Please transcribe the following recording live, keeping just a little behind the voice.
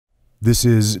This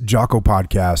is Jocko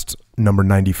Podcast number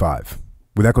 95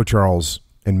 with Echo Charles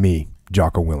and me,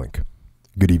 Jocko Willink.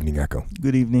 Good evening, Echo.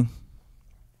 Good evening.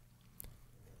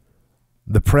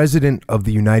 The President of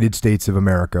the United States of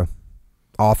America,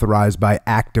 authorized by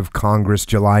Act of Congress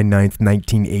July 9th,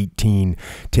 1918,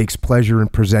 takes pleasure in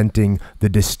presenting the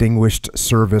Distinguished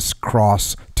Service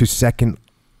Cross to Second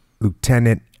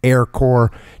Lieutenant Air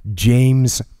Corps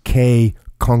James K.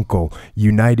 Kunkle,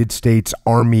 United States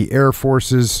Army Air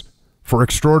Forces, for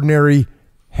extraordinary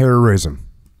heroism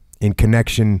in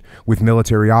connection with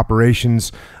military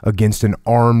operations against an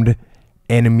armed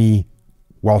enemy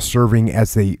while serving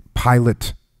as the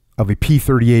pilot of a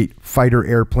P-38 fighter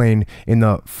airplane in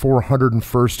the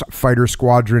 401st Fighter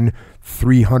Squadron,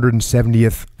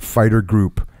 370th Fighter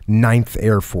Group, 9th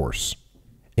Air Force,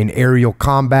 in aerial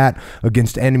combat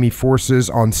against enemy forces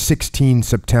on 16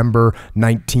 September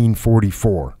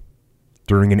 1944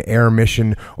 during an air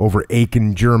mission over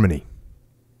Aachen, Germany.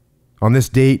 On this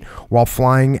date, while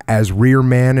flying as rear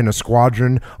man in a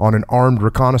squadron on an armed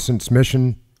reconnaissance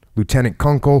mission, Lieutenant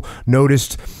Kunkle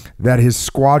noticed that his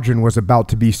squadron was about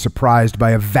to be surprised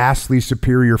by a vastly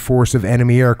superior force of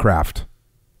enemy aircraft.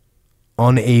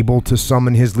 Unable to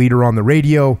summon his leader on the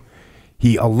radio,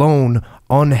 he alone,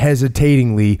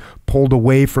 unhesitatingly, pulled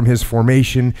away from his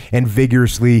formation and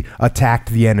vigorously attacked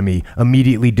the enemy,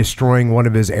 immediately destroying one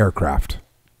of his aircraft.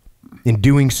 In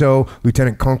doing so,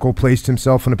 Lieutenant Kunkle placed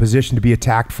himself in a position to be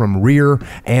attacked from rear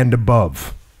and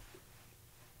above.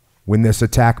 When this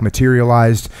attack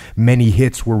materialized, many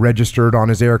hits were registered on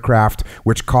his aircraft,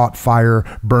 which caught fire,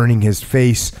 burning his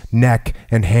face, neck,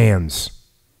 and hands.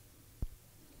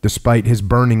 Despite his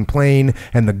burning plane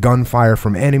and the gunfire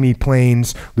from enemy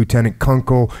planes, Lieutenant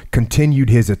Kunkle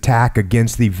continued his attack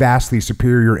against the vastly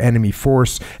superior enemy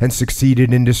force and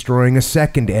succeeded in destroying a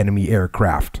second enemy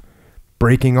aircraft,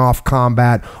 breaking off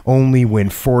combat only when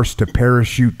forced to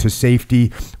parachute to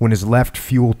safety when his left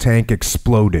fuel tank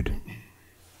exploded.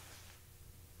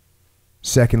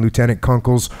 Second Lieutenant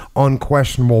Kunkle's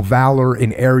unquestionable valor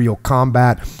in aerial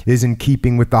combat is in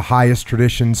keeping with the highest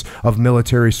traditions of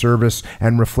military service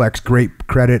and reflects great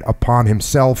credit upon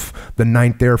himself, the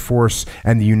 9th Air Force,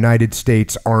 and the United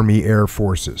States Army Air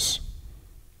Forces.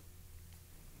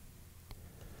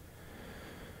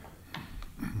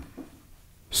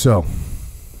 So,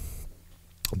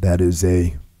 that is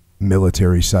a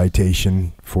military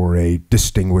citation for a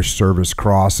Distinguished Service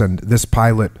Cross, and this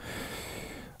pilot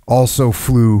also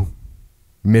flew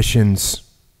missions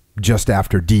just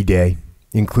after D-Day,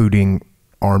 including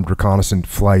armed reconnaissance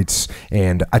flights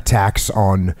and attacks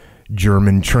on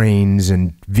German trains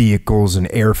and vehicles and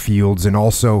airfields, and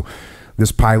also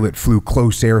this pilot flew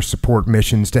close air support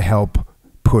missions to help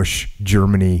push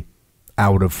Germany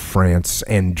out of France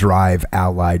and drive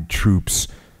Allied troops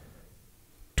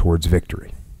towards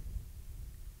victory.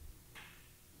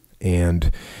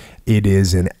 And it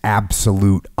is an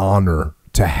absolute honor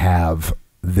to have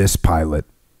this pilot,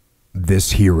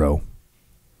 this hero,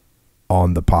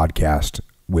 on the podcast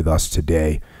with us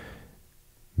today,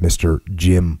 Mr.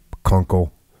 Jim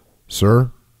Kunkle.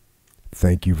 Sir,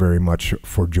 thank you very much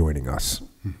for joining us.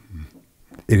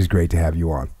 It is great to have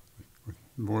you on.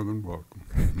 More than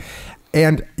welcome.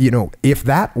 And, you know, if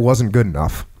that wasn't good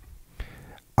enough,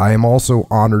 I am also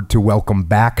honored to welcome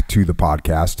back to the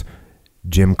podcast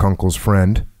Jim Kunkle's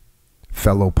friend,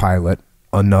 fellow pilot,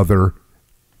 another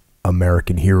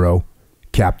American hero,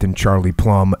 Captain Charlie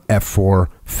Plumb, F-4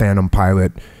 Phantom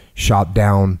pilot, shot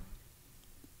down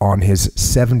on his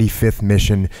 75th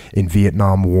mission in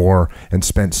Vietnam War and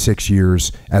spent 6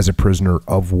 years as a prisoner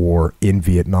of war in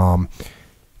Vietnam.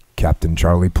 Captain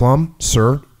Charlie Plumb,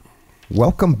 sir,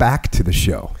 welcome back to the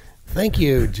show. Thank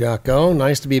you, Jocko.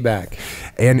 Nice to be back.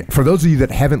 And for those of you that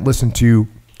haven't listened to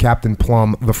Captain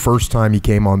Plumb the first time he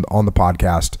came on the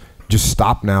podcast, just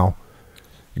stop now.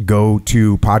 Go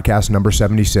to podcast number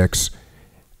 76,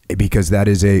 because that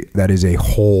is a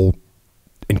whole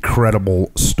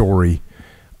incredible story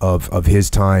of his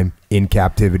time in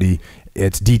captivity.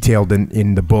 It's detailed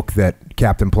in the book that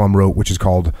Captain Plumb wrote, which is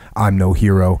called I'm No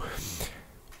Hero.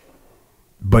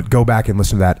 But go back and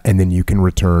listen to that, and then you can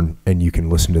return and you can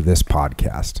listen to this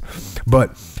podcast.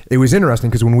 But it was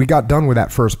interesting because when we got done with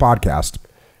that first podcast,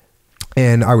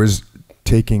 and I was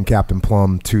taking Captain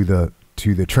Plumb to the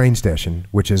train station,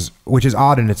 which is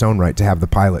odd in its own right to have the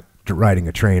pilot riding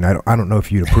a train. I don't know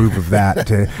if you'd approve of that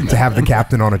to have the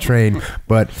captain on a train,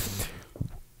 but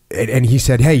and he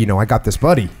said, hey, you know, I got this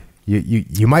buddy.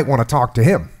 You might want to talk to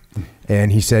him.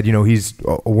 And he said, you know, he's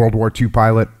a World War II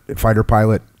pilot, fighter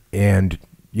pilot, and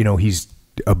you know, he's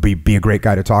be a great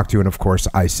guy to talk to. And of course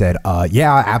I said,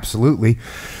 yeah, absolutely.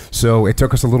 So it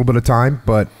took us a little bit of time,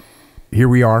 but here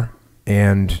we are.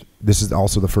 and this is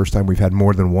also the first time we've had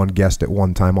more than one guest at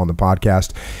one time on the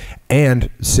podcast. And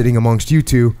sitting amongst you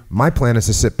two, my plan is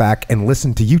to sit back and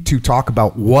listen to you two talk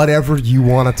about whatever you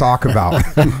want to talk about.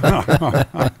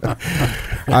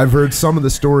 I've heard some of the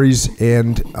stories,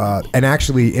 and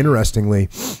actually, interestingly,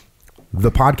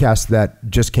 the podcast that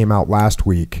just came out last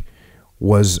week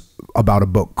was about a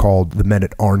book called The Men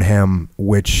at Arnhem,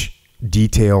 which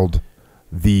detailed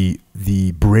the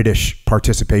British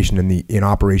participation in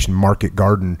Operation Market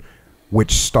Garden,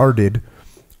 which started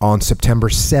on September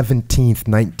 17th,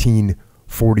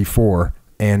 1944.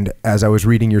 And as I was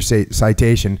reading your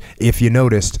citation, if you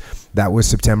noticed, that was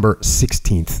September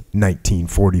 16th,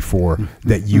 1944,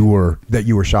 that you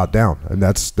were shot down. And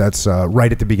that's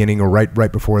right at the beginning, or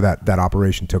right before that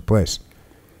operation took place.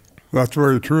 That's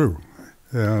very true.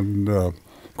 And of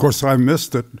course I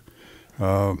missed it.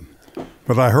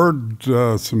 But I heard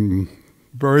some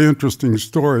very interesting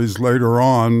stories later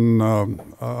on.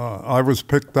 I was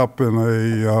picked up in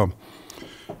a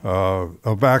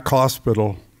VAC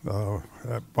hospital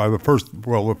by the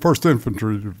First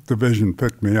Infantry Division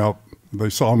picked me up. They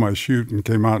saw my chute and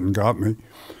came out and got me.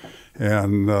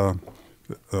 And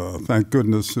thank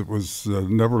goodness it was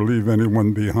never leave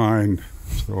anyone behind.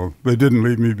 So they didn't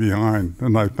leave me behind,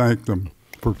 and I thanked them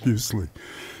profusely.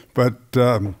 But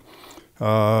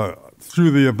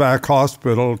through the VAC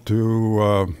hospital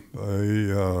to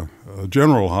a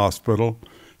general hospital,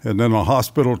 and then a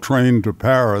hospital train to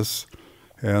Paris,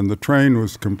 and the train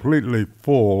was completely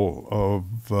full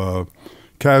of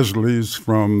casualties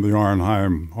from the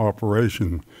Arnhem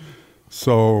operation.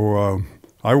 So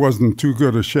I wasn't too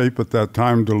good a shape at that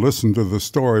time to listen to the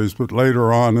stories, but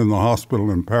later on in the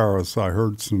hospital in Paris, I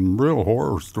heard some real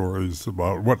horror stories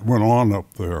about what went on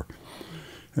up there.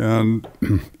 And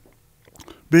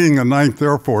being a 9th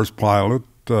Air Force pilot,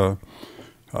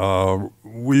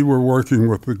 we were working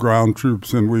with the ground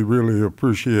troops, and we really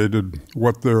appreciated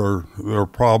what their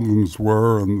problems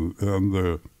were and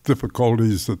the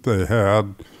difficulties that they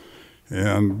had,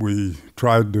 and we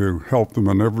tried to help them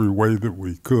in every way that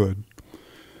we could.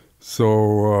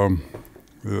 So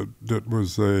it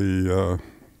was a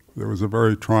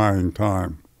very trying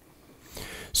time.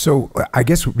 So I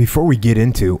guess before we get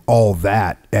into all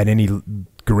that at any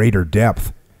greater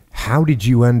depth, how did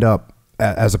you end up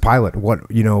as a pilot?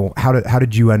 How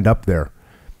did you end up there?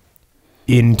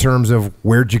 In terms of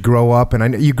where'd you grow up? And I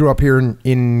know you grew up here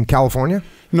in California?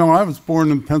 No, I was born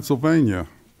in Pennsylvania,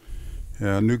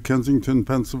 New Kensington,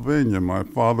 Pennsylvania. My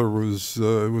father was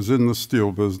in the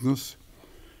steel business,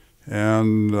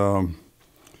 and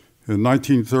in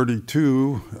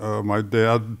 1932, my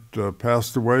dad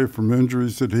passed away from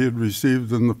injuries that he had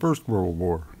received in the First World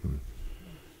War.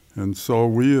 And so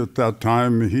at that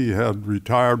time, he had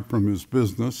retired from his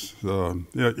business,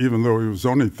 even though he was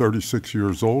only 36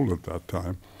 years old at that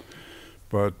time.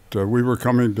 But we were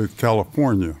coming to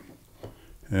California.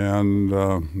 And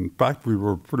in fact, we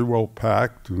were pretty well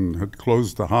packed and had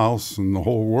closed the house and the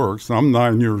whole works. I'm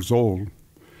 9 years old.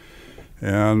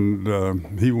 And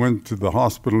he went to the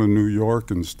hospital in New York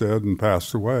instead and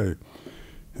passed away.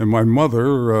 And my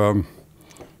mother,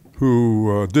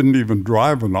 who didn't even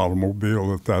drive an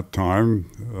automobile at that time,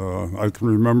 I can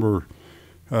remember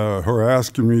her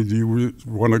asking me, "Do you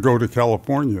want to go to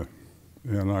California?"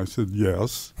 And I said,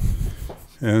 yes.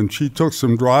 And she took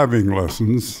some driving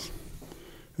lessons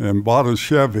and bought a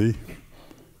Chevy,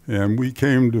 and we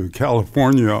came to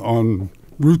California on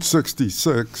Route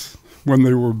 66 when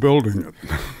they were building it.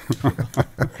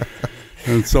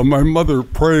 And so my mother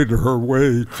prayed her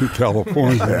way to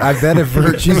California. I bet if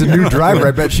she's a new driver,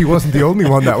 I bet she wasn't the only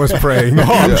one that was praying. Oh,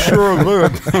 I'm sure of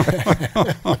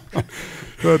it.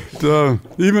 But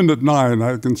even at 9,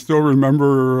 I can still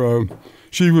remember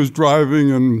she was driving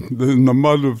in the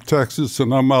mud of Texas,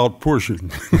 and I'm out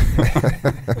pushing.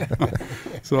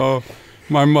 So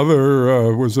my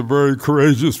mother was a very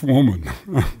courageous woman.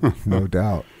 No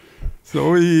doubt.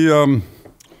 So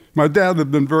my dad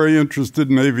had been very interested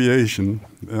in aviation,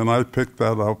 and I picked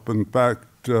that up. In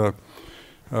fact,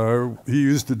 he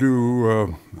used to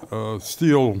do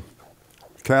steel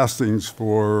castings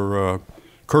for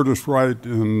Curtiss Wright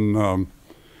in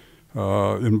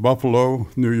Buffalo,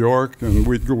 New York, and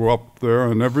we'd go up there.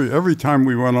 And every time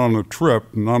we went on a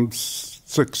trip, and I'm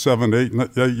 6, 7,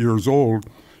 8 years old,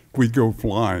 we'd go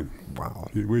flying. Wow.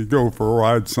 We'd go for a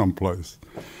ride someplace.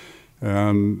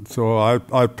 And so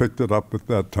I picked it up at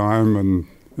that time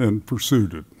and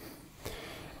pursued it.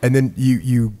 And then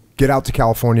you get out to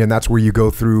California, and that's where you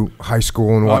go through high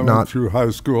school and whatnot? I went through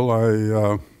high school.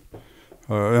 I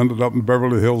ended up in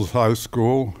Beverly Hills High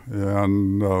School,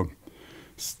 and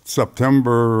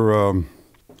September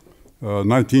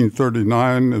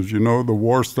 1939, as you know, the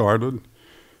war started.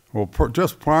 Well,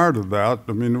 just prior to that,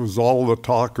 I mean, it was all the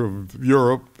talk of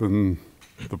Europe and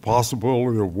the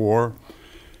possibility of war.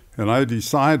 And I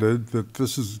decided that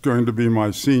this is going to be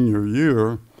my senior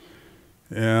year.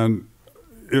 And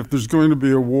if there's going to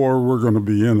be a war, we're going to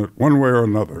be in it one way or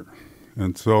another.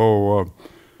 And so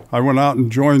I went out and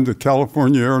joined the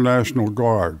California Air National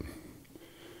Guard.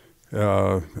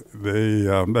 They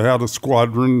had a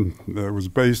squadron that was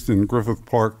based in Griffith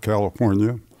Park,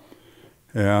 California.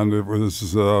 And it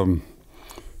was a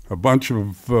bunch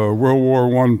of World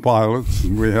War I pilots.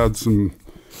 And we had some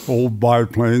old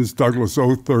biplanes, Douglas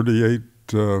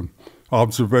O-38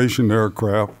 observation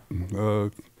aircraft,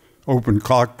 open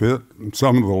cockpit. And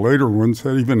some of the later ones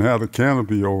had even had a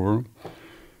canopy over them.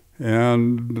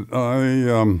 And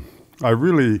I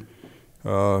really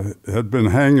had been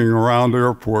hanging around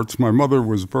airports. My mother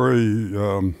was very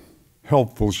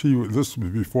helpful. This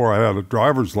was before I had a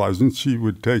driver's license. She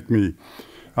would take me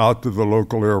out to the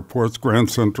local airports, Grand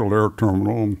Central Air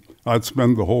Terminal, and I'd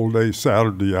spend the whole day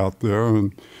Saturday out there,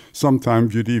 and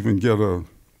sometimes you'd even get a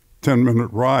 10-minute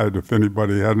ride if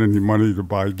anybody had any money to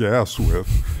buy gas with.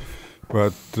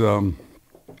 But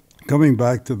coming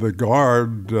back to the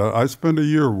Guard, I spent a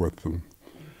year with them,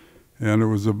 and it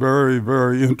was a very,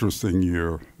 very interesting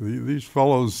year. These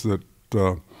fellows that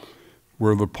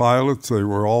were the pilots, they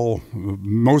were all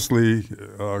mostly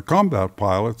combat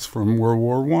pilots from World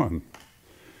War I.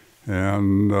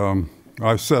 And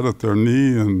I sat at their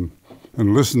knee and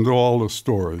listened to all the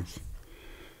stories.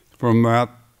 From that,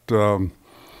 of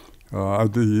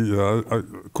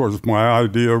course, my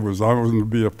idea was I was going to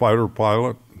be a fighter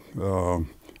pilot.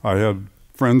 I had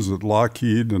friends at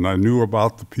Lockheed, and I knew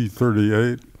about the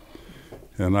P-38.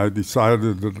 And I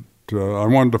decided that I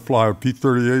wanted to fly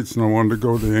P-38s, and I wanted to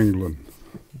go to England.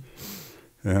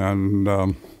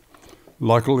 And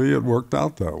luckily, it worked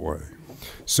out that way.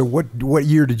 So what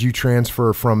year did you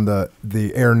transfer from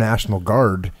the Air National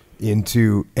Guard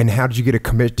into, and how did you get a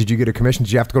commission? Did you get a commission?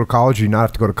 Did you have to go to college, or did you not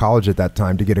have to go to college at that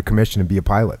time to get a commission and be a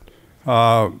pilot?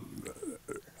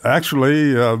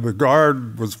 Actually, the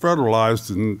Guard was federalized,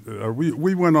 and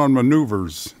we went on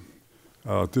maneuvers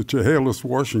to Chehalis,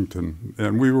 Washington,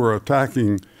 and we were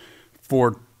attacking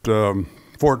Fort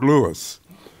Lewis.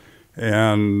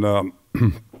 And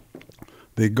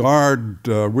the Guard,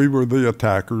 we were the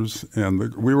attackers,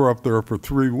 and we were up there for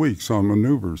 3 weeks on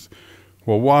maneuvers.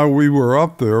 Well, while we were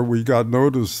up there, we got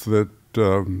notice that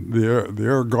the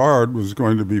Air Guard was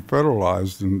going to be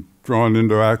federalized and drawn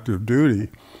into active duty,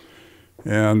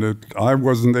 and I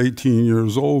wasn't 18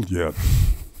 years old yet.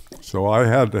 So I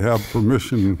had to have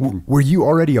permission. Were you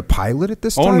already a pilot at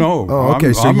this time? Oh, no. Oh,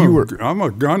 okay. I'm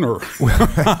a gunner.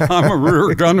 I'm a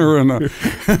rear gunner in an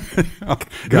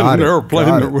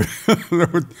airplane that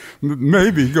would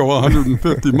maybe go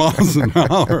 150 miles an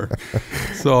hour.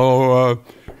 So,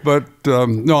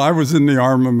 no, I was in the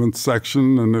armament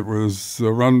section, and it was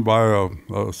run by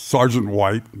a Sergeant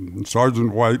White. And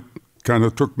Sergeant White kind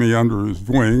of took me under his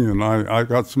wing, and I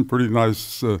got some pretty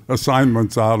nice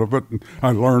assignments out of it. And I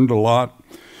learned a lot.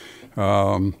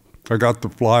 I got to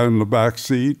fly in the back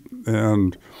seat,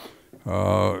 and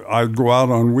I'd go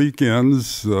out on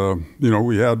weekends.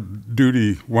 We had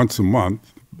duty once a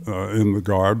month in the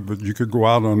Guard, but you could go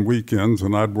out on weekends,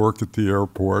 and I'd work at the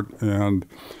airport and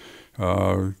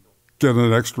get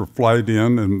an extra flight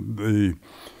in. And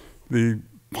the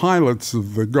pilots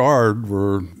of the Guard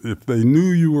were, if they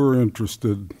knew you were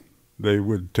interested, they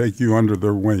would take you under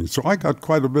their wing. So I got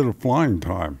quite a bit of flying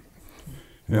time.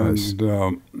 Nice.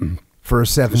 And for a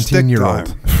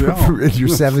 17-year-old. Yeah. You're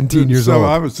 17 years old.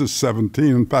 I was just 17.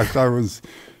 In fact, I was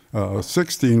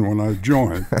 16 when I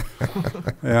joined.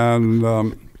 And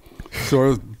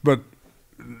but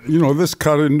this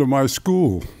cut into my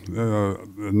school,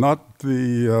 not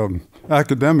the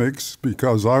academics,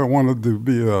 because I wanted to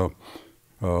be a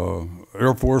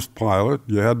Air Force pilot.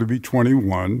 You had to be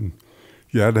 21.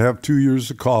 You had to have 2 years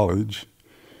of college.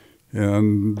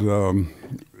 And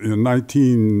in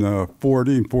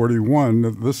 1940 and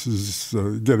 41, this is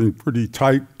getting pretty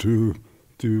tight to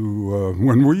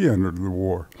when we entered the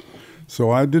war. So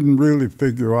I didn't really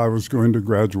figure I was going to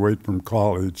graduate from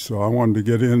college. So I wanted to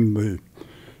get in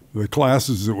the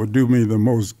classes that would do me the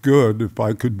most good if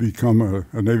I could become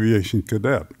an aviation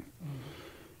cadet.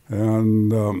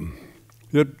 And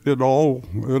it all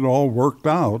worked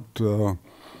out.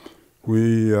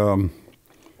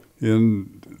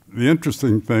 The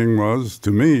interesting thing was,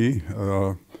 to me,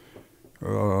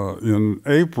 in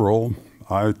April,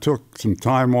 I took some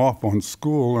time off on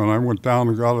school, and I went down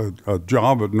and got a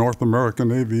job at North American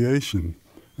Aviation,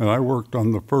 and I worked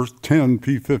on the first 10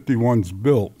 P-51s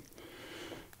built.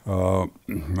 I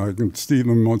can see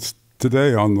them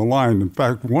today on the line. In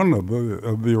fact, one of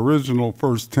the original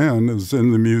first 10 is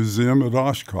in the museum at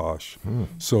Oshkosh.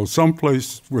 So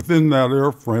someplace within that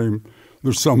airframe,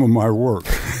 there's some of my work.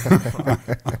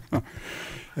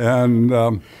 And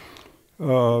that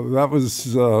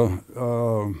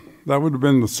would have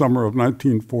been the summer of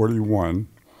 1941.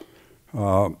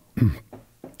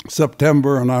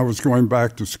 September, and I was going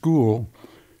back to school,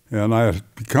 and I had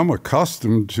become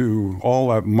accustomed to all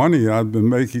that money I'd been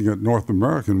making at North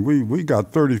American. We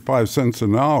got 35 cents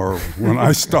an hour when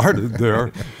I started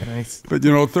there. Nice. But,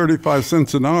 35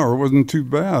 cents an hour wasn't too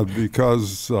bad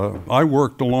because I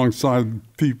worked alongside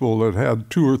people that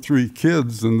had 2 or 3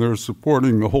 kids, and they're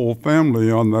supporting the whole family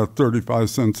on that 35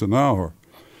 cents an hour.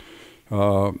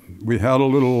 We had a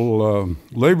little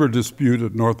labor dispute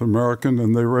at North American,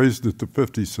 and they raised it to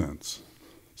 50 cents.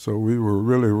 So we were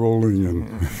really rolling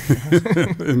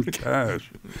in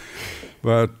cash.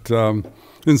 But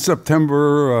in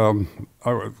September,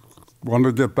 I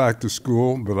wanted to get back to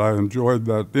school, but I enjoyed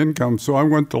that income, so I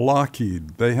went to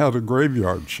Lockheed. They had a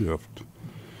graveyard shift.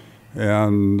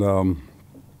 And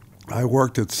I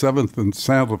worked at 7th and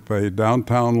Santa Fe,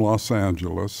 downtown Los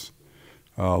Angeles.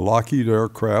 Lockheed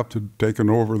Aircraft had taken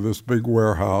over this big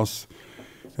warehouse,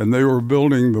 and they were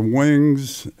building the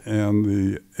wings and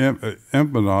the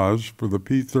empennage for the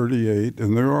P-38,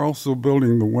 and they were also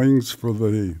building the wings for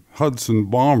the Hudson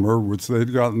bomber, which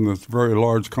they'd gotten this very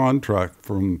large contract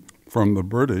from the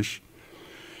British.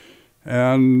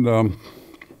 And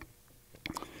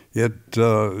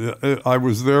I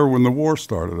was there when the war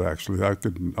started, actually.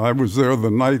 I was there the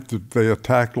night that they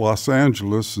attacked Los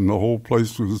Angeles, and the whole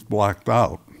place was blacked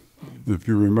out. If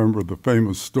you remember the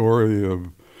famous story of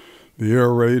the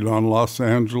air raid on Los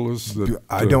Angeles.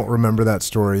 I don't remember that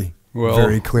story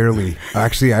very clearly.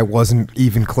 Actually, I wasn't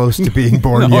even close to being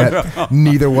born yet. No.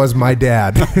 Neither was my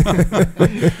dad.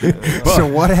 So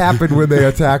what happened when they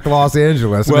attacked Los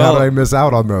Angeles? And how did I miss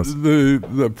out on those?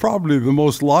 Probably the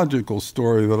most logical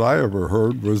story that I ever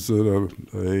heard was that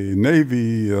a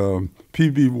Navy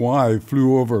PBY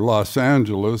flew over Los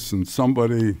Angeles, and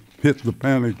somebody hit the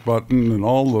panic button, and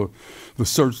all the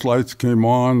searchlights came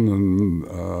on,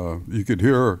 and you could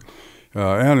hear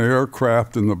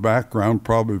anti-aircraft in the background,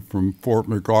 probably from Fort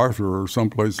MacArthur or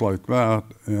someplace like that,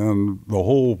 and the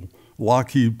whole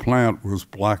Lockheed plant was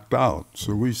blacked out.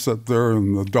 So we sat there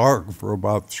in the dark for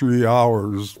about 3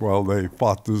 hours while they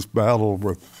fought this battle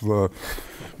with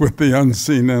the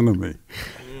unseen enemy.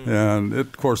 And it,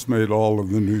 of course, made all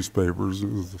of the newspapers.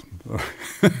 It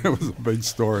was a big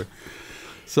story.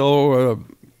 So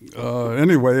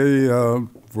anyway,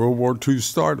 World War II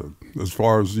started. As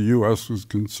far as the U.S. was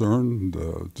concerned,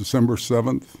 December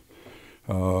 7th.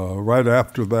 Right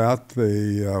after that,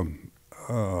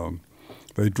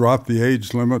 they dropped the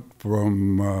age limit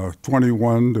from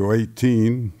 21 to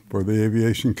 18 for the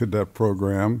aviation cadet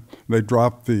program. They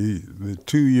dropped the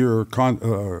 2-year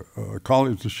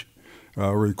college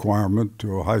requirement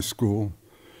to a high school.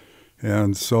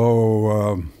 And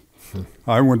so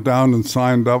I went down and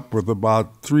signed up with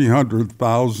about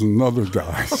 300,000 other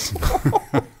guys.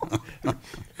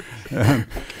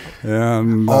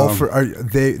 and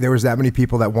there was that many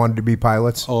people that wanted to be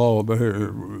pilots? Oh,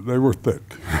 they were thick.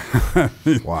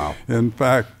 Wow. In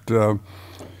fact,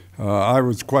 I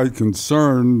was quite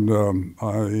concerned.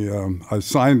 I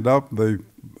signed up.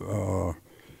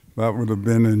 That would have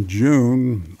been in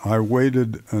June. I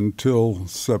waited until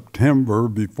September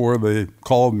before they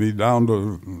called me down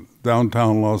to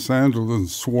downtown Los Angeles and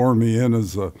swore me in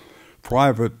as a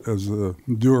private, as a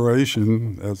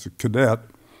duration, as a cadet.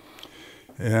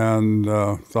 And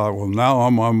thought, well, now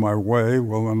I'm on my way.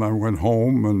 Well, then I went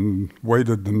home and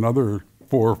waited another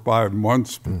 4 or 5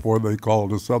 months before they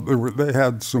called us up. They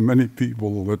had so many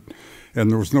people and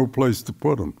there was no place to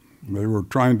put them. They were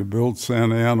trying to build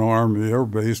Santa Ana Army Air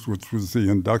Base, which was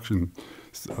the induction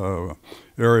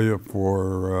area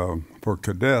for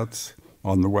cadets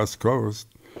on the West Coast.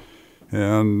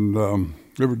 And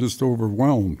they were just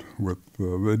overwhelmed with,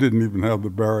 they didn't even have the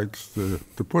barracks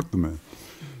to put them in.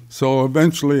 So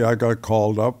eventually I got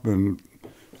called up, and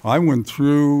I went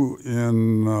through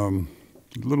in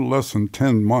a little less than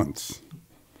 10 months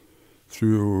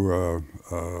through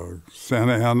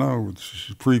Santa Ana, which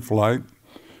is pre-flight.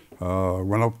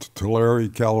 Went up to Tulare,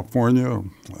 California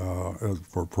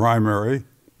for primary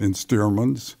in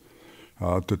Stearman's,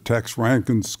 to Tex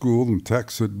Rankin School, and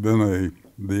Tex had been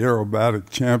the aerobatic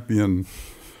champion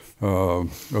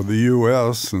of the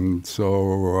U.S., and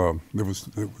so it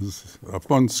was a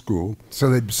fun school.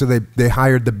 So they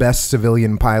hired the best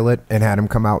civilian pilot and had him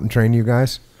come out and train you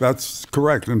guys? That's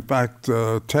correct. In fact,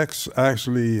 Tex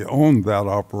actually owned that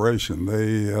operation.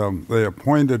 They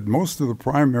appointed, most of the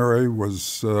primary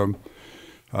was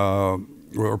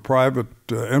were a private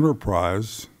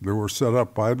enterprise that were set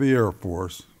up by the Air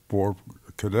Force for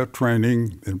cadet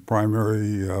training in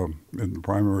the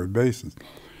primary bases.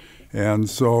 And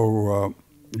so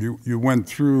you went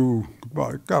through,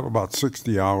 got about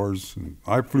 60 hours. And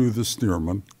I flew the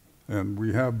Stearman, and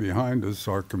we have behind us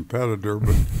our competitor,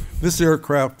 but this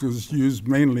aircraft was used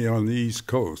mainly on the East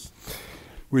Coast.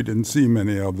 We didn't see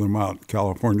many of them out in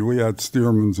California. We had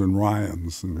Stearmans and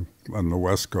Ryans on the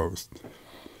West Coast.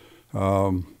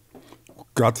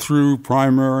 Got through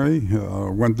primary,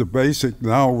 went to basic.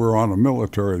 Now we're on a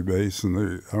military base,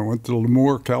 and I went to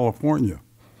Lemoore, California.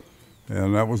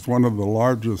 And that was one of the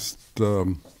largest Air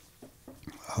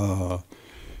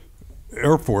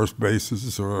Force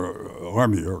bases, or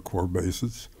Army Air Corps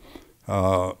bases.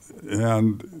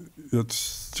 And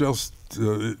it's just,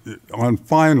 on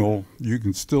final, you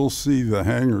can still see the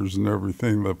hangars and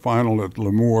everything. The final at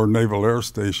Lemoore Naval Air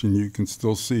Station, you can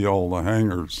still see all the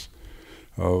hangars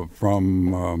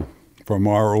from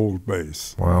our old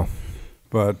base. Wow.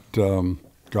 But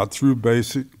got through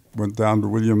basic, went down to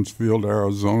Williams Field,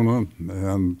 Arizona,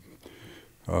 and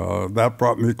that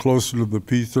brought me closer to the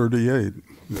P-38.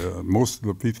 Most of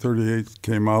the P-38s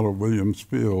came out of Williams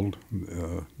Field,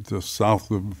 just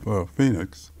south of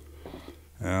Phoenix.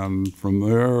 And from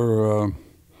there,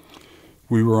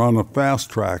 we were on a fast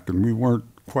track, and we weren't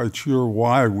quite sure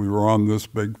why we were on this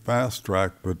big fast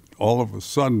track, but all of a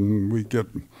sudden we get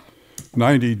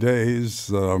 90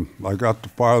 days. I got to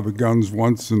fire the guns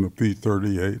once in the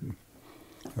P-38.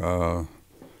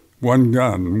 One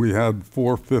gun. We had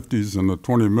 4 50s and a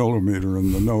 20 millimeter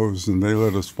in the nose, and they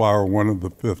let us fire one of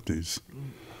the 50s.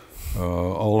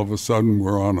 All of a sudden,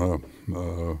 we're on a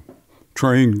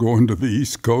train going to the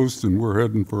East Coast, and we're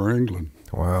heading for England.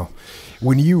 Wow.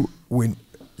 When you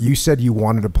said you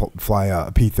wanted to fly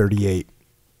a P-38,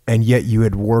 and yet you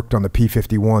had worked on the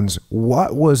P-51s,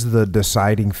 what was the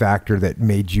deciding factor that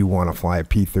made you want to fly a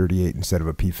P-38 instead of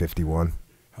a P-51?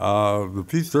 The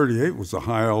P-38 was a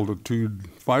high altitude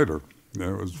fighter.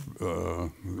 It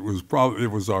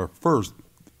was our first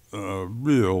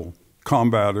real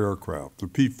combat aircraft. The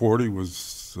P-40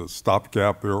 was a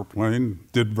stopgap airplane,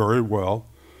 did very well.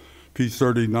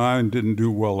 P-39 didn't do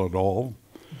well at all.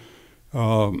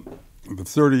 The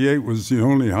 38 was the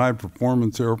only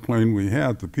high-performance airplane we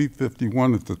had. The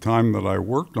P-51 at the time that I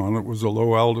worked on it was a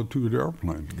low-altitude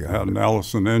airplane. It had an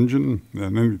Allison engine,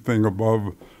 and anything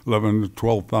above 11 to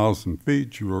 12,000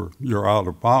 feet, you're out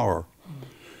of power.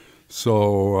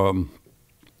 So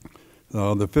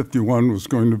the 51 was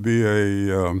going to be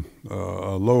a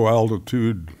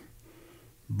low-altitude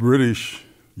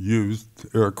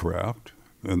British-used aircraft,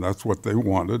 and that's what they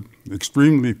wanted.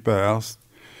 Extremely fast.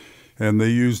 And they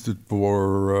used it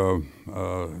for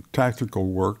tactical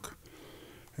work.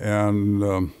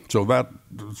 And so that,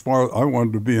 as far as I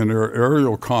wanted to be in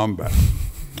aerial combat.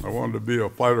 I wanted to be a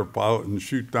fighter pilot and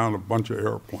shoot down a bunch of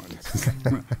airplanes.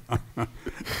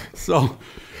 So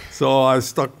I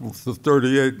stuck with the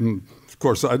 38, and of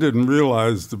course I didn't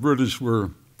realize the British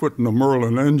were putting a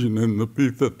Merlin engine in the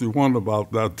P-51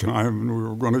 about that time, and we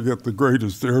were going to get the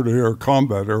greatest air-to-air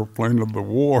combat airplane of the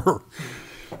war.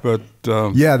 But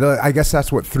yeah, I guess that's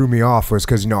what threw me off, was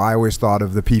because I always thought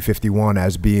of the P-51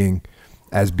 as being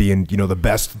the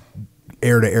best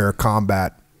air-to-air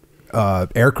combat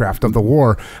aircraft of the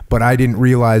war, but I didn't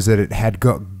realize that it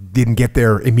didn't get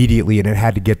there immediately, and it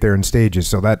had to get there in stages.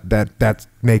 So that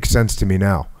makes sense to me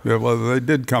now. Yeah, well, they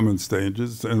did come in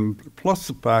stages, and plus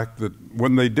the fact that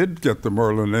when they did get the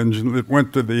Merlin engine, it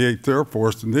went to the 8th Air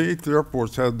Force, and the 8th Air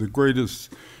Force had the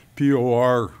greatest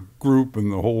POR group in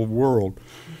the whole world.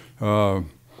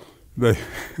 They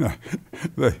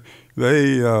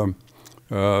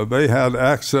had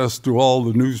access to all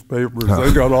the newspapers.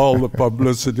 They got all the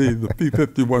publicity. The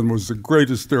P-51 was the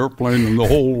greatest airplane in the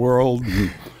whole world.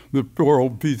 And the poor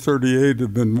old P-38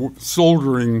 had been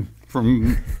soldering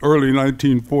from early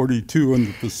 1942 in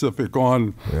the Pacific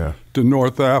on to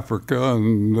North Africa,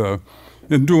 and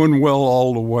doing well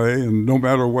all the way. And no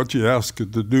matter what you asked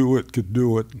it to do, it could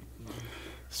do it.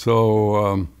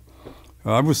 So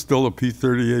I was still a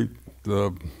P-38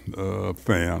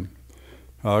 fan.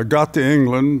 Got to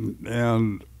England,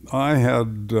 and I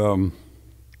had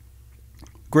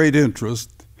great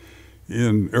interest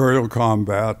in aerial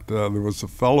combat. There was a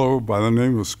fellow by the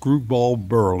name of Screwball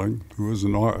Burling, who was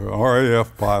an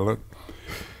RAF pilot,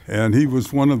 And he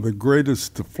was one of the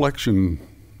greatest deflection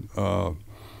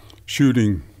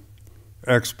shooting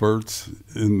experts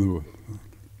in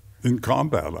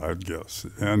combat, I'd guess.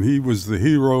 And he was the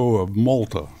hero of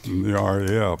Malta in the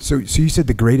RAF. So you said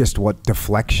the greatest what?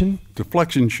 Deflection?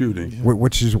 Deflection shooting.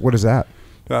 What is that?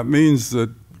 That means that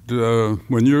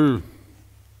when you're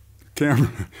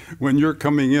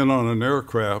coming in on an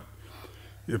aircraft,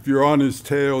 if you're on his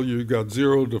tail, you've got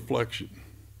zero deflection.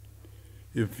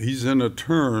 If he's in a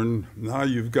turn, now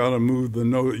you've got to move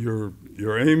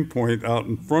your aim point out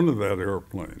in front of that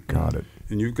airplane. Got it.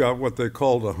 And you've got what they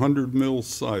called a 100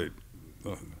 sight,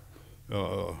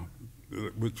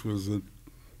 which was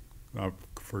I've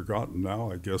forgotten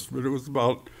now, I guess, but it was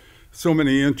about so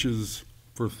many inches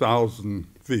per 1,000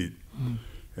 feet. Mm.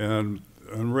 And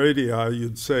on radii,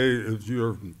 you'd say if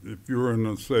you're in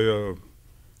a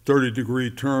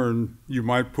 30-degree turn, you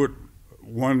might put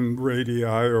one radii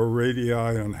or radii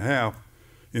and a half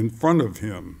in front of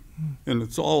him, and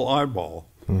it's all eyeball.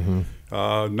 Mm-hmm.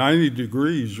 90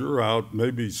 degrees, you're out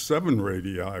maybe 7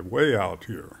 radii, way out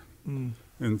here. Mm.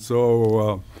 And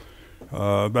so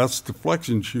that's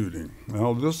deflection shooting.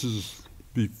 Now, this is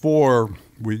before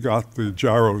we got the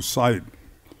gyro sight,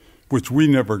 which we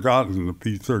never got in the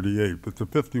P-38, but the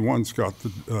 51's got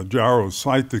the gyro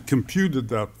sight that computed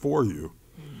that for you.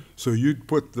 Mm. So you'd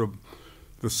put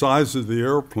the size of the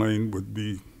airplane would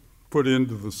be put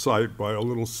into the sight by a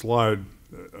little slide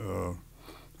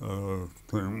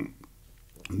thing.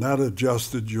 And that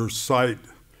adjusted your sight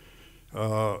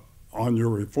on your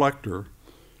reflector.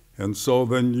 And so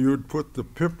then you'd put the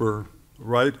pipper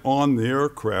right on the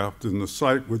aircraft, and the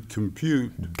sight would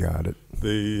compute Got it.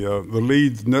 the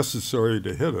leads necessary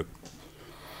to hit it.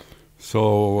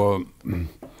 So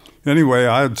anyway,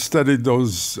 I had studied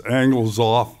those angles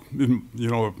off.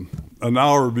 An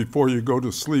hour before you go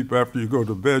to sleep, after you go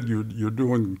to bed, you're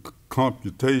doing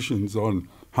computations on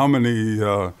how many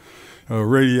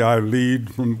radii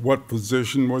lead from what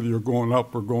position, whether you're going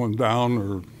up or going down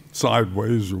or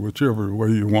sideways or whichever way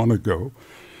you want to go.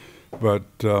 But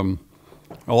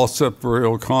all set for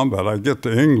aerial combat. I get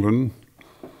to England,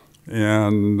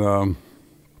 and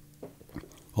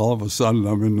all of a sudden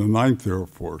I'm in the 9th Air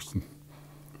Force.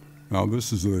 Now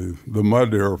this is the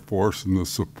Mud Air Force and the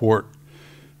support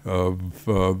of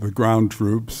the ground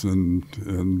troops and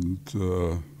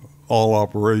all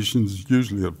operations,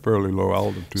 usually at fairly low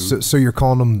altitude. So you're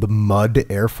calling them the Mud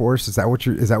Air Force? Is that what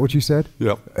you said?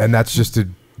 Yep. And that's just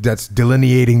that's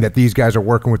delineating that these guys are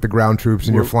working with the ground troops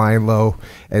and you're flying low,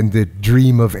 and the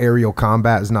dream of aerial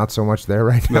combat is not so much there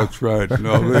right now. That's right.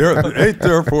 No, the 8th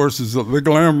Air Force is the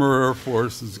glamour Air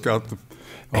Force has got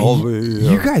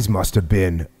you guys must have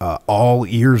been all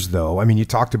ears, though. I mean, you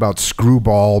talked about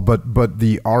Screwball, but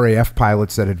the RAF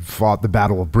pilots that had fought the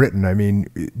Battle of Britain. I mean,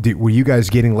 were you guys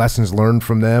getting lessons learned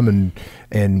from them,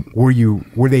 and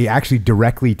were they actually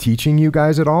directly teaching you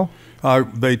guys at all?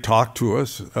 They talked to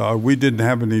us. We didn't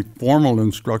have any formal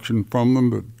instruction from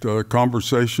them, but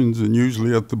conversations, and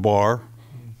usually at the bar,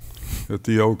 at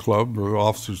the O Club or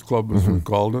Officers Club, as we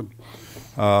called it.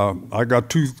 I got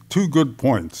two good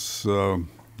points.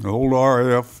 An old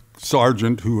RAF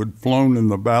sergeant who had flown in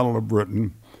the Battle of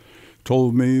Britain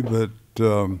told me that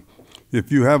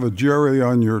if you have a jerry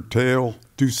on your tail,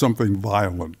 do something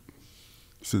violent.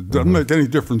 He said, doesn't make any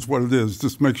difference what it is,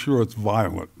 just make sure it's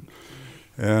violent.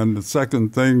 And the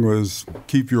second thing was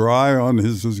keep your eye on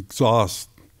his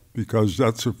exhaust, because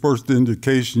that's the first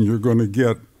indication you're going to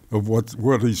get of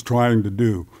what he's trying to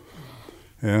do.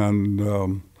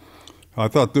 And I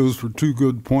thought those were 2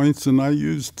 good points, and I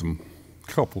used them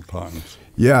a couple times.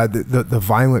 Yeah, the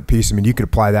violent piece, I mean, you could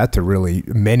apply that to really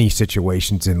many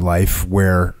situations in life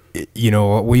where,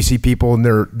 we see people and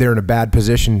they're in a bad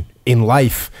position in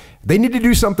life. They need to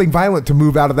do something violent to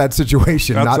move out of that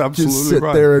situation, That's not just sit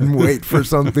right. there and wait for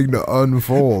something to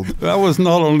unfold. That was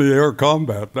not only air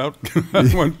combat. That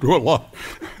went to a lot.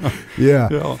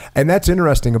 Yeah. And that's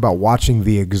interesting about watching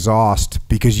the exhaust,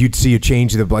 because you'd see a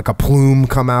change of like a plume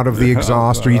come out of the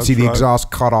exhaust, or you'd see the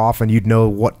exhaust cut off, and you'd know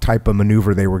what type of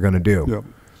maneuver they were going to do. Yep.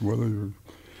 Whether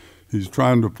he's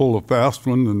trying to pull a fast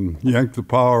one and yank the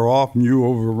power off, and you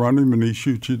overrun him, and he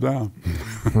shoots you down.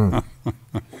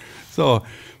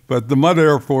 But the Mud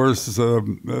Air Force,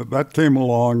 that came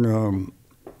along.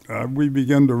 We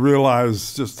began to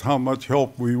realize just how much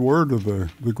help we were to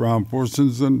the ground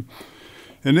forces, and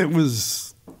it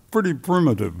was pretty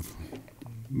primitive.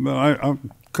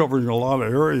 I'm covering a lot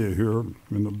of area here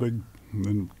in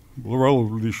a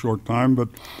relatively short time, but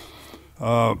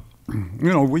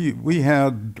we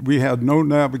had no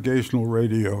navigational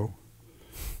radio.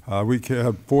 We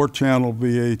had 4-channel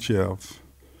VHF.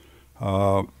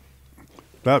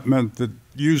 That meant that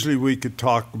usually we could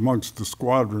talk amongst the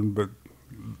squadron, but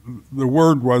the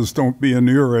word was don't be an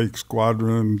earache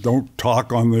squadron, don't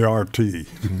talk on the RT.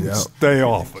 Yep. Stay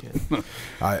off it.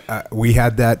 We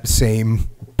had that same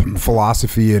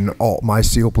philosophy in all my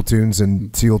SEAL platoons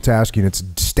and SEAL task units.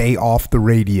 Stay off the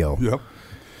radio. Yep.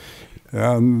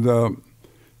 And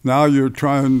now you're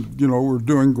trying, we're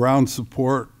doing ground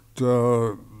support.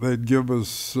 They'd give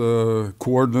us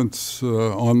coordinates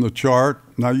on the chart.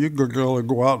 Now you gotta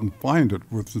go out and find it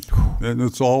and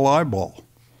it's all eyeball.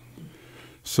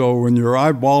 So when you're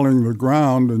eyeballing the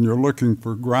ground and you're looking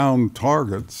for ground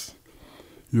targets,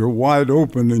 you're wide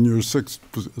open in your six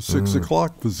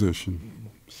o'clock position.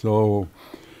 So,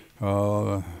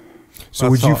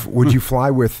 would you fly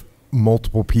with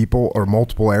multiple people or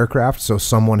multiple aircraft so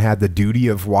someone had the duty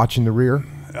of watching the rear?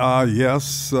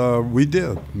 Yes, we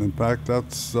did. In fact,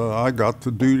 I got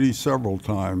the duty several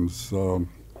times.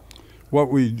 What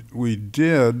we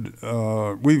did,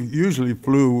 we usually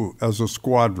flew as a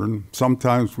squadron.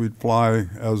 Sometimes we'd fly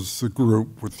as a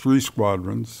group with 3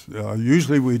 squadrons.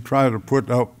 Usually we'd try to put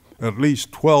up at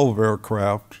least 12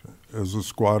 aircraft as a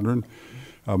squadron.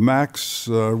 Max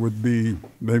would be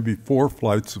maybe 4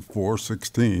 flights of 4,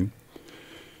 16.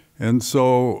 And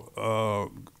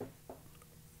so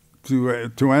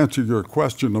to answer your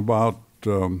question about,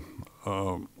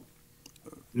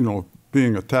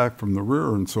 being attacked from the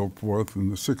rear and so forth in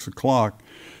the 6 o'clock,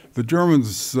 the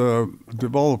Germans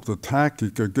developed a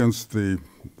tactic against the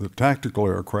tactical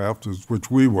aircraft,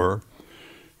 which we were,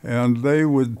 and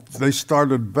they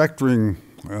started vectoring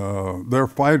their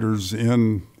fighters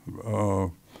in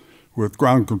with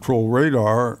ground control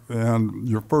radar, and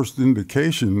your first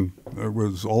indication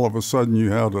was all of a sudden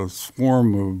you had a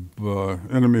swarm of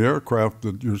enemy aircraft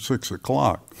at your 6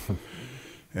 o'clock.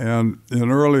 And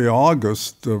in early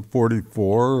August of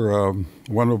 '44,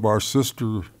 one of our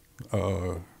sister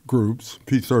groups,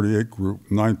 P-38 group,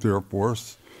 9th Air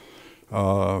Force,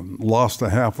 lost a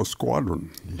half a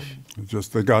squadron.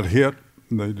 They got hit,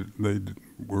 and they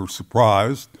were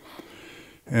surprised.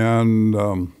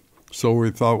 And so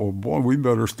we thought, well, boy, we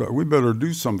better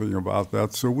do something about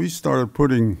that. So we started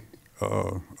putting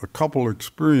a couple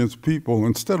experienced people,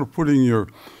 instead of putting your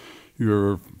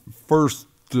first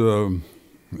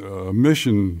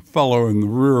mission fellow in the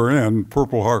rear end,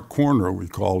 Purple Heart Corner, we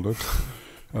called it,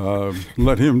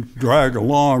 let him drag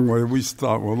along. We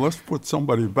thought, well, let's put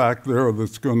somebody back there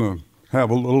that's going to have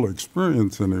a little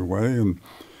experience anyway.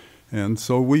 And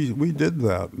so we did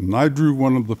that. And I drew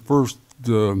one of the first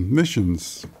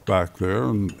missions back there,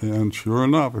 and sure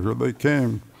enough, here they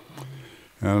came.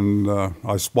 And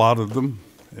I spotted them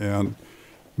and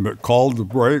called the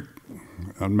break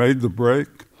and made the break.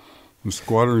 The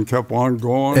squadron kept on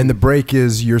going. And the break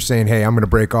is you're saying, hey, I'm going to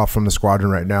break off from the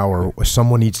squadron right now, or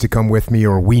someone needs to come with me,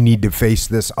 or we need to face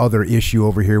this other issue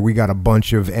over here. We got a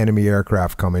bunch of enemy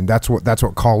aircraft coming. That's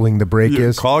what calling the break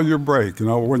is? Call your break.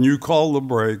 When you call the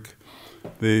break,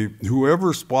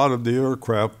 whoever spotted the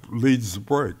aircraft leads the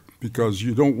break, because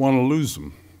you don't want to lose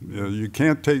them. You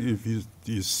can't take, if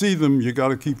you see them, you got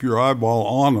to keep your eyeball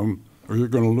on them, or you're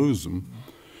going to lose them.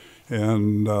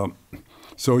 And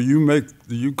so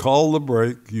you call the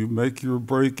break, you make your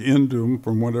break into them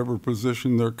from whatever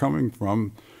position they're coming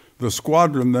from. The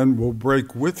squadron then will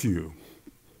break with you.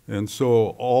 And so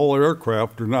all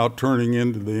aircraft are now turning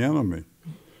into the enemy.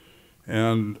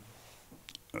 And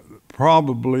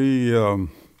probably an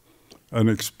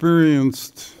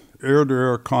experienced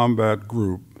air-to-air combat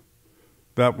group,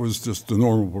 that was just a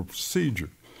normal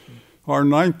procedure. Our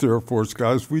 9th Air Force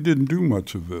guys, we didn't do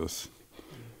much of this.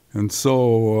 And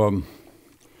so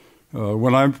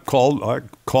when I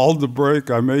called the break,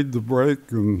 I made the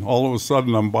break, and all of a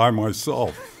sudden I'm by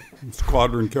myself. The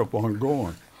squadron kept on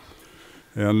going.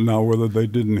 And now whether they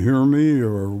didn't hear me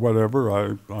or whatever,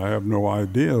 I have no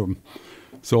idea.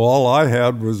 So all I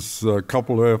had was a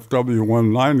couple of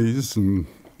FW-190s and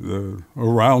a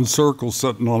round circle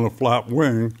sitting on a flat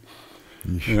wing,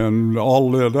 and all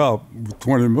lit up with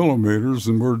 20 millimeters,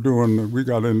 and we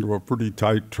got into a pretty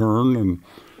tight turn,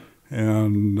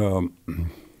 and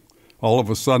all of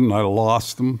a sudden I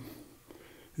lost them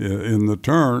in the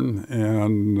turn,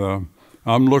 and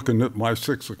I'm looking at my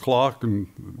 6 o'clock, and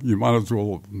you might as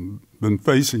well have been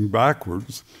facing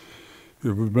backwards. It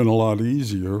would have been a lot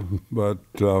easier, but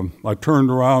I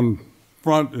turned around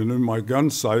front, and in my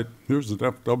gun sight, here's an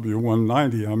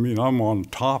FW-190. I mean, I'm on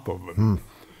top of it.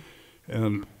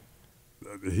 And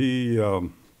he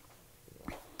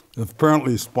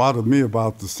apparently spotted me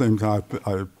about the same time.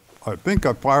 I think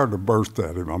I fired a burst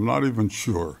at him. I'm not even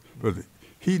sure. But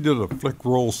he did a flick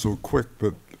roll so quick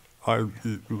that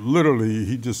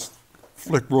he just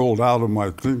flick rolled out of my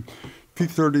thing.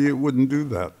 P-38 wouldn't do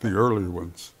that, the earlier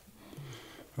ones.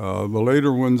 The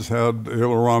later ones had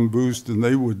aileron boost, and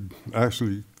they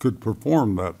could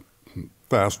perform that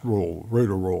fast roll,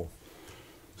 radar roll.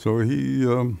 So he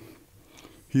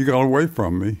got away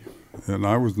from me, and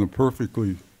I was in a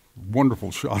perfectly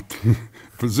wonderful shot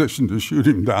position to shoot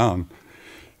him down.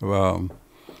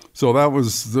 So that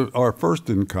was our first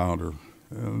encounter.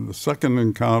 And the second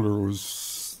encounter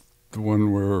was the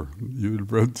one where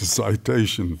you'd read the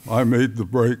citation. I made the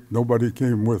break, nobody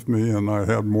came with me, and I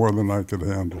had more than I could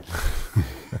handle.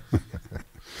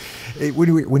 Hey,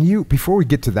 before we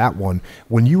get to that one,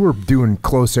 when you were doing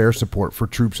close air support for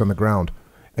troops on the ground,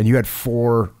 and you had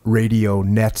 4 radio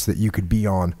nets that you could be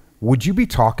on, would you be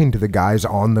talking to the guys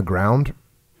on the ground?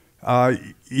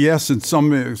 Yes, and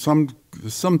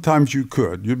sometimes you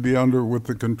could. You'd be under with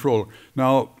the controller.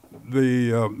 Now,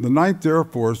 the 9th Air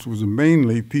Force was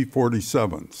mainly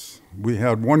P-47s. We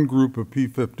had one group of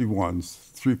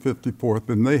P-51s, 354th,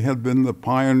 and they had been the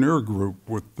pioneer group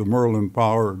with the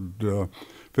Merlin-powered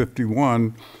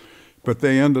 51, but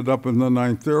they ended up in the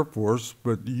 9th Air Force,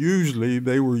 but usually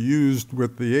they were used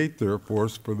with the 8th Air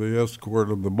Force for the escort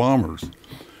of the bombers.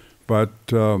 But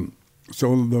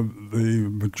so the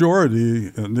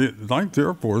majority, and the 9th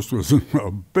Air Force was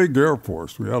a big Air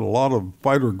Force. We had a lot of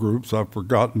fighter groups. I've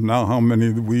forgotten now how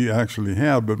many we actually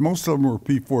had, but most of them were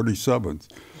P-47s.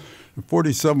 The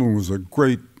 47 was a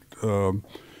great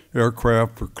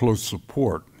aircraft for close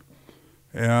support.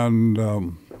 And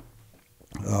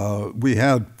we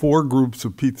had 4 groups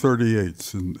of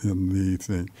P-38s in the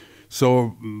thing.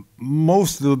 So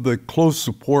most of the close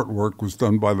support work was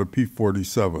done by the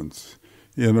P-47s.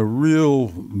 In a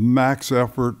real max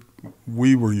effort,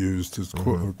 we were used as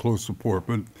close support.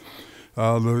 But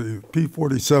the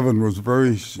P-47 was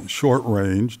very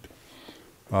short-ranged.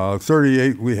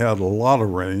 38, we had a lot of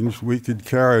range. We could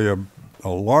carry a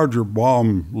larger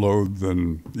bomb load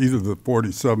than either the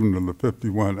 47 or the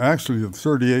 51. Actually, the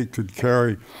 38 could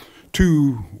carry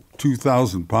 2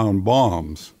 2,000-pound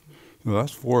bombs. So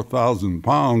that's 4,000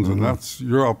 pounds, and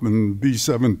you're up in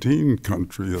B-17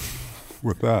 country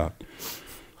with that.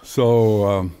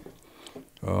 So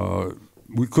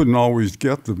we couldn't always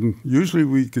get them. Usually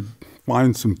we could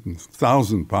find some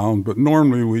 1,000-pound, but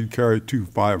normally we'd carry 2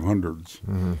 500s.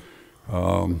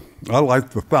 I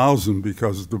like the 1,000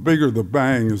 because the bigger the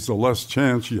bang is, the less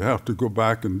chance you have to go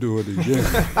back and do it again.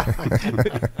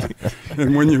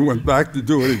 And when you went back to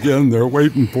do it again, they're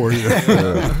waiting for you.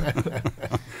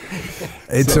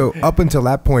 And so up until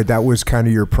that point, that was kind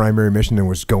of your primary mission, and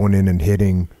was going in and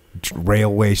hitting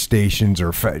railway stations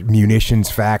or munitions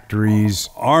factories?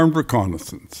 Armed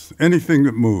reconnaissance, anything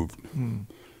that moved.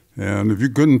 And if you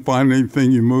couldn't find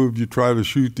anything you moved, you try to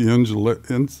shoot the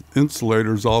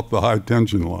insulators off the high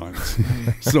tension lines.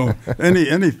 So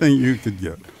anything you could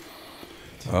get.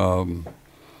 There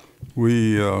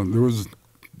was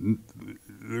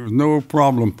no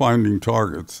problem finding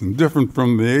targets. And different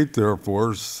from the 8th Air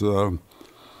Force,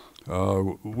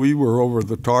 we were over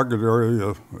the target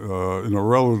area in a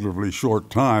relatively short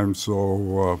time,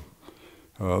 so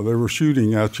they were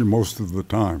shooting at you most of the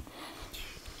time.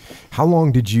 How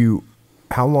long did you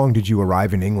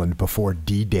arrive in England before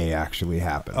D-Day actually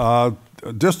happened?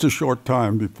 Just a short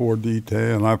time before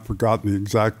D-Day, and I've forgotten the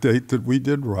exact date that we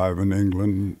did arrive in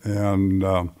England. And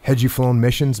had you flown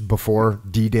missions before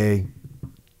D-Day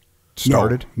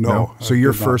started? No. So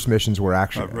your first missions were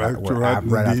actually right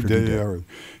after D-Day. Area.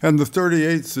 And the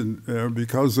 38s,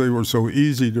 because they were so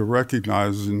easy to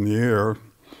recognize in the air,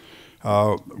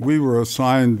 we were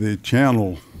assigned the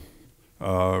channel.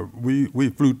 We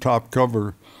flew top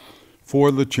cover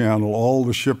for the channel, all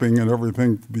the shipping and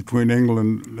everything between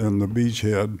England and the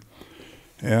beachhead.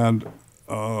 And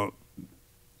at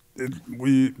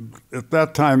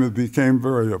that time, it became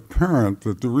very apparent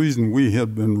that the reason we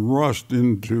had been rushed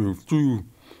through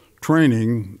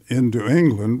training into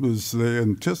England was they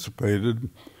anticipated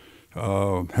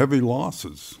heavy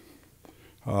losses.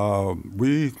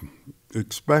 We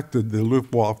expected the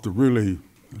Luftwaffe to really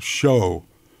show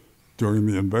during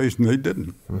the invasion. They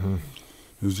didn't.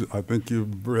 I think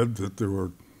you've read that there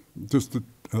were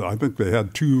I think they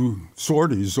had 2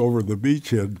 sorties over the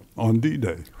beachhead on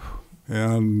D-Day.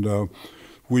 And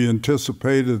we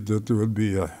anticipated that there would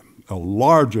be a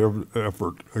large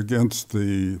effort against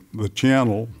the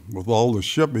channel with all the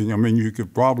shipping. I mean, you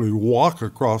could probably walk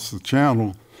across the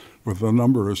channel with a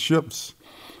number of ships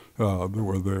that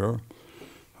were there.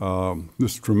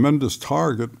 This tremendous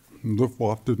target,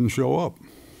 Luftwaffe didn't show up.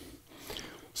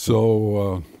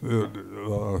 So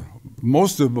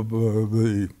most of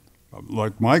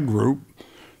like my group,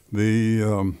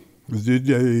 the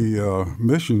D-Day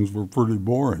missions were pretty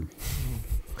boring.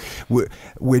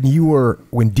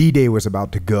 When D-Day was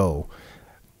about to go,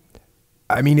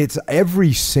 I mean, it's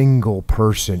every single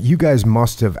person. You guys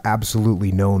must have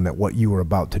absolutely known that what you were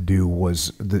about to do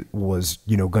was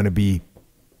going to be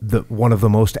one of the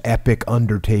most epic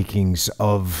undertakings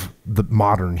of the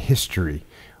modern history.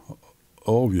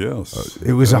 Oh, yes.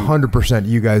 It was 100%.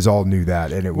 You guys all knew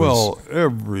that, and it was. Well,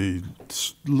 every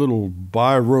little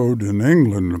by road in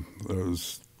England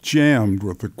was jammed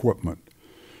with equipment.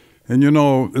 And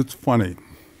it's funny.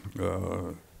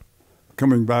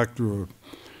 Coming back to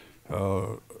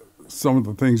some of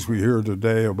the things we hear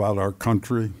today about our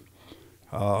country,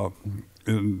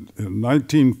 in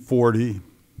 1940,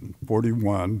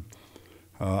 41.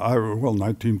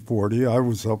 1940, I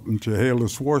was up in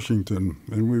Chehalis, Washington,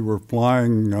 and we were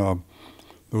flying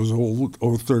those old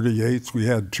O-38s. We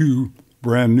had two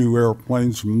brand new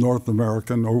airplanes from North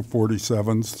American,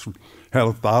 O-47s, had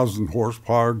 1,000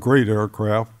 horsepower, great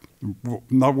aircraft,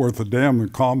 not worth a damn in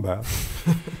combat.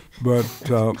 But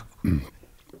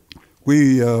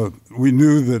we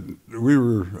knew that we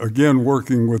were, again,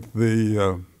 working with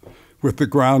the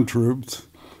ground troops,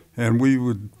 and we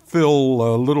would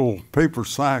fill little paper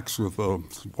sacks with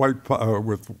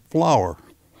with flour,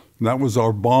 and that was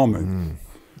our bombing.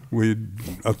 We'd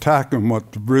attack them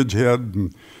at the bridgehead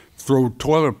and throw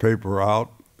toilet paper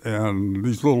out, and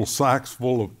these little sacks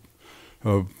full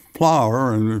of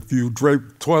flour. And if you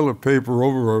draped toilet paper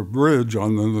over a bridge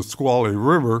on the Nisqually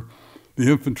River, the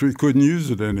infantry couldn't use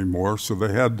it anymore, so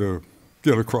they had to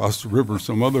get across the river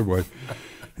some other way.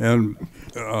 And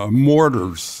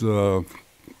mortars.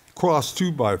 Cross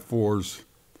 2x4s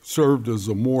served as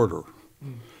a mortar.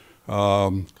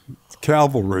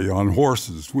 Cavalry on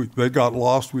horses. They got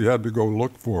lost. We had to go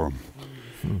look for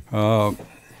them.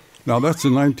 Now that's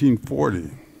in 1940.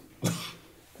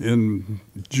 In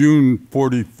June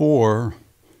 44,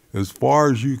 as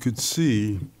far as you could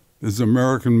see, is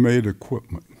American-made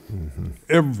equipment.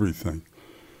 Everything.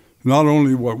 Not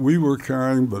only what we were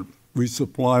carrying, but we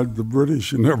supplied the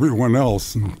British and everyone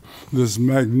else. And this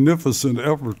magnificent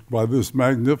effort by this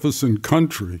magnificent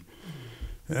country.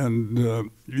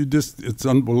 And it's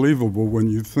unbelievable when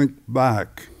you think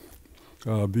back.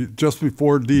 Just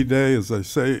before D-Day, as I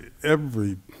say,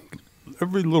 every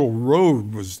little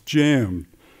road was jammed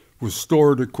with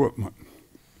stored equipment.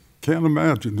 Can't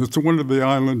imagine. It's a wonder the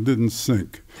island didn't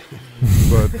sink.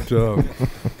 But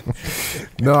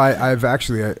no, I've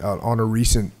actually on a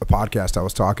recent podcast I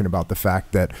was talking about the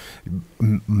fact that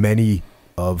many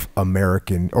of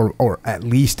American, or at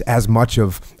least as much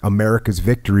of America's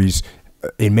victories,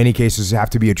 in many cases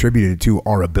have to be attributed to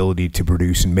our ability to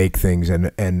produce and make things,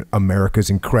 and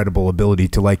America's incredible ability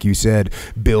to, like you said,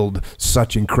 build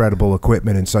such incredible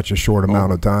equipment in such a short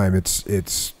amount of time.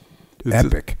 It's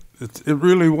epic. It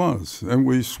really was. And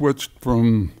we switched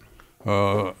from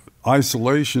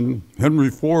isolation.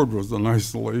 Henry Ford was an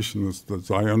isolationist,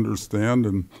 as I understand,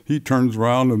 and he turns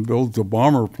around and builds a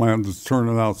bomber plant that's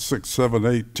turning out 6, 7,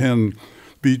 8, 10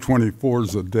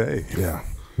 B-24s a day.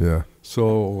 Yeah.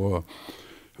 So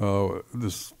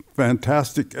this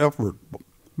fantastic effort.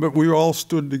 But we all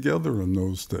stood together in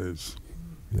those days.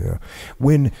 Yeah.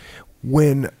 When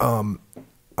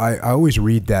I always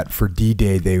read that for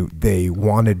D-Day, they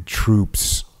wanted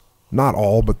troops, not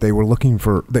all, but they were looking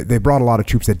for, they brought a lot of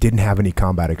troops that didn't have any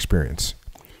combat experience.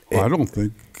 Well, I don't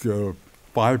think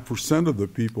 5% of the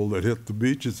people that hit the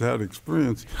beaches had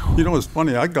experience. It's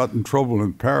funny, I got in trouble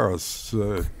in Paris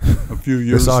a few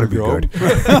years ago. This ought to be good.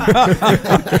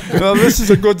 Now, this is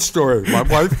a good story. My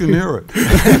wife can hear it.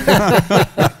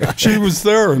 She was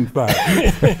there, in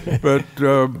fact. But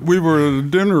we were at a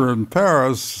dinner in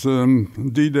Paris,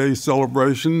 D-Day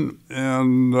celebration,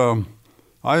 and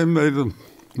I made a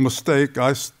mistake.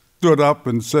 I stood up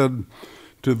and said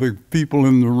to the people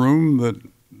in the room that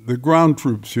the ground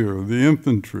troops here, the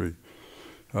infantry,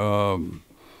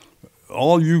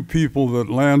 all you people that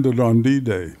landed on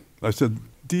D-Day, I said,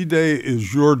 D-Day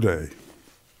is your day.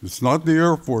 It's not the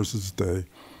Air Force's day.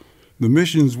 The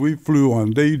missions we flew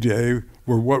on D-Day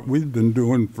were what we'd been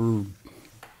doing for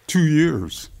 2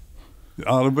 years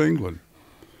out of England.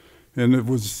 And there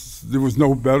was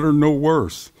no better, no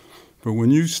worse. But when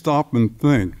you stop and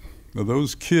think of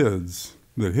those kids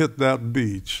that hit that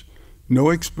beach, no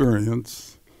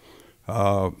experience,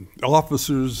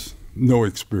 officers, no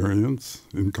experience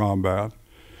in combat.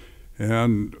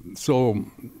 And so,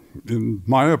 in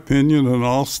my opinion, and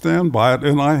I'll stand by it,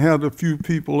 and I had a few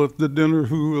people at the dinner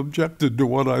who objected to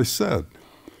what I said,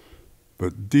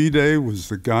 but D-Day was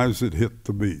the guys that hit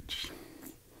the beach.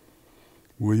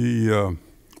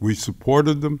 We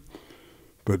supported them,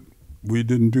 but we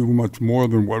didn't do much more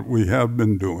than what we have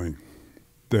been doing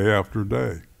day after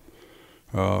day.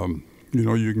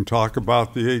 You can talk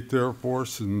about the 8th Air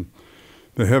Force and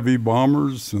the heavy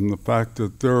bombers and the fact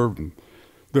that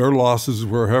their losses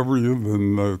were heavier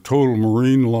than the total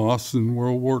Marine loss in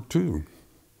World War II.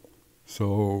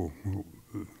 So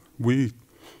we've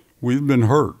been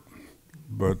hurt,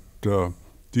 but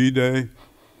D-Day,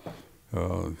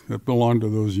 it belonged to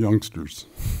those youngsters.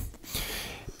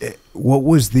 What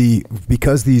was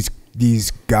because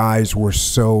these guys were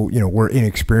so, were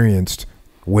inexperienced,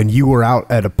 when you were out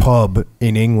at a pub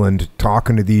in England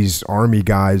talking to these Army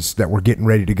guys that were getting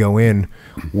ready to go in,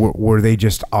 were they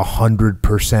just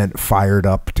 100% fired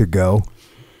up to go?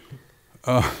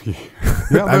 Yeah,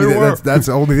 I mean, that's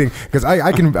the only thing, because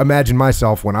I can imagine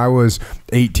myself when I was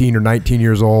 18 or 19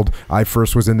 years old. I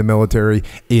first was in the military.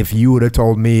 If you would have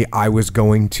told me I was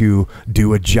going to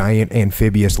do a giant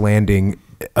amphibious landing,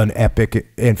 an epic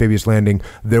amphibious landing,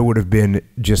 there would have been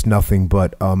just nothing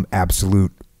but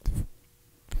absolute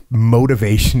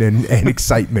motivation and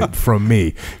excitement from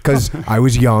me, because I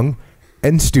was young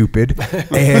and stupid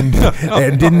and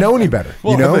didn't know any better.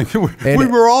 Well, I think we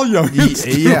were all young and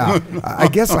stupid. Yeah, I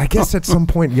guess at some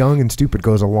point young and stupid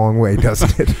goes a long way,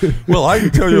 doesn't it? Well, I can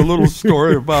tell you a little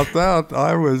story about that.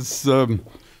 I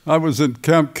was at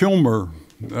Camp Kilmer.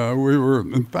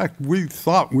 In fact, we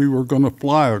thought we were going to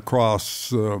fly across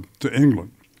to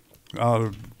England.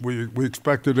 We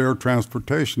expected air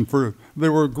transportation. They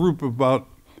were a group of about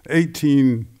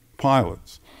 18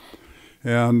 pilots,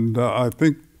 and I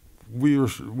think we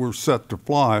were set to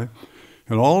fly,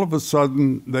 and all of a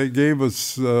sudden they gave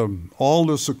us all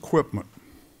this equipment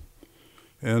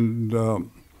and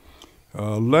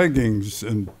leggings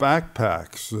and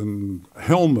backpacks and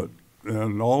helmet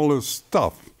and all this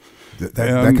stuff.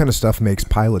 That kind of stuff makes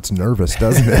pilots nervous,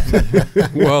 doesn't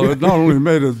it? Well, it not only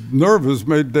made us nervous,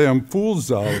 made damn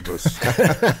fools out of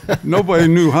us. Nobody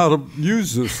knew how to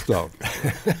use this stuff.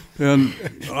 And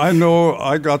I know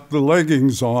I got the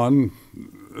leggings on,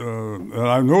 and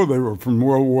I know they were from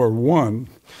World War I.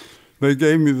 They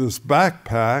gave me this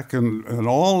backpack and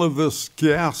all of this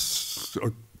gas,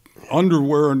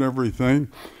 underwear and everything.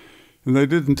 And they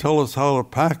didn't tell us how to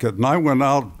pack it. And I went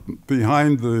out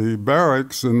behind the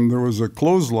barracks, and there was a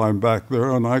clothesline back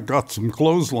there, and I got some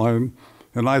clothesline,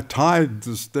 and I tied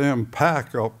this damn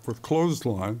pack up with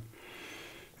clothesline.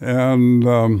 And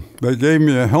they gave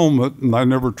me a helmet, and I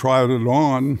never tried it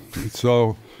on.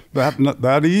 So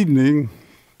that evening,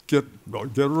 get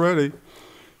ready,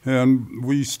 and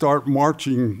we start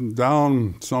marching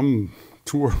down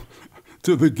to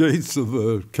the gates of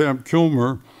the Camp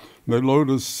Kilmer. They load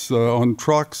us on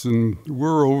trucks, and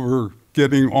we're over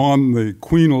getting on the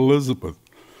Queen Elizabeth.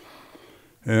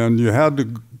 And you had to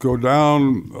go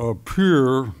down a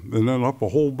pier and then up a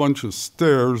whole bunch of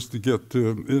stairs to get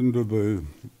into the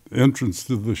entrance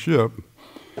to the ship.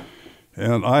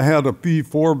 And I had a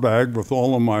P4 bag with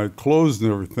all of my clothes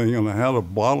and everything, and I had a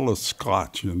bottle of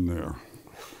scotch in there.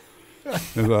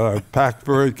 And I packed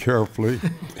very carefully,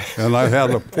 and I had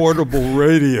a portable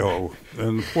radio.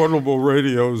 And portable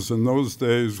radios in those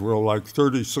days were like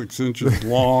 36 inches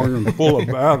long and full of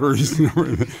batteries and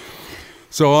everything.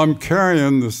 So I'm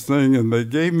carrying this thing, and they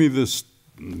gave me this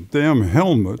damn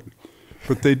helmet,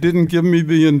 but they didn't give me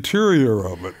the interior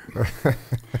of it.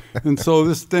 And so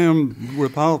this damn,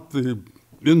 without the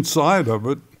inside of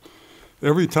it,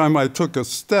 every time I took a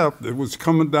step, it was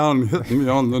coming down and hitting me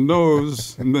on the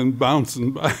nose and then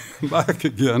bouncing back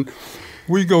again.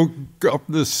 We go up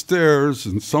the stairs,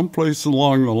 and someplace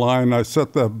along the line, I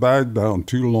set that bag down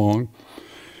too long,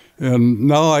 and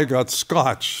now I got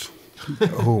scotch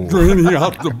draining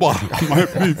out the bottom of my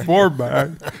P4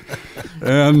 bag.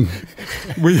 And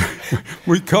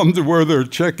we come to where they're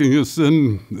checking us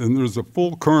in, and there's a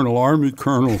full colonel, Army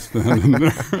colonel standing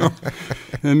there.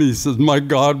 And he says, "My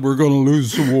God, we're going to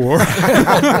lose the war."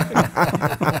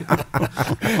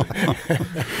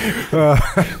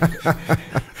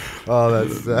 Oh,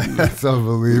 that's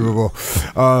unbelievable.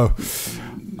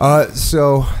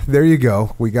 So there you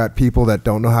go. We got people that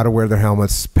don't know how to wear their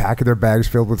helmets, packing their bags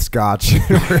filled with scotch, and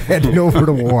we're heading over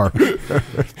to war.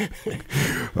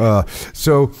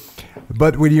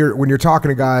 But when you're talking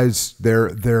to guys,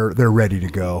 they're ready to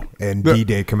go, and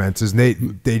D-Day commences,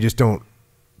 and they just don't,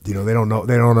 they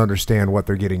don't understand what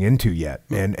they're getting into yet.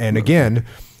 And again,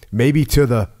 maybe to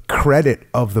the credit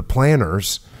of the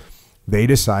planners, they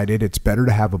decided it's better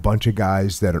to have a bunch of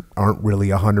guys that aren't really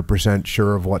 100%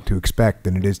 sure of what to expect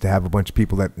than it is to have a bunch of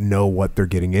people that know what they're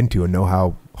getting into and know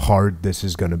how hard this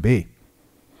is going to be.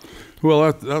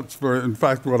 Well, that's very. In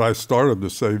fact, what I started to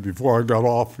say before I got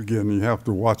off again, you have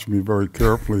to watch me very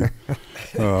carefully.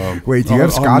 Wait, do you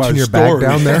have scotch in your bag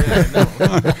down there?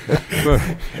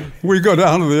 But we go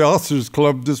down to the Officers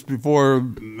Club just before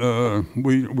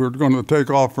we were going to take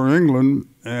off for England,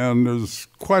 and there's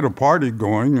quite a party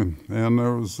going, and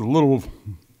there was a little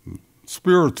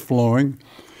spirits flowing.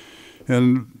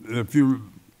 And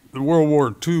the World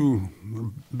War II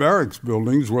barracks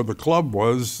buildings where the club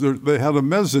was, they had a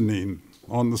mezzanine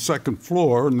on the second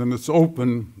floor, and then it's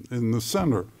open in the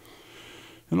center.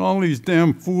 And all these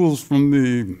damn fools from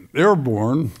the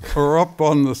airborne are up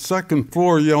on the second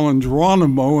floor yelling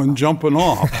Geronimo and jumping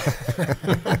off.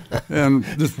 And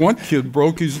this one kid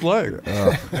broke his leg.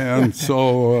 And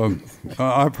so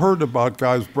I've heard about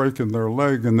guys breaking their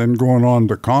leg and then going on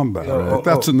to combat.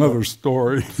 That's another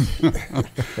story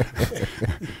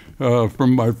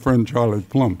from my friend Charlie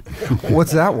Plumb.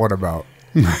 What's that one about?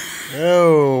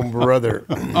 Oh, brother.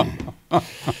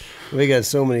 We got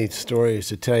so many stories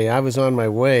to tell you. I was on my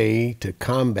way to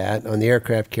combat on the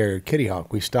aircraft carrier Kitty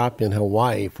Hawk. We stopped in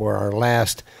Hawaii for our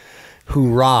last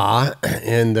hoorah,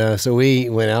 and so we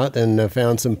went out and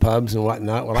found some pubs and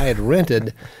whatnot. Well, I had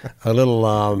rented a little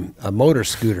a motor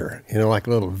scooter, like a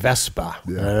little Vespa,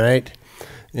 all right?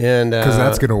 And because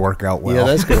that's going to work out well. Yeah,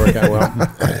 that's going to work out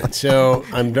well. So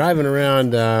I'm driving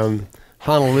around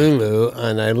Honolulu,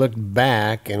 and I look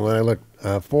back, and when I look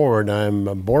forward,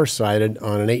 I'm bore-sighted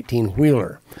on an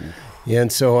 18-wheeler.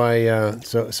 And so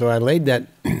I laid that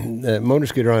motor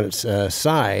scooter on its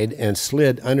side and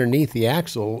slid underneath the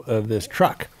axle of this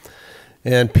truck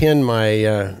and pinned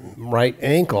my right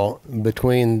ankle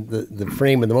between the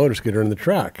frame of the motor scooter and the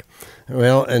truck.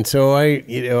 Well, and so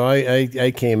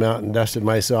I came out and dusted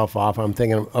myself off. I'm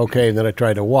thinking, okay, then I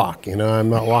tried to walk. I'm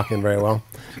not walking very well.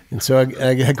 And so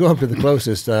I go up to the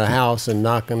closest house and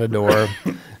knock on the door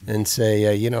and say,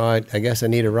 I guess I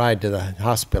need a ride to the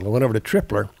hospital. I went over to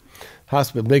Tripler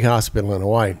Hospital, big hospital in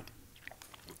Hawaii.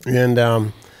 And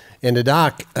the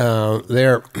doc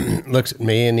there looks at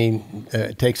me, and he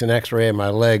takes an X-ray of my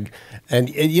leg. And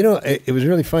it was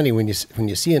really funny when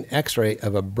you see an X-ray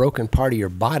of a broken part of your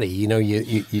body.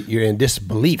 You're in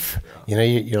disbelief.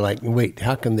 You're like, wait,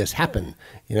 how can this happen?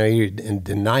 You're in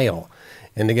denial.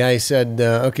 And the guy said,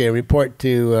 okay, report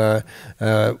to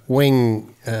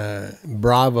Wing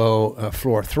Bravo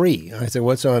Floor 3. I said,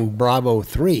 what's on Bravo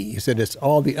 3? He said, it's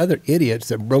all the other idiots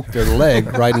that broke their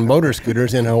leg riding motor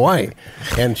scooters in Hawaii.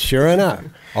 And sure enough,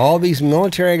 all these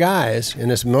military guys in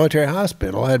this military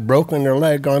hospital had broken their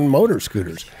leg on motor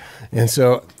scooters. And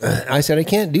so I said, I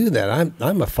can't do that.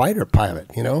 I'm a fighter pilot,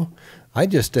 I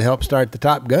just to help start the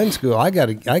Top Gun school. I got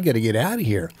to get out of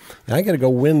here. I got to go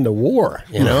win the war,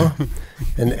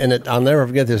 And I'll never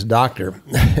forget this doctor.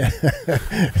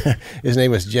 His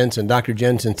name was Jensen. Dr.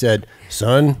 Jensen said,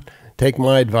 "Son, take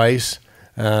my advice.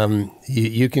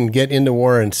 You can get into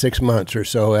war in 6 months or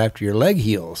so after your leg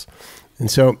heals."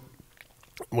 And so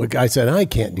I said, I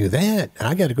can't do that.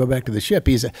 I got to go back to the ship.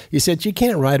 He said, you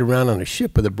can't ride around on a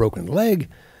ship with a broken leg.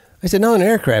 I said, no, an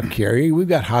aircraft carrier, we've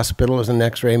got hospitals and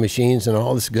X-ray machines and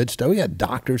all this good stuff. We got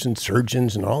doctors and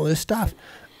surgeons and all this stuff.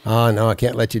 Oh, no, I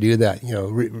can't let you do that.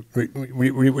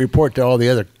 Report to all the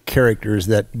other characters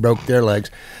that broke their legs.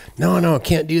 No, I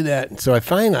can't do that. So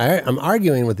I'm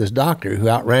arguing with this doctor who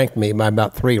outranked me by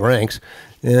about 3 ranks.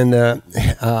 And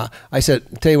I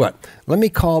said, tell you what, let me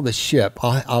call the ship.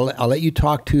 I'll let you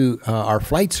talk to our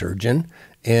flight surgeon,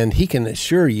 and he can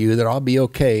assure you that I'll be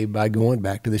okay by going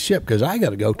back to the ship because I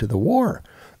got to go to the war.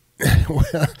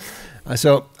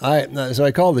 So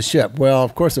I called the ship. Well,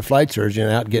 of course, the flight surgeon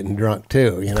out getting drunk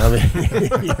too.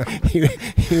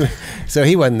 So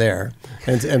he wasn't there.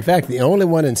 And in fact, the only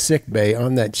one in sick bay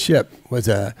on that ship was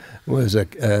a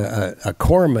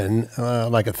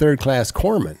corpsman, like a third-class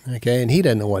corpsman. Okay, and he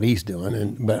doesn't know what he's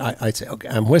doing. But I say, okay,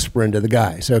 I'm whispering to the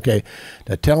guy. So okay,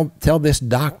 now tell this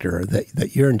doctor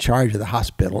that you're in charge of the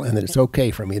hospital and that it's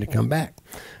okay for me to come back.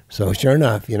 So sure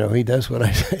enough, he does what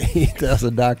I say. He tells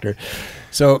the doctor.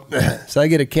 So I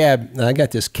get a cab, and I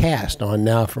got this cast on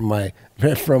now from my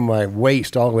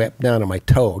waist all the way up down to my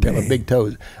toe. Got my big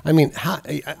toes. I mean,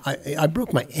 I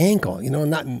broke my ankle,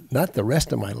 not the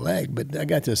rest of my leg, but I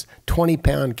got this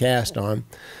 20-pound cast on.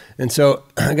 And so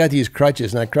I got these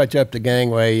crutches, and I crutch up the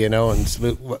gangway, and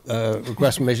salute,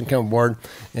 request permission, come aboard.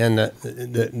 And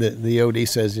the OD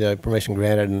says permission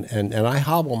granted, and I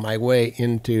hobble my way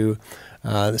into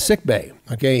the sick bay.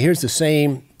 Okay, here's the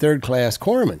same third-class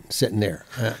corpsman sitting there,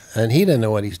 and he doesn't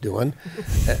know what he's doing,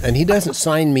 and he doesn't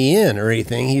sign me in or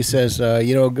anything. He says,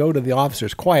 go to the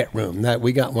officer's quiet room. That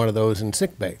we got one of those in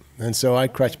sick bay, and so I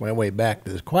crutched my way back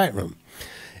to the quiet room.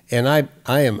 And I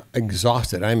am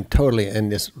exhausted. I'm totally, and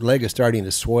this leg is starting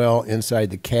to swell inside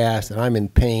the cast, and I'm in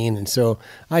pain. And so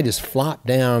I just flop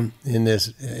down in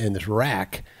this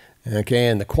rack, okay,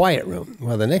 in the quiet room.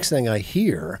 Well, the next thing I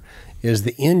hear is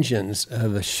the engines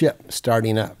of the ship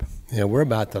starting up. We're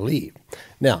about to leave.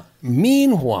 Now,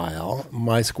 meanwhile,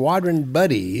 my squadron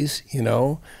buddies,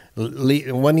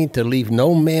 wanting to leave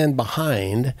no man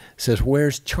behind, says,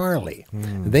 "Where's Charlie?"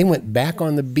 They went back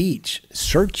on the beach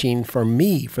searching for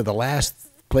me. For the last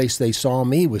place they saw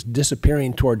me was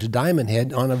disappearing towards Diamond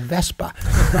Head on a Vespa.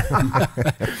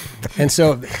 And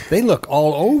so they look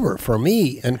all over for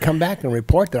me and come back and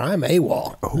report that I'm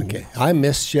AWOL. Okay, I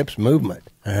missed ship's movement.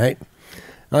 All right.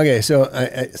 Okay, so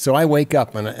I wake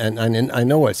up and I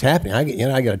know what's happening.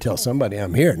 I got to tell somebody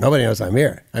I'm here. Nobody knows I'm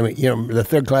here. I mean, the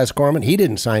third class corpsman, he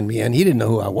didn't sign me in. He didn't know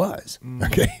who I was.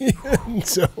 Okay,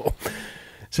 so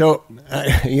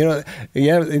you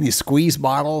have these squeeze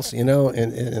bottles, in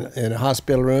a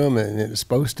hospital room, and it's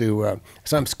supposed to.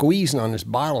 So I'm squeezing on this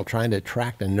bottle, trying to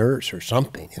attract a nurse or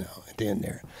something, at the end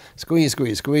there. Squeeze.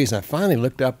 And I finally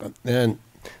looked up, and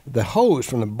the hose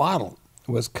from the bottle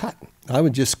was cut. I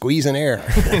was just squeezing air.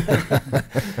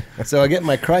 So I get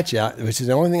my crutch out, which is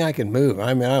the only thing I can move.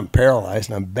 I mean, I'm paralyzed,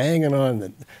 and I'm banging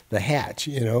on the hatch,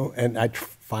 and I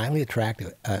finally attract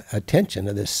attention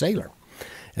of this sailor.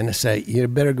 And I say, "You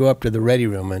better go up to the ready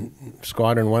room in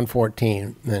Squadron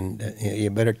 114, and you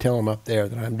better tell them up there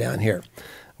that I'm down here."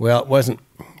 Well, it wasn't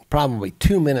probably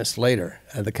 2 minutes later,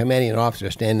 the commanding officer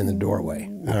standing in the doorway,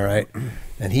 all right?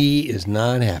 And he is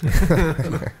not happy.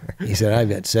 He said, "I've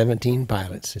got 17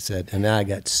 pilots." He said, "and now I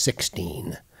got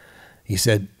 16. He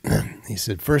said,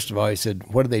 "First of all," he said,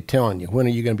 "what are they telling you? When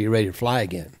are you going to be ready to fly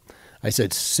again?" I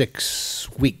said, 6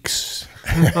 weeks.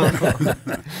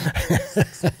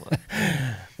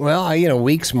 Well,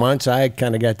 weeks, months, I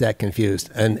kind of got that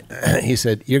confused. And he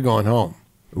said, "You're going home.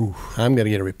 Oof. I'm going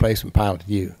to get a replacement pilot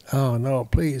to you." "Oh, no,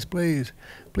 please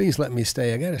let me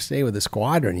stay. I got to stay with the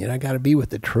squadron. I got to be with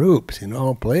the troops,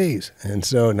 please." And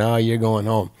so now you're going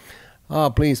home. "Oh,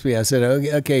 please. I said,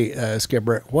 okay,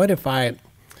 Skipper, what if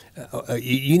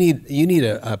you need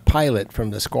a pilot from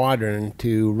the squadron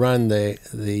to run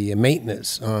the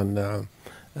maintenance on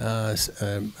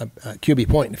QB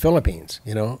Point in the Philippines,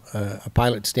 a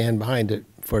pilot stand behind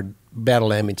for battle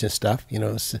damage and stuff,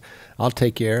 so I'll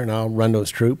take care and I'll run those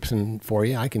troops and for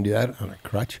you. I can do that on a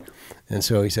crutch." And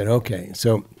so he said, "Okay."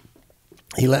 So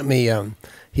he let me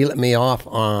off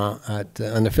on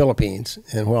the Philippines,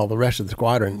 and while the rest of the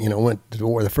squadron, went to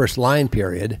war, the first line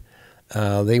period,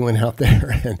 they went out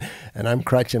there, and I'm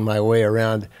crutching my way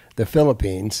around the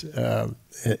Philippines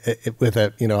with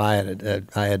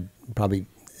I had probably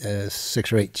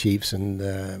 6 or 8 chiefs and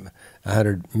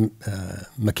 100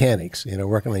 mechanics,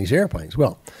 working on these airplanes.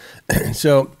 Well,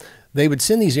 so they would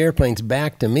send these airplanes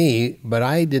back to me, but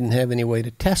I didn't have any way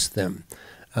to test them.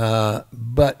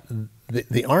 But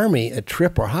the Army at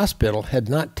Trip or Hospital had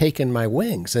not taken my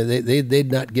wings.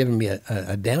 They'd not given me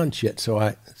a downshift,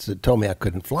 so told me I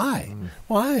couldn't fly.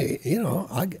 Why?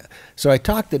 So I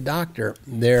talked the doctor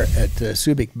there at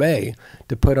Subic Bay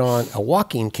to put on a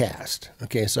walking cast.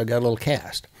 Okay, so I got a little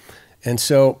cast. And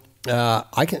so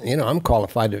I can, I'm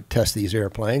qualified to test these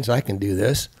airplanes. I can do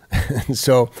this. And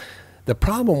so the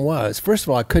problem was, first of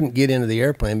all, I couldn't get into the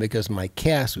airplane because my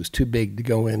cast was too big to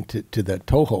go into the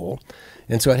tow hole.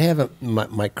 And so I'd have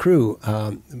my crew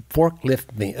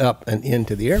forklift me up and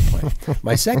into the airplane.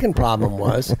 My second problem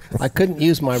was I couldn't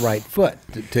use my right foot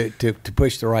to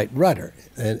push the right rudder.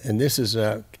 And this is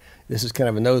kind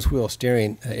of a nose wheel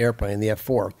steering airplane, the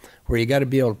F4, where you got to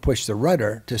be able to push the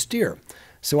rudder to steer.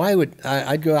 So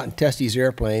I'd go out and test these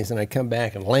airplanes, and I'd come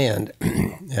back and land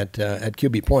at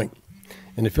QB Point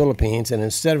in the Philippines, and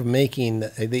instead of making,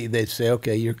 they'd say,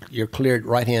 "Okay, you're cleared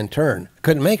right-hand turn."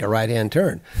 Couldn't make a right-hand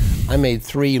turn. I made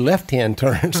 3 left-hand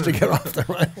turns to get off the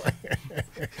runway.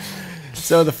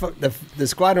 So the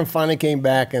squadron finally came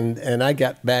back, and I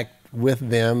got back with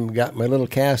them, got my little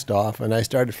cast off, and I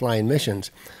started flying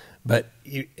missions. But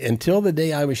until the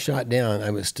day I was shot down, I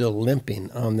was still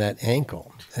limping on that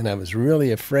ankle, and I was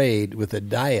really afraid with the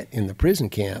diet in the prison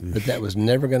camp that was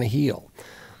never going to heal.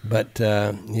 But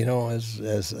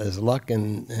as luck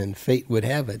and fate would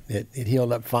have it, it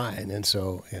healed up fine, and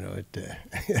so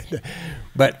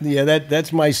but yeah,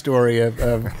 that's my story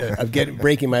of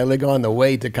breaking my leg on the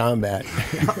way to combat.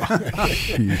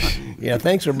 Yeah,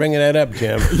 thanks for bringing that up,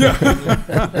 Jim.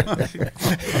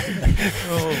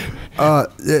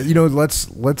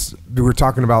 We're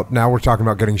talking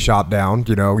about getting shot down.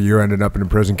 You ended up in a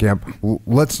prison camp.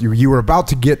 You were about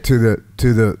to get to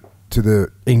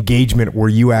the engagement where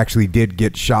you actually did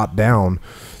get shot down.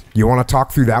 You want to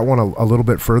talk through that one a little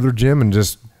bit further, Jim, and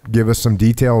just give us some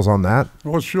details on that?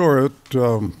 Well, sure.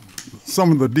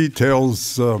 Some of the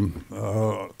details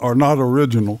are not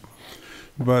original,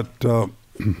 but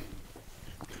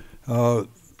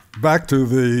back to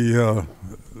the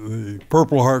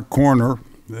Purple Heart corner,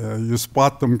 you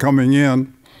spot them coming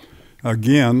in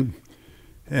again,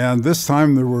 and this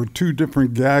time there were two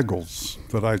different gaggles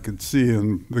that I could see.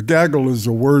 And the gaggle is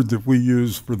a word that we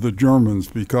use for the Germans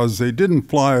because they didn't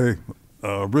fly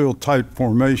a real tight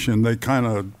formation. They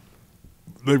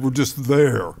were just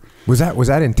there. Was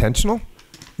that intentional?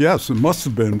 Yes, it must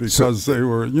have been because they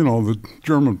were, the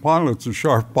German pilots are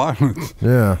sharp pilots.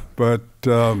 Yeah. But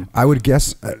I would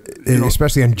guess,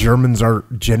 especially, and Germans are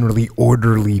generally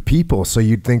orderly people, so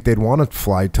you'd think they'd want to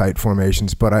fly tight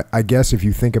formations. But I guess if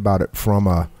you think about it from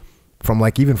a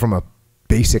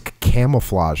basic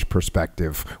camouflage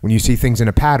perspective, when you see things in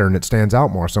a pattern, it stands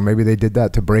out more. So maybe they did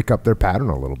that to break up their pattern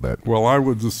a little bit. Well, I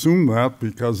would assume that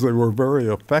because they were very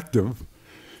effective.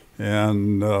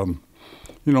 And,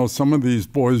 some of these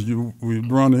boys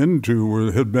we'd run into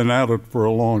had been at it for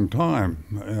a long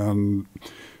time.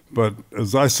 But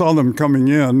as I saw them coming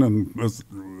in, and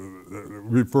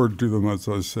referred to them, as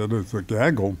I said, as a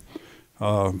gaggle,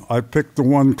 I picked the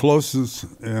one closest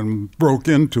and broke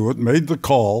into it, made the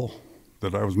call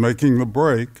that I was making the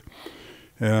break,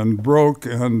 and broke.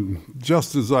 And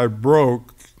just as I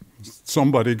broke,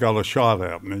 somebody got a shot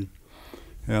at me.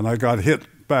 And I got hit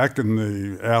back in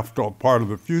the aft part of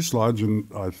the fuselage, and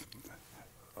I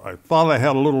thought I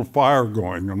had a little fire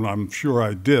going, and I'm sure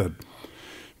I did.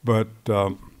 But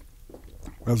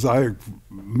as I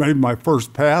made my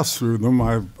first pass through them,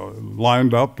 I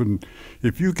lined up, and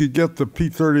if you could get the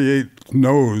P-38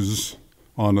 nose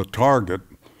on a target,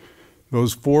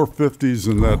 those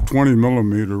 450s and that 20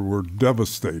 millimeter were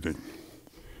devastating.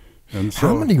 And so,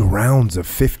 how many rounds of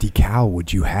 50 cal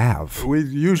would you have? We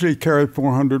usually carry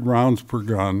 400 rounds per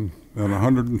gun and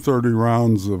 130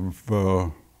 rounds of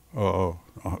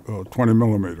 20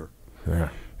 millimeter. Yeah.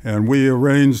 And we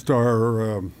arranged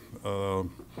our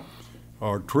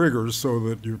triggers so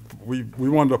that we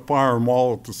wanted to fire them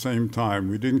all at the same time.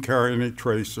 We didn't carry any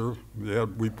tracer.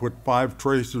 We put 5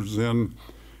 tracers in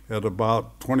at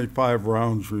about 25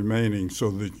 rounds remaining,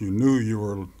 so that you knew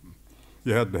you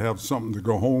had to have something to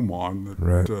go home on that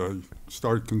right.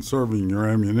 Start conserving your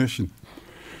ammunition.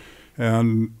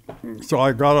 And so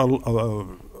I got a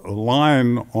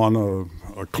line on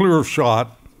a clear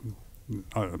shot.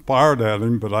 I fired at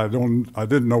him, but I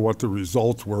didn't know what the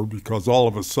results were because all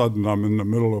of a sudden I'm in the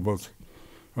middle of a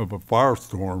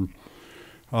firestorm.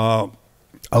 A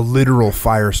literal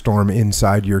firestorm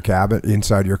inside your cabin,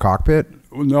 inside your cockpit?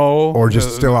 No, or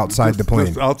just still outside the plane.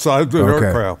 Just outside the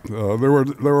aircraft. There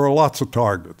were lots of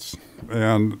targets,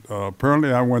 and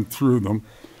apparently I went through them.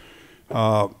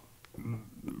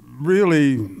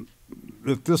 Really,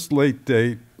 at this late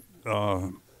date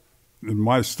in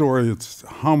my story, it's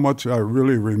how much I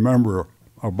really remember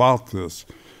about this.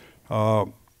 I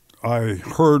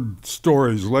heard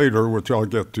stories later, which I'll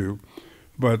get to,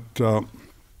 but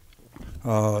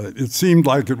it seemed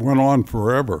like it went on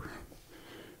forever.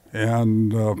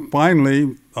 And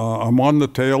finally, I'm on the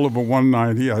tail of a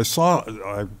 190. I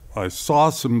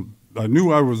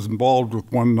knew I was involved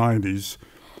with 190s,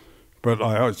 but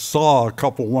I saw a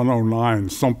couple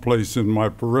 109s someplace in my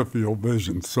peripheral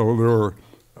vision. So there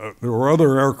were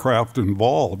other aircraft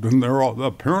involved, and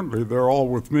apparently they're all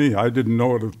with me. I didn't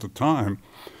know it at the time,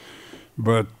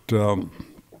 but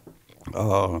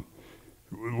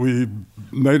we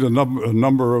made a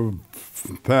number of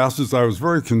passes. I was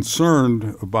very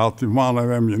concerned about the amount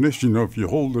of ammunition. If you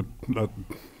hold that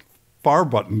fire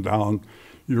button down,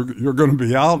 you're going to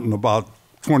be out in about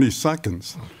 20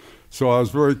 seconds. So I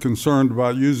was very concerned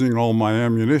about using all my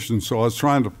ammunition. So I was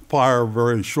trying to fire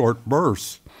very short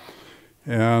bursts.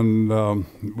 And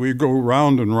we go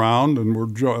round and round, and we're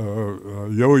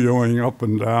yo-yoing up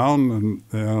and down.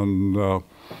 And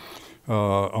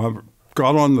I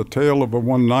got on the tail of a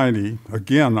 190.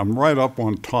 Again, I'm right up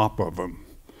on top of him.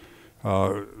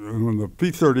 And when the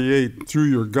P-38 through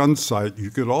your gun sight, you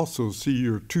could also see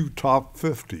your 2 top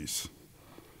 50s.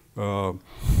 And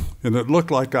it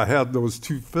looked like I had those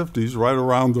 250s right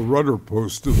around the rudder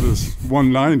post of this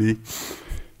 190.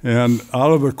 And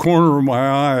out of the corner of my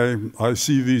eye, I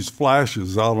see these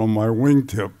flashes out on my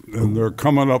wingtip, and they're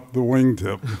coming up the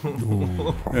wingtip.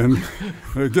 And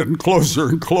they're getting closer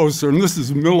and closer, and this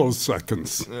is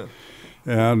milliseconds. Yeah.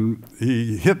 And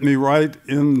he hit me right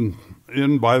in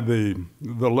by the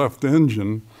left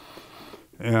engine,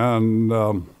 and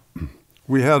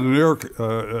we had an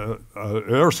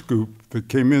air scoop that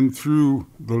came in through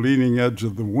the leading edge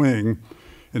of the wing,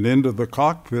 and into the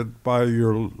cockpit by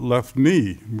your left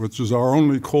knee, which is our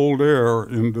only cold air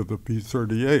into the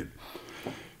P-38.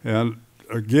 And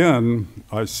again,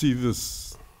 I see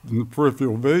this in the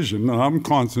peripheral vision, and I'm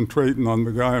concentrating on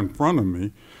the guy in front of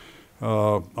me.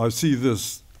 I see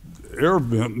this air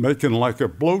vent making like a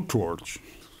blowtorch.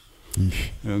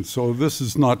 And so this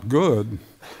is not good.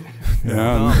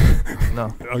 And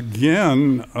No.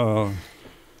 again,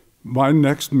 my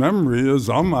next memory is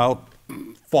I'm out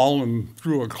falling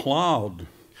through a cloud.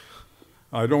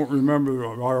 I don't remember,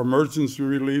 our emergency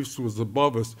relief was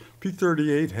above us.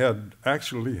 P-38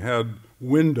 actually had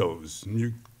windows, and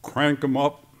you crank them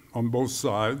up on both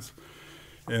sides,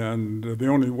 and the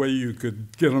only way you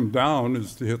could get them down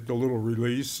is to hit the little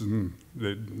release and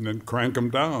then crank them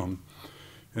down.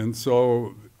 And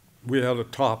so we had a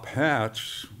top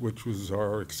hatch, which was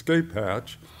our escape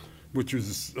hatch, which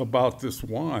was about this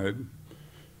wide,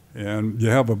 and you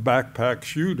have a backpack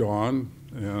chute on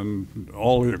and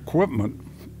all the equipment.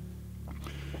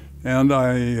 And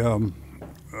I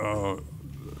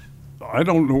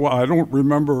don't know, I don't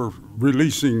remember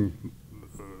releasing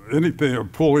anything or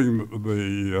pulling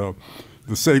the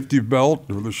safety belt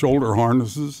or the shoulder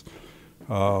harnesses.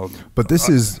 But this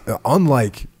is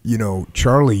unlike,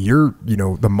 Charlie, you're,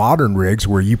 the modern rigs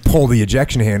where you pull the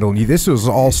ejection handle, and this was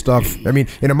all stuff. I mean,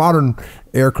 in a modern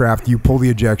aircraft, you pull the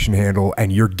ejection handle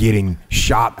and you're getting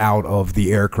shot out of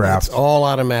the aircraft. It's all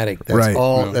automatic. That's Right.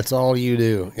 all. Yeah. That's all you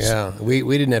do. Yeah, we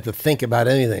didn't have to think about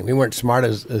anything. We weren't smart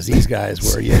as these guys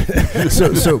were yet.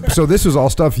 So this was all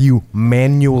stuff you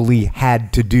manually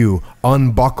had to do.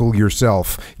 Unbuckle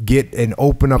yourself, get and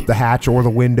open up the hatch or the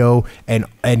window, and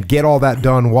get all that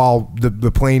done while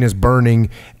the plane is burning,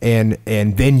 and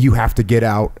then you have to get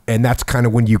out, and that's kind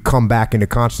of when you come back into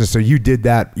consciousness. So you did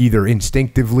that either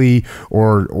instinctively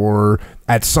or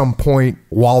at some point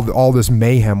while all this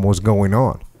mayhem was going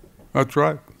on. That's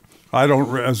right.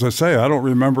 As I say, I don't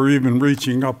remember even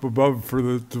reaching up above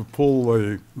to pull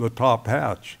the top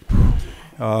hatch.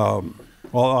 Well,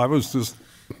 I was just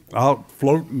out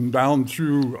floating down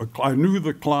through. I knew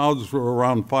the clouds were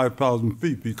around 5,000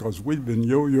 feet because we'd been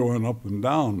yo-yoing up and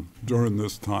down during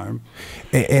this time.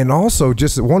 And also,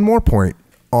 just one more point,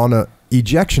 on a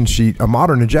ejection sheet, a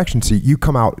modern ejection seat, you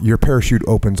come out, your parachute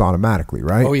opens automatically,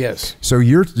 right? Oh yes. So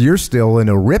you're still in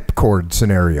a ripcord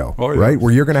scenario, Oh, yes. right?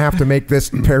 Where you're going to have to make this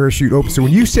parachute open. So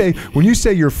when you say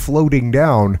you're floating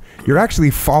down, you're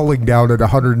actually falling down at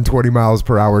 120 miles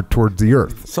per hour towards the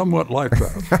earth. Somewhat like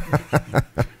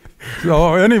that.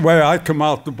 So anyway, I come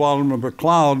out the bottom of the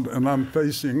cloud and I'm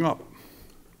facing up.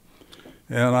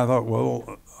 And I thought,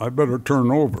 well, I better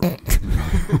turn over.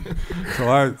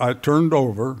 So I turned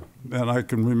over, and I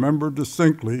can remember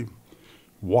distinctly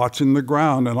watching the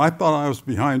ground. And I thought I was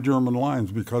behind German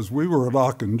lines because we were at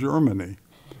Aachen, Germany.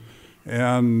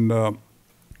 And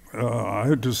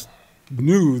I just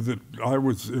knew that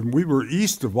we were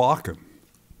east of Aachen.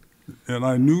 And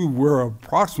I knew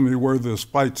approximately where this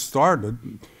fight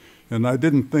started. And I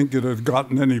didn't think it had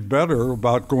gotten any better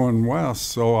about going west,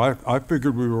 so I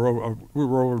figured we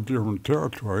were over German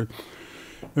territory.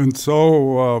 And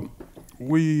so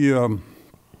we had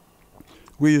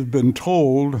been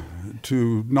told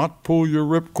to not pull your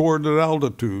ripcord at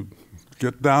altitude.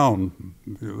 Get down,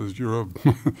 because you're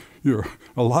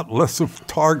a lot less of a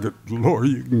target the lower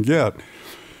you can get.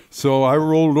 So I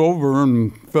rolled over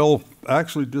and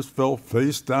just fell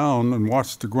face down and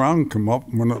watched the ground come up.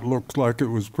 When it looked like it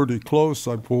was pretty close,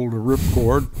 I pulled a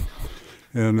ripcord.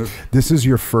 And This is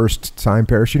your first time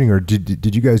parachuting, or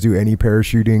did you guys do any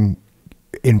parachuting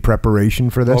in preparation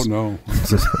for this? Oh, no.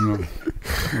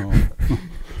 No.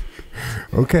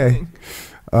 Okay.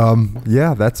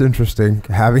 Yeah, that's interesting.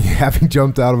 Having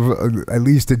jumped out of at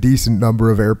least a decent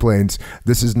number of airplanes,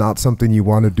 this is not something you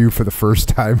want to do for the first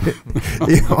time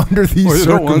under these Well, you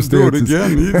don't want to do it circumstances.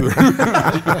 again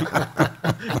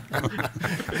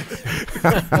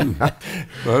either.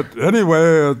 But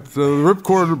anyway, the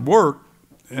ripcord worked,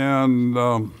 and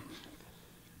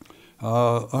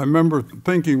I remember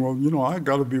thinking, well, I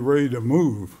got to be ready to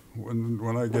move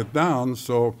when I get down.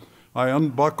 So I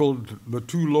unbuckled the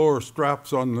two lower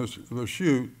straps on the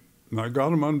chute, and I got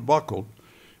them unbuckled.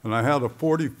 And I had a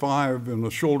 45 in the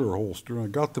shoulder holster. And I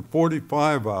got the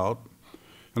 45 out,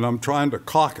 and I'm trying to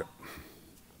cock it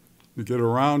to get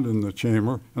around in the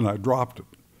chamber, and I dropped it.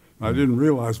 I didn't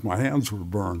realize my hands were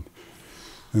burned.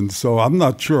 And so I'm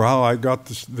not sure how I got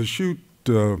the chute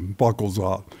buckles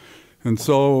out. And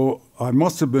so I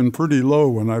must have been pretty low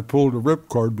when I pulled a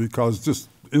ripcord, because just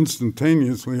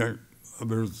instantaneously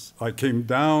I came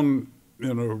down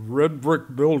in a red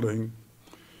brick building,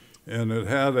 and it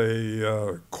had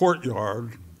a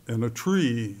courtyard and a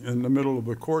tree in the middle of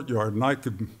the courtyard, and I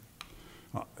could,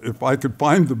 if I could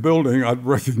find the building, I'd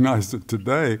recognize it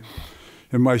today.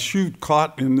 And my chute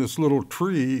caught in this little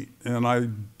tree, and I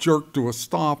jerked to a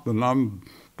stop, and I'm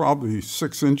probably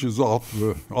 6 inches off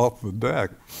the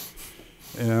deck.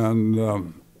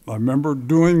 And I remember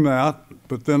doing that,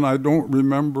 but then I don't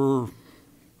remember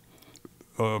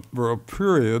for a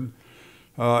period,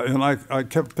 and I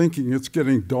kept thinking it's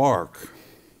getting dark.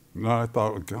 And I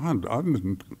thought, God, I've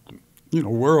been,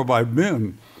 where have I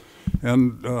been?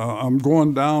 And I'm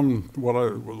going down what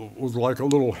was like a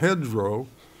little hedgerow,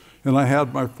 and I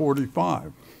had my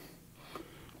 .45.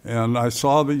 And I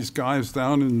saw these guys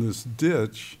down in this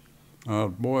ditch.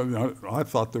 Boy, I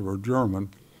thought they were German.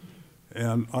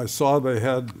 And I saw they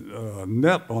had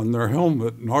net on their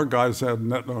helmet, and our guys had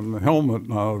net on the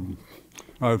helmet.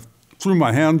 I threw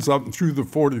my hands up and threw the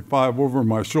 .45 over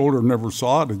my shoulder, never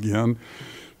saw it again.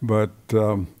 But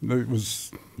it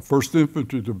was 1st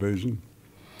Infantry Division.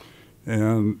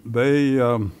 And they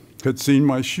had seen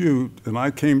my chute, and I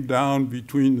came down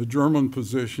between the German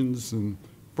positions and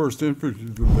 1st Infantry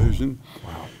Division.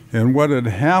 Wow. And what had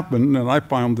happened, and I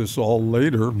found this all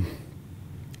later,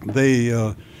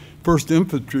 they, 1st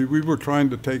Infantry, we were trying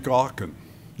to take Aachen.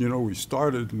 We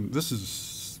started, and this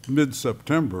is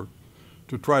mid-September,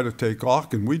 to try to take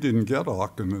Aachen. We didn't get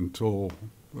Aachen until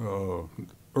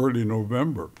early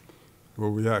November, where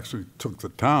we actually took the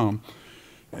town.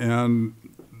 And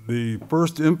the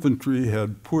 1st Infantry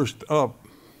had pushed up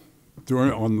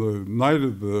on the night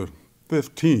of the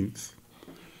 15th.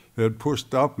 They had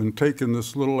pushed up and taken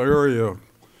this little area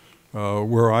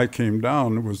where I came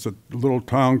down. It was a little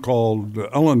town called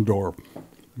Ellendorf,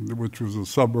 which was a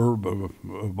suburb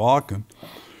of Aachen.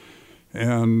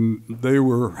 And they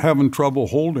were having trouble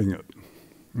holding it.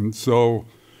 And so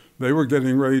they were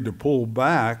getting ready to pull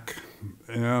back,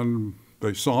 and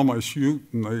they saw my chute,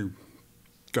 and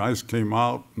guys came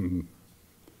out and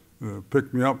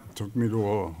picked me up and took me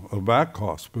to a VAC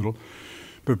hospital.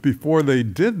 But before they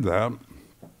did that,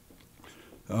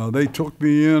 they took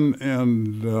me in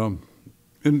and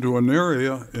into an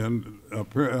area, and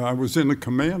I was in a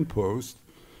command post,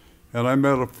 and I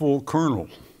met a full colonel.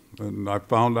 And I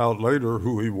found out later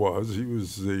who he was. He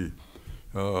was the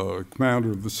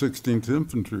commander of the 16th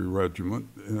Infantry Regiment,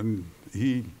 and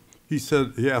he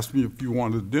asked me if you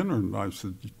wanted dinner, and I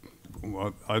said,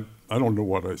 well, I don't know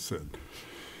what I said.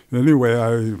 Anyway,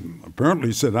 I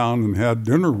apparently sat down and had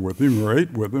dinner with him or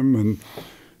ate with him, and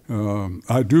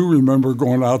I do remember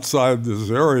going outside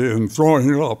this area and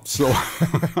throwing up, so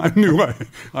I knew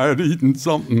I had eaten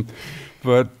something.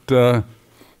 But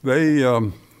they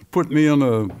put me in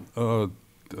a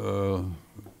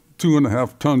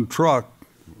 2.5-ton truck,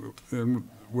 and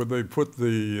where they put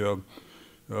the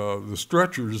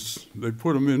stretchers, they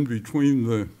put them in between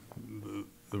the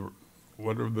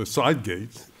side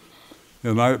gates,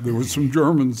 and there was some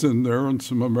Germans in there and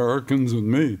some Americans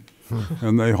and me,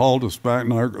 and they hauled us back,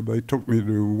 and they took me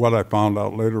to what I found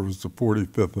out later was the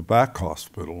 45th VAC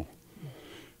hospital,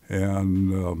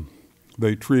 and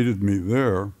they treated me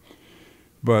there,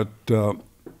 but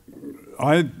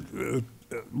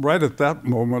right at that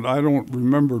moment, I don't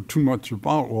remember too much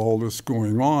about all this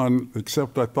going on,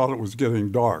 except I thought it was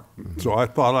getting dark. Mm-hmm. So I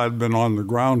thought I'd been on the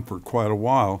ground for quite a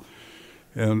while.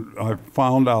 And I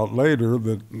found out later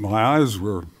that my eyes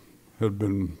had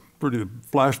been pretty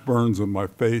flash burns in my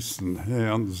face and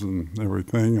hands and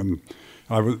everything, and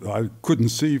I couldn't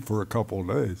see for a couple of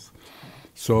days.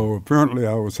 So apparently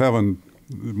I was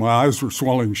my eyes were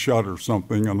swelling shut or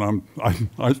something, and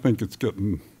I think it's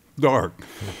getting dark.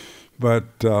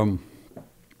 But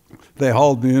they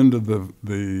hauled me into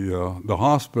the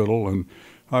hospital, and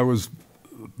I was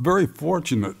very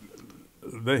fortunate.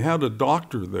 They had a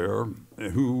doctor there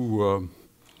who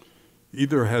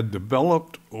either had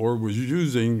developed or was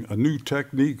using a new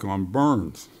technique on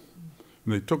burns.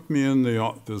 And they took me in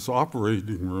this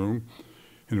operating room,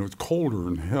 and it was colder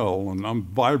than hell, and I'm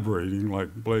vibrating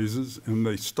like blazes, and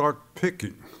they start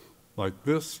picking like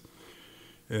this.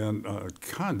 And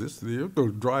God, they're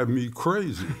going to drive me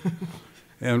crazy.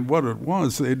 And what it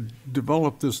was, they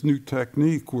developed this new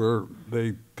technique where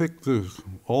they picked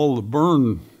all the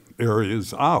burn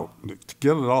areas out to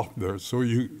get it off there, so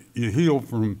you heal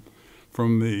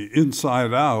from the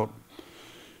inside out.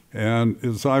 And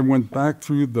as I went back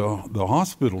through the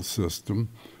hospital system,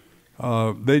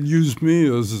 they'd used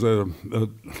me as a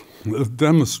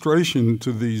demonstration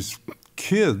to these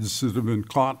kids that have been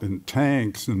caught in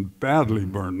tanks and badly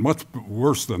burned, much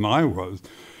worse than I was.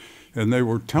 And they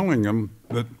were telling them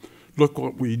that, look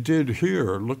what we did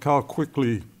here, look how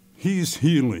quickly he's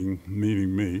healing,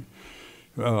 meaning me,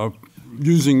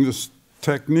 using this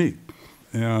technique.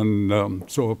 And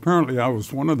so apparently I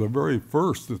was one of the very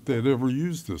first that they'd ever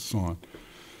used this on.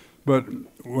 But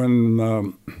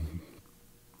when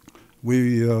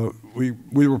we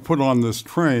were put on this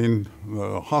train,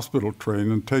 the hospital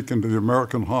train, and taken to the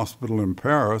American hospital in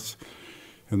Paris,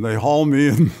 and they haul me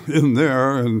in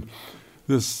there, and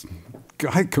this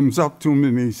guy comes up to me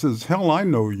and he says, "Hell, I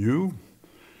know you."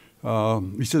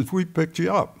 He says, "We picked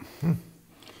you up." And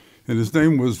his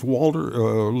name was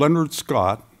Leonard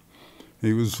Scott.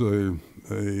 He was with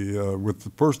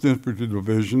the 1st Infantry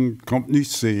Division, Company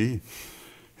C,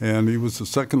 and he was a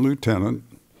 2nd lieutenant.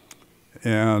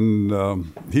 And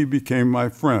he became my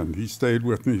friend. He stayed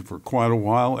with me for quite a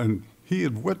while, and he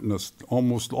had witnessed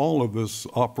almost all of this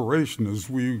operation as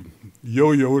we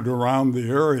yo-yoed around the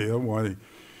area while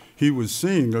he was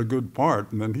seeing a good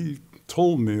part. And then he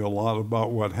told me a lot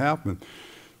about what happened.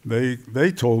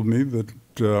 They told me that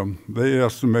they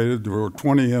estimated there were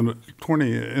 20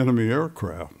 enemy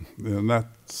aircraft, and that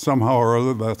somehow or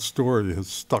other that story has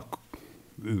stuck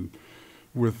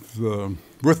with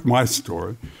my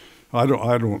story. I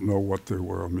don't know what they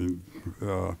were. I mean,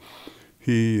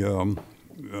 he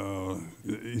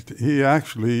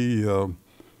actually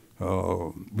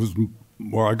was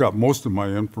where I got most of my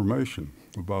information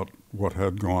about what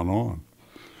had gone on.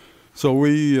 So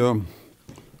we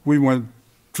went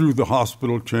through the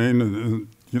hospital chain, and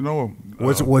you know,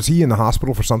 was he in the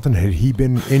hospital for something? Had he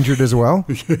been injured as well?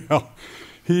 Yeah,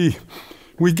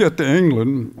 we get to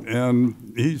England, and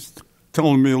he's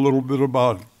telling me a little bit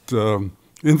about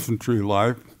infantry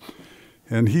life,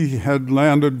 and he had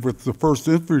landed with the 1st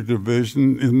Infantry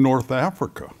Division in North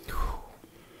Africa.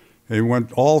 He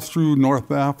went all through North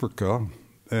Africa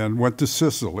and went to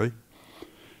Sicily,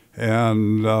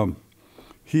 and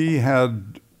he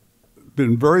had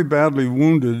been very badly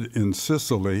wounded in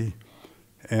Sicily,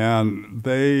 and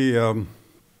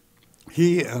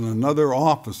he and another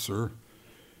officer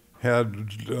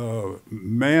had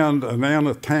manned an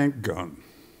anti-tank gun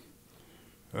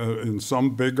in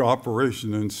some big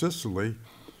operation in Sicily,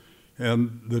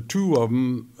 and the two of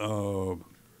them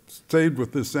stayed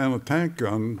with this anti-tank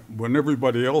gun when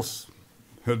everybody else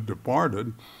had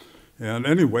departed. And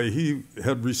anyway, he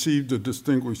had received a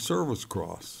Distinguished Service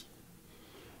Cross.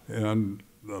 And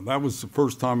that was the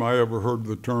first time I ever heard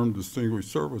the term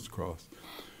Distinguished Service Cross.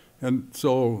 And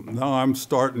so now he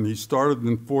started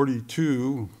in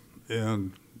 42,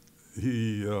 and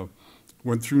he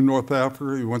went through North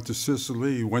Africa, he went to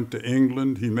Sicily, he went to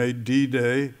England, he made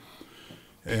D-Day.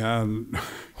 And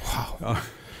wow.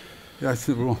 I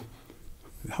said, "Well,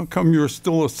 how come you're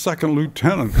still a 2nd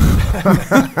lieutenant?"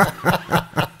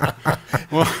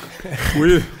 Well,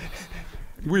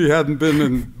 we hadn't been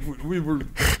in, we were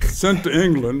sent to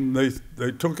England.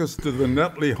 They took us to the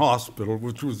Netley Hospital,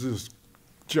 which was this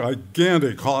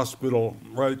gigantic hospital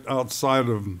right outside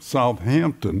of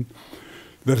Southampton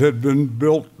that had been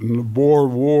built in the Boer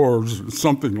Wars,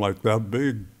 something like that,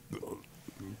 big,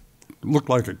 looked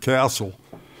like a castle.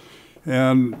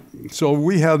 And so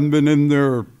we hadn't been in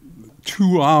there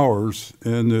 2 hours,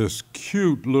 and this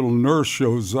cute little nurse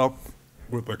shows up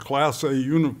with a Class A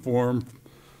uniform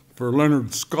for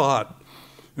Leonard Scott,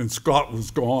 and Scott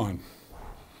was gone.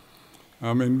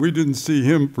 I mean, we didn't see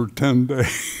him for 10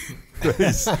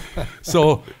 days.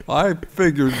 So I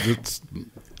figured that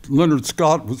Leonard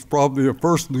Scott was probably a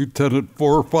 1st lieutenant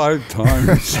 4 or 5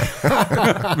 times.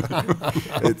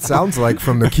 It sounds like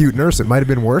from the cute nurse, it might have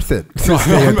been worth it to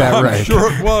stay at that rank. I'm sure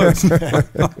it was.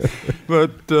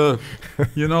 But,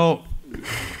 you know,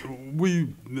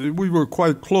 we were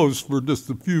quite close for just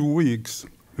a few weeks,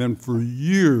 and for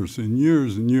years and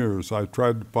years and years, I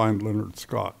tried to find Leonard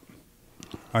Scott.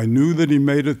 I knew that he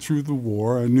made it through the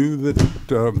war. I knew that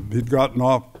he'd gotten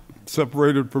off,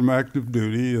 separated from active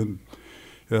duty, and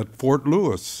at Fort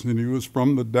Lewis, and he was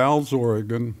from the Dalles,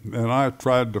 Oregon, and I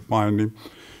tried to find him.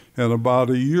 And about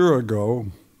a year ago,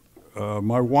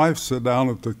 my wife sat down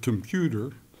at the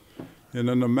computer, and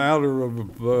in a matter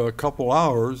of a couple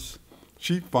hours,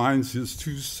 she finds his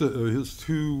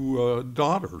two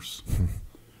daughters.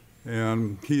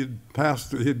 And he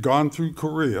had gone through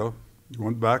Korea,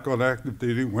 went back on active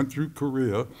duty, went through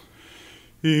Korea.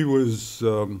 He was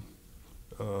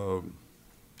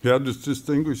he had this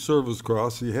Distinguished Service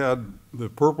Cross. He had the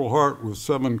Purple Heart with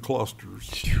 7 clusters.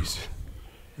 Jeez.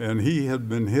 And he had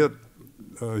been hit.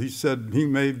 He said he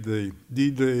made the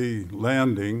D-Day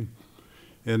landing,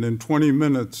 and in 20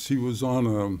 minutes he was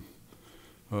on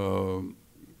a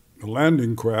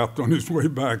landing craft on his way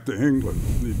back to England.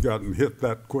 He'd gotten hit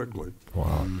that quickly.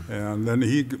 Wow. And then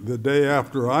the day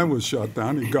after I was shot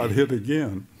down, he got hit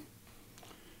again.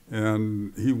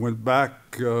 And he went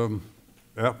back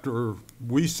after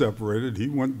we separated, he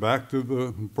went back to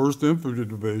the 1st Infantry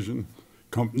Division,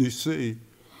 Company C.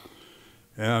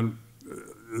 And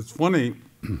it's funny,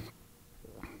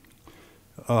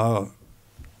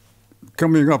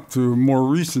 coming up to more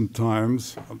recent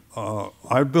times,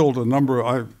 I built a number,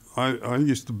 I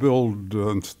used to build,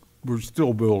 we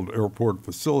still build airport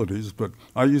facilities, but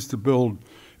I used to build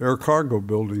air cargo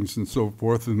buildings and so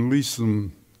forth and lease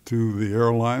them to the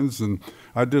airlines, and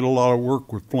I did a lot of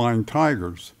work with Flying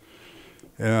Tigers.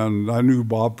 And I knew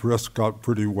Bob Prescott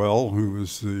pretty well, who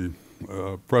was the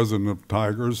president of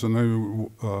Tigers, and I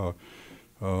knew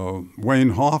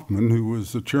Wayne Hoffman, who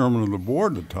was the chairman of the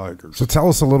board of Tigers. So tell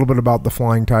us a little bit about the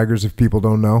Flying Tigers if people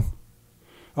don't know.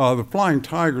 The Flying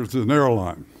Tigers is an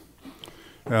airline,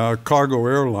 a cargo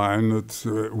airline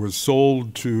that was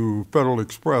sold to Federal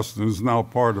Express and is now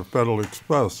part of Federal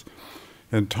Express.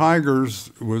 And Tigers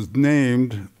was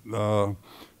named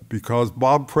because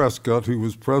Bob Prescott, who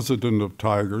was president of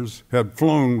Tigers, had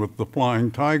flown with the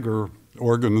Flying Tiger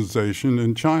organization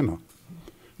in China,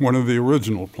 one of the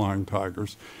original Flying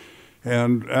Tigers.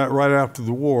 And right after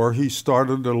the war, he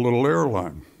started a little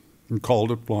airline and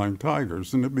called it Flying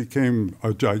Tigers, and it became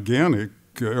a gigantic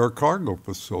air cargo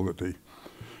facility.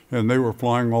 And they were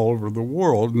flying all over the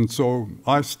world, and so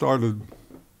I started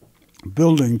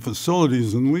building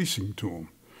facilities and leasing to them.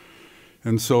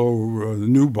 And so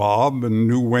knew Bob and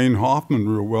knew Wayne Hoffman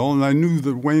real well, and I knew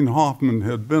that Wayne Hoffman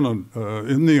had been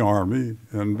in the Army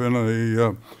and been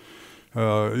in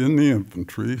the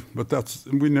infantry, but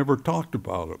we never talked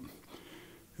about it.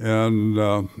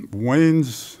 And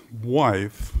Wayne's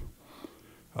wife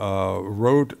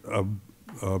wrote a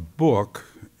book,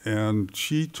 and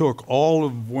she took all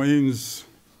of Wayne's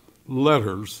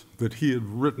letters that he had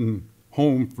written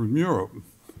home from Europe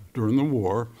during the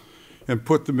war and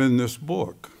put them in this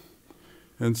book.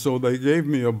 And so they gave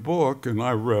me a book, and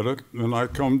I read it, and I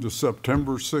come to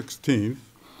September 16th.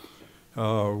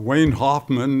 Wayne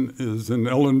Hoffman is in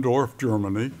Ellendorf,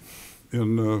 Germany,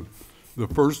 in the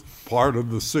first part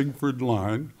of the Siegfried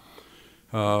Line.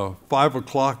 5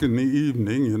 o'clock in the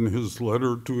evening, in his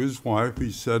letter to his wife,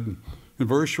 he said, a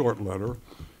very short letter,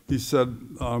 he said,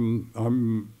 I'm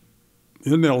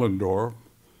in Ellendorf,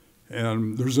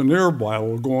 and there's an air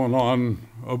battle going on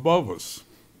above us.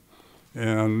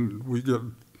 And we get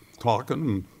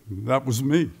talking, and that was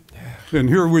me. And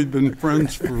here we'd been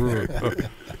friends for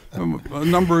a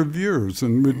number of years,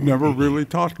 and we'd never really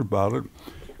talked about it.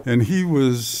 And he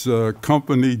was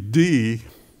Company D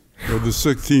of the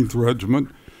 16th Regiment.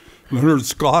 Leonard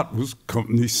Scott was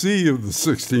Company C of the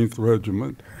 16th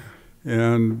Regiment.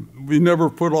 And we never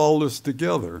put all this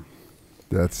together.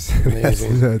 That's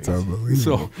unbelievable.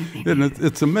 So, and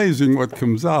it's amazing what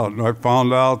comes out. And I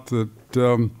found out that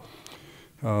 2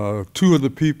 of the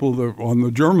people that on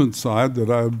the German side that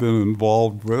I've been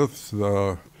involved with,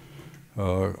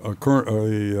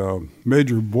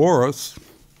 Major Boris,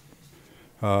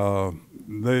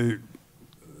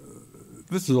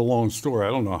 this is a long story. I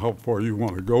don't know how far you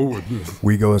want to go with this.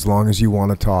 We go as long as you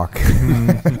want to talk.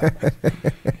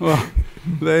 Well,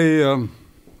 they,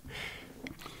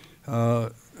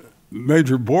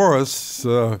 Major Boris,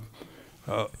 I'll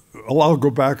go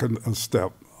back a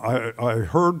step. I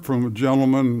heard from a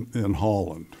gentleman in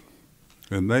Holland,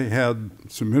 and they had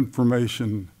some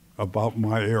information about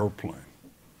my airplane.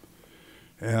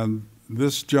 And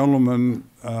this gentleman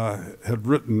had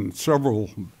written several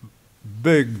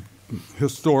big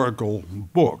historical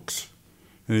books,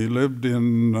 and he lived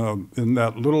in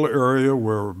that little area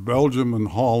where Belgium and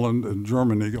Holland and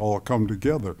Germany all come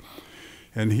together.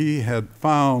 And he had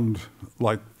found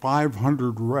like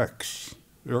 500 wrecks,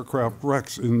 aircraft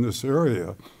wrecks in this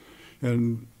area,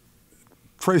 and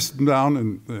traced them down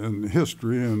in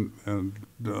history and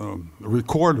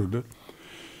recorded it.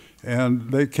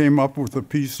 And they came up with a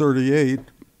P-38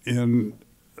 in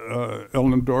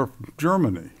Ellendorf,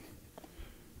 Germany.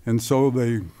 And so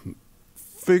they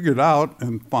figured out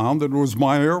and found that it was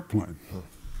my airplane.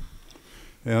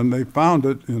 And they found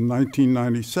it in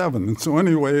 1997. And so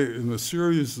anyway, in a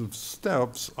series of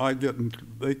steps, they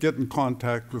get in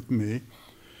contact with me.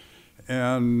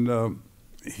 And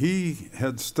he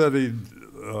had studied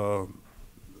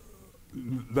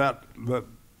that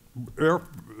air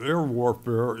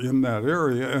warfare in that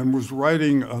area and was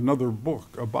writing another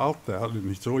book about that.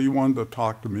 And so he wanted to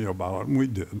talk to me about it, and we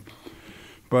did.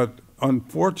 But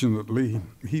unfortunately,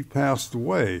 he passed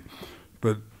away.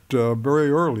 But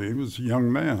very early, he was a young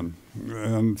man.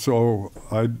 And so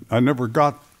I never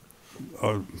got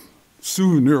a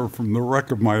souvenir from the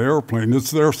wreck of my airplane.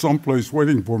 It's there someplace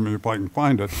waiting for me if I can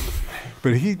find it.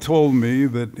 But he told me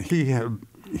that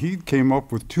he came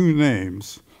up with 2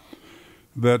 names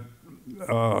that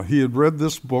he had read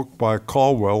this book by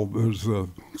Caldwell. There's a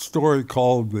story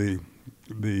called the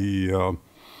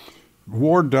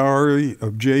War Diary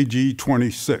of J.G.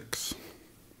 26,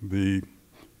 the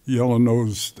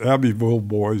yellow-nosed Abbeville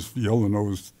boys,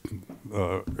 yellow-nosed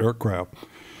aircraft,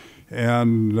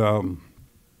 and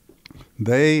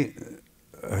he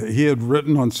had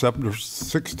written on September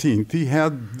 16th. He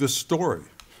had this story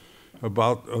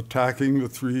about attacking the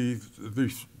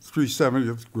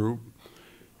 370th Group,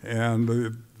 and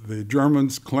the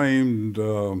Germans claimed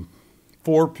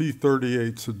 4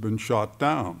 P-38s had been shot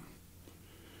down.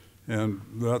 And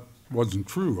that wasn't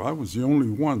true. I was the only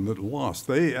one that lost.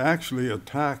 They actually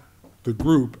attacked the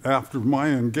group after my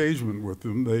engagement with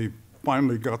them. They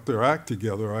finally got their act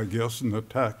together, I guess, and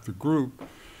attacked the group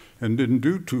and didn't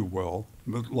do too well.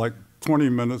 But like 20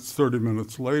 minutes, 30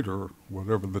 minutes later,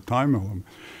 whatever the time element.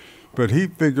 But he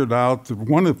figured out that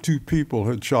one of 2 people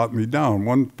had shot me down.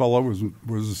 One fellow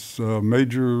was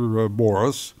Major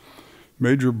Boris.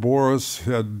 Major Boris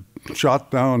had shot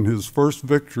down, his first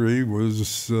victory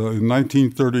was in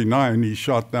 1939. He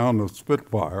shot down a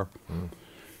Spitfire.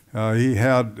 He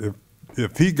had,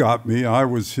 if he got me, I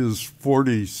was his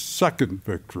 42nd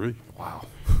victory. Wow.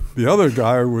 The other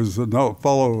guy was a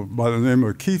fellow by the name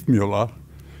of Keith Mueller,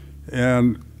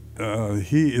 and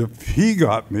if he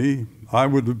got me, I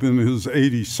would have been his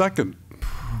 82nd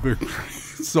victory.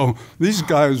 So these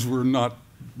guys were not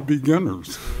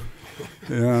beginners.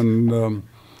 And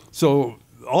so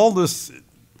all this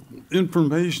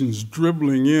information's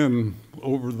dribbling in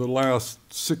over the last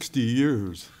 60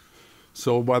 years.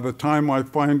 So by the time I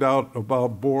find out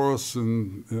about Boris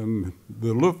and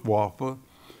the Luftwaffe,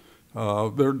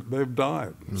 they've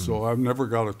died. So I've never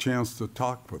got a chance to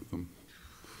talk with them.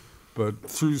 But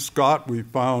through Scott, we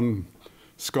found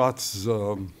Scott's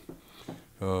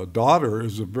daughter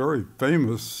is a very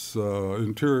famous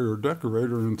interior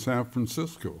decorator in San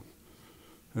Francisco.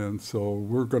 And so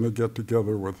we're going to get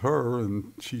together with her,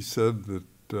 and she said that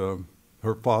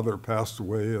her father passed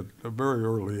away at a very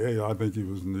early age. I think he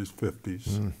was in his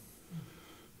 50s.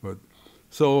 But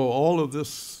so all of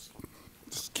this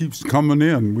just keeps coming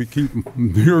in. We keep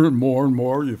hearing more and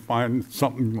more. You find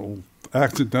something will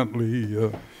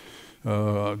accidentally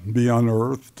be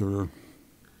unearthed. Or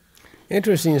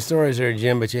Interesting stories there,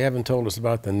 Jim, but you haven't told us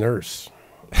about the nurse.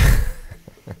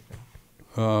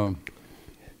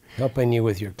 Helping you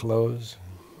with your clothes?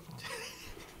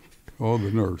 Oh,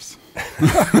 the nurse.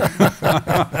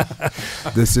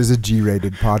 This is a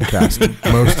G-rated podcast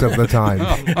most of the time.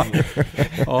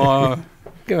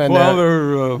 Come on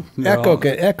Well, now. Echo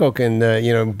can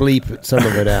bleep some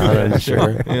of it out, I'm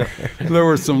sure. Yeah. There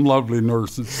were some lovely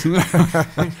nurses.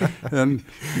 And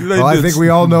I think we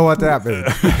all know what that means.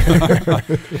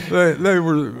 they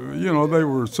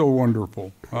were so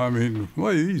wonderful. I mean,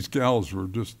 these gals were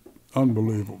just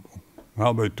unbelievable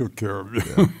how they took care of you.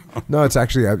 Yeah. No, it's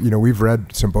actually, we've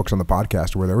read some books on the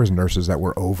podcast where there was nurses that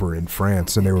were over in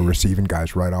France and they were receiving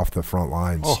guys right off the front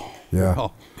lines. Oh, yeah.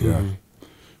 Well, yeah.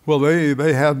 Well,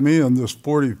 they had me on this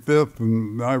 45th,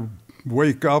 and I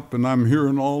wake up and I'm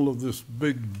hearing all of this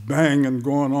big banging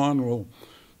going on. Well,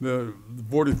 the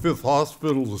 45th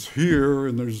hospital is here,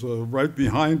 and there's right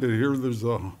behind it here, there's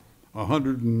a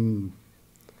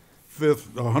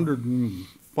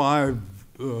 105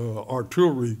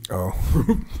 artillery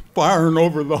group firing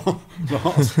over the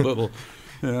hospital.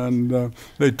 And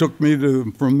they took me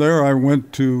from there I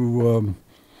went to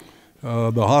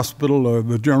the hospital,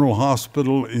 the general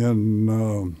hospital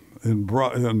in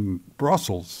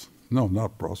Brussels. No,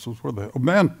 not Brussels. Where the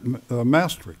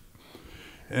Maastricht.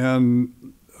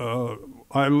 And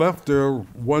I left there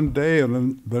one day, and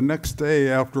then the next day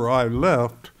after I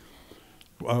left,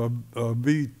 a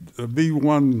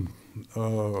B-1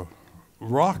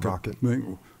 rocket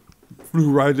thing flew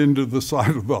right into the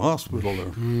side of the hospital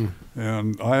there.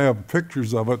 And I have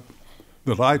pictures of it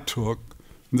that I took.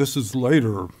 This is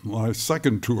later, my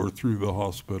second tour through the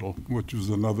hospital, which is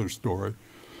another story.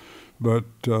 But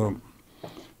so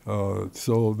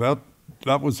that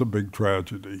was a big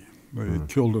tragedy. They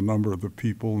killed a number of the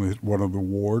people and hit one of the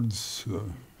wards.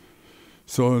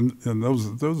 And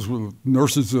those were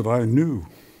nurses that I knew.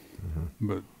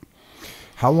 But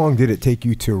how long did it take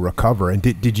you to recover? And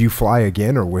did you fly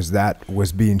again, or was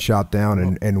being shot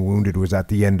down and wounded, was that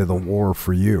the end of the war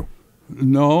for you?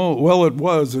 No, well, it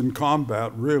was in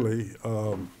combat, really.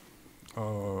 I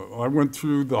went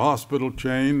through the hospital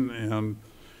chain, and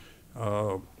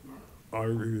I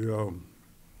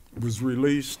was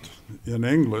released in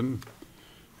england,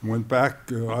 went back.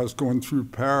 I was going through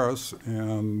Paris,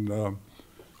 and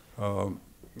when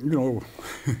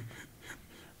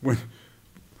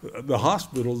the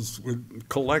hospitals would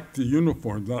collect the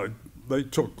uniforms, they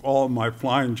took all my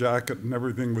flying jacket and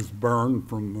everything was burned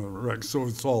from the wreck. So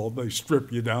it's all, they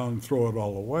strip you down and throw it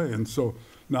all away. And so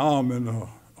now I'm in a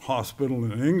hospital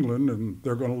in England, and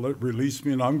they're going to release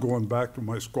me, and I'm going back to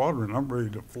my squadron. I'm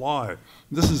ready to fly.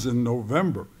 This is in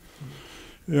November.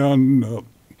 And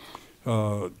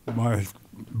my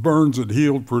burns had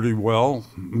healed pretty well,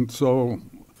 and so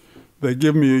they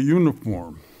give me a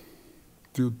uniform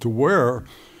to wear,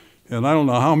 and I don't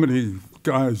know how many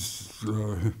guys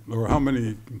or how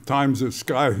many times this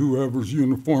guy, whoever's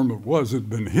uniform it was, had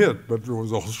been hit, but there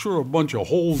was sure a bunch of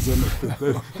holes in it that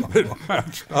they'd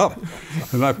patched up.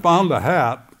 And I found a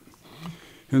hat,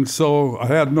 and so I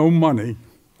had no money,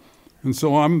 and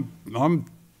so I'm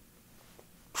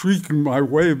creaking my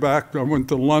way back. I went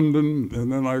to London,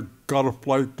 and then I got a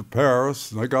flight to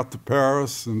Paris, and I got to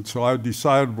Paris, and so I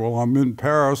decided, well, I'm in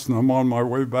Paris, and I'm on my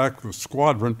way back to the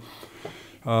squadron.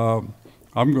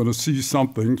 I'm going to see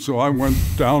something, so I went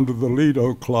down to the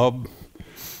Lido Club,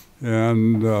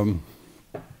 and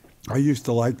I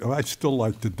still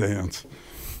like to dance,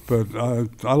 but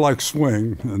I like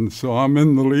swing, and so I'm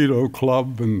in the Lido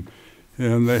Club, and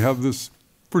they have this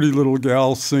pretty little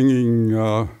gal singing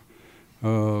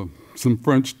some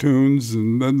French tunes,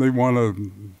 and then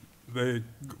they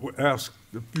asked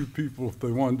a few people if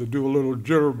they wanted to do a little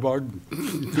jitterbug.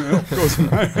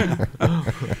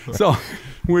 So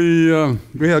we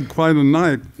had quite a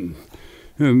night,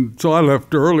 and so I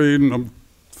left early, and I'm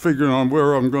figuring on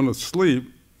where I'm going to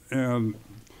sleep, and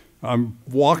I'm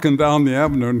walking down the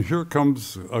avenue, and here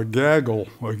comes a gaggle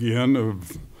again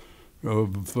of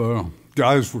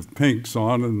guys with pinks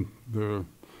on and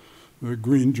the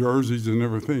green jerseys and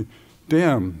everything.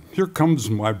 Damn, here comes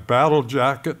my battle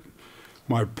jacket,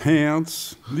 my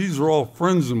pants. These are all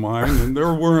friends of mine, and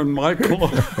they're wearing my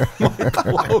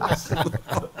clothes.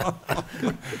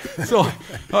 So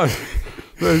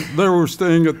they were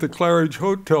staying at the Claridge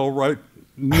Hotel right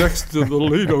next to the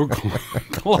Lido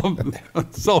Club.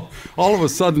 So all of a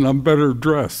sudden, I'm better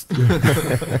dressed.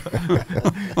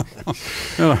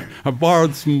 And I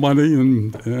borrowed some money,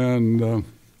 and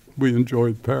we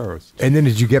enjoyed Paris. And then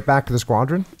did you get back to the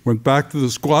squadron? Went back to the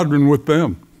squadron with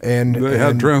them. And they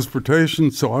had transportation,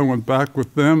 so I went back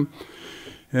with them.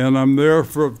 And I'm there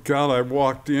for, God, I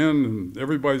walked in, and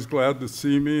everybody's glad to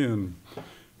see me.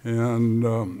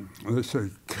 And they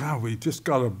say, God, we just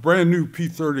got a brand new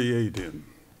P-38 in,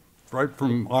 right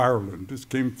from Ireland. Just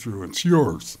came through. It's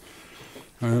yours.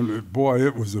 And boy,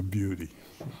 it was a beauty.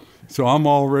 So I'm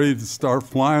all ready to start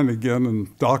flying again.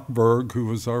 And Doc Berg, who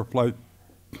was our flight,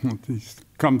 he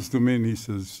comes to me and he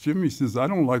says, Jim, he says, I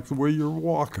don't like the way you're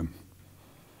walking.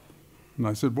 And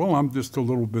I said, well, I'm just a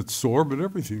little bit sore, but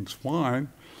everything's fine.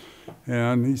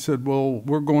 And he said, well,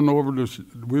 we're going over to,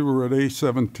 we were at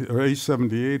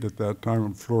A78 at that time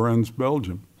in Florence,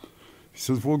 Belgium. He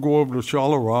says, we'll go over to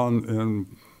Charleroi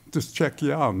and just check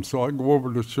you out. And so I go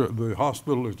over to the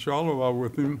hospital at Charleroi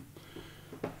with him.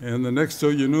 And the next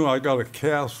thing you knew, I got a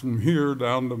cast from here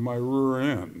down to my rear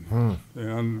end.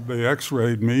 And they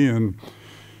x-rayed me,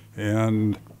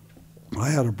 and I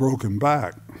had a broken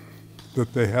back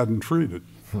that they hadn't treated.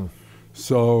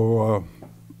 So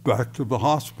back to the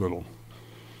hospital.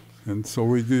 And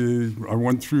so I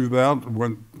went through that,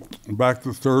 went back to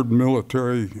 3rd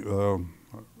Military.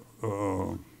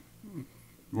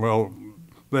 Well,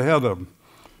 they had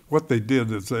what they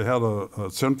did is they had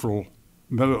a central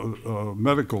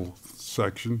medical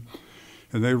section,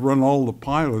 and they run all the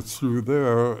pilots through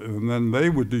there, and then they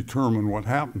would determine what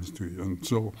happens to you. And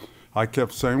so I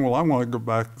kept saying, well, I want to go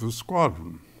back to the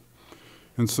squadron.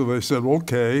 And so they said,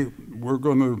 okay,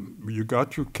 you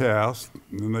got your cast,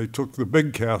 and they took the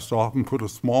big cast off and put a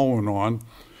small one on,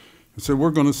 and said,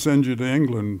 we're going to send you to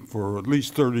England for at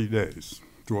least 30 days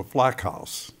to a flak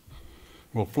house.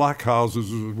 Well, flak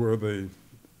houses is where they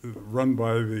run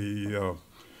by the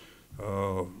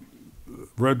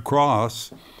Red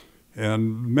Cross,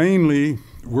 and mainly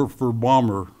were for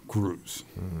bomber crews.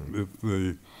 If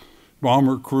the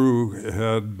bomber crew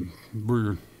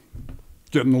were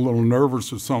getting a little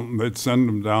nervous or something, they'd send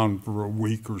them down for a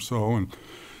week or so. And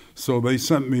so they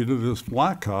sent me to this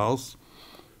flak house,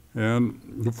 and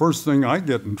the first thing I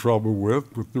get in trouble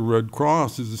with the Red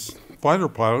Cross is fighter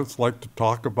pilots like to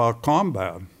talk about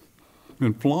combat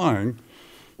and flying.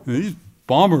 And these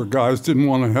bomber guys didn't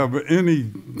want to have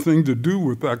anything to do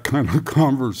with that kind of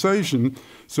conversation.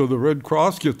 So the Red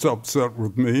Cross gets upset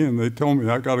with me, and they tell me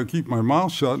I got to keep my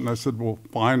mouth shut. And I said, well,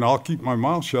 fine, I'll keep my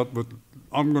mouth shut, but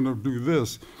I'm going to do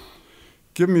this.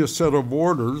 Give me a set of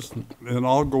orders, and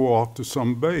I'll go off to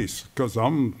some base, because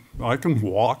I can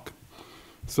walk.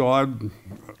 So I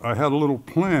had a little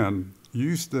plan. You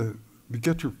used to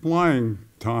get your flying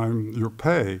time, your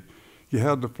pay, you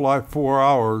had to fly 4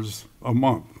 hours a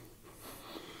month.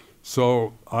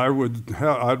 So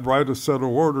I'd write a set of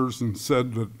orders and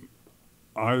said that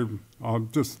I'm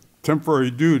just temporary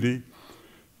duty,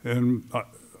 and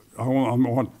I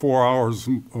want 4 hours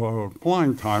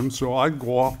flying time. So I'd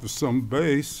go off to some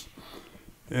base,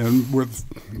 and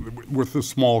with a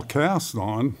small cast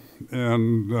on,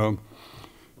 and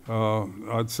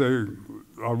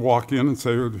I'd walk in and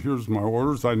say, here's my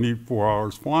orders, I need 4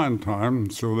 hours flying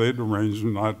time. So they'd arrange,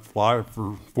 and I'd fly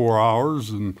for 4 hours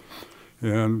and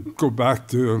go back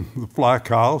to the flak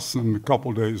house, and a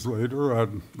couple days later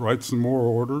I'd write some more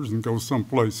orders and go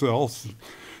someplace else.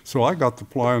 So I got to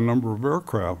fly a number of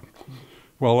aircraft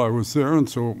while I was there, and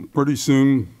so pretty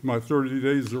soon my 30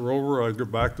 days are over. I go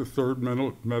back to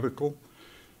 3rd Medical,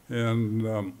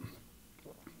 and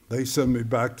they send me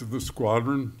back to the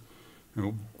squadron. You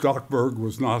know, Doc Berg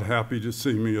was not happy to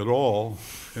see me at all,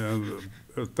 and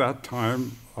at that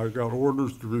time I got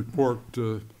orders to report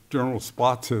to General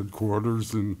Spot's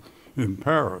headquarters in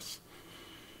Paris.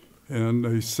 And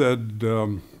they said,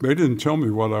 they didn't tell me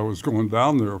what I was going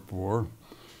down there for,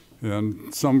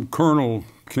 and some colonel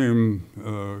came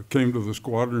to the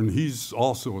squadron. He's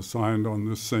also assigned on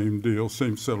this same deal,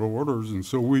 same set of orders, and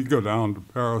so we go down to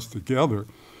Paris together.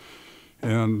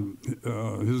 And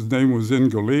his name was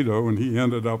Ingalito, and he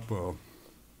ended up a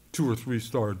 2 or 3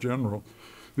 star general.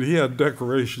 And he had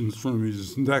decorations from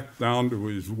his neck down to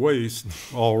his waist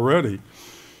already.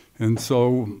 And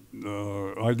so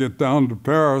I get down to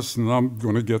Paris, and I'm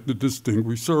going to get the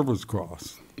Distinguished Service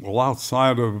Cross. Well,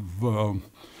 outside of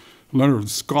Leonard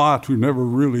Scott, who never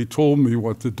really told me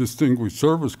what the Distinguished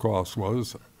Service Cross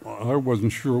was, I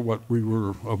wasn't sure what we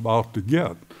were about to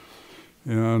get.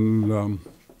 And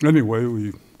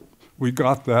anyway, we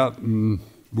got that and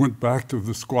went back to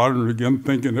the squadron again,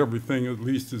 thinking everything at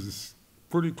least is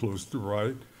pretty close to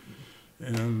right.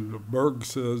 And Berg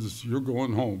says, you're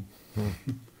going home.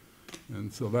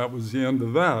 And so that was the end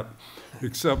of that,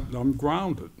 except I'm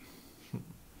grounded.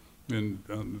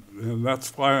 And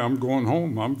that's why I'm going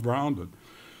home. I'm grounded.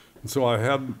 And so I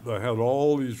had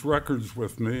all these records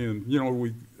with me, and you know,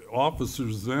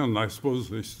 officers then, I suppose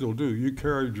they still do, you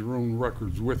carried your own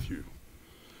records with you.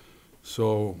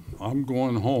 So I'm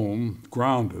going home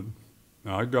grounded.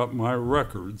 Now I got my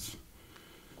records.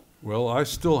 Well, I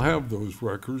still have those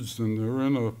records, and they're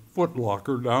in a foot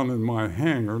locker down in my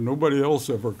hangar. Nobody else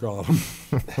ever got them.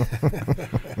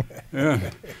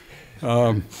 And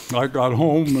I got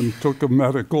home and took a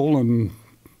medical and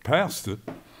passed it.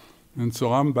 And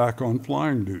so I'm back on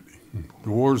flying duty. The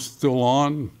war's still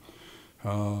on.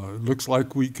 It looks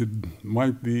like we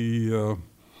might be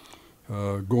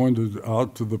going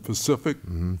out to the Pacific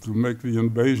to make the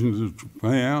invasion of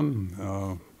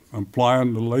Japan. I'm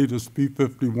flying the latest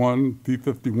P-51,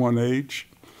 P-51H.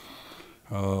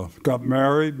 Got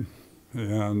married,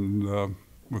 and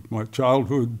with my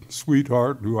childhood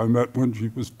sweetheart, who I met when she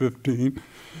was 15.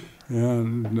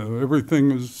 And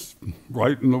everything is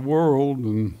right in the world,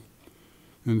 and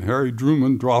Harry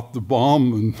Truman dropped the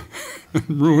bomb and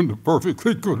ruined a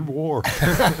perfectly good war.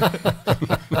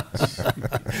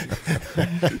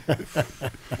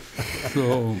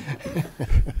 So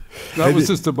that was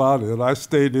just about it. I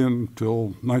stayed in until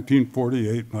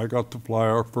 1948, and I got to fly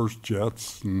our first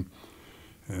jets, and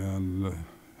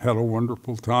had a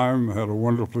wonderful time, had a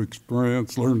wonderful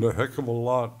experience, learned a heck of a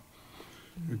lot.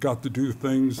 I got to do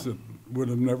things that would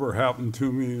have never happened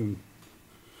to me and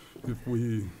if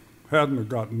we hadn't have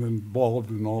gotten involved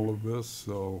in all of this,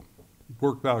 so it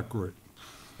worked out great.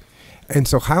 And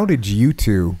so how did you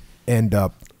two end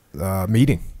up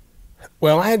meeting?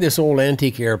 Well, I had this old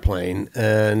antique airplane,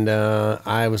 and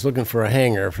I was looking for a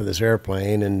hangar for this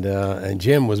airplane, and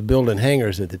Jim was building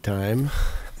hangars at the time,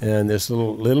 and this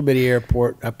little bitty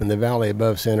airport up in the valley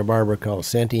above Santa Barbara called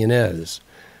Santa Ynez,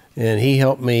 and he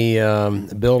helped me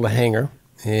build a hangar,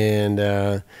 and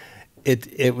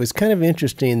it was kind of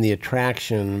interesting, the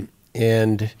attraction,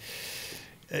 and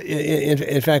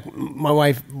in fact, my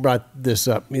wife brought this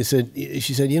up. She said,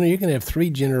 you know, you're going to have 3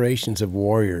 generations of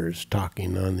warriors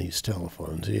talking on these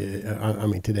telephones. I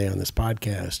mean, today on this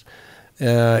podcast.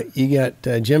 You got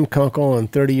Jim Kunkle,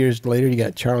 and 30 years later, you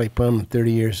got Charlie Plumb, and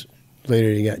 30 years later,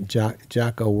 you got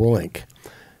Jocko Willink.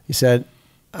 He said,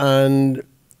 and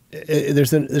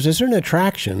there's a certain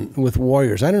attraction with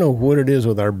warriors. I don't know what it is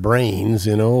with our brains,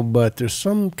 you know, but there's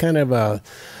some kind of a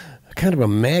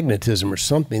magnetism or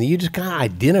something. You just kind of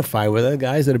identify with the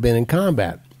guys that have been in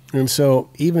combat. And so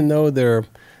even though there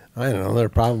are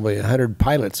probably 100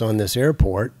 pilots on this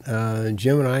airport,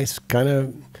 Jim and I kind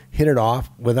of hit it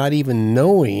off without even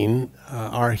knowing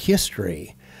our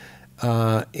history.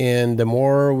 And the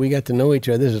more we got to know each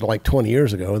other, this is like 20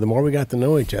 years ago, the more we got to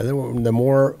know each other, the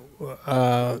more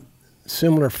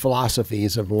similar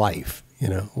philosophies of life,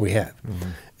 we have.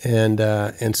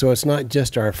 And so it's not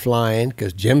just our flying,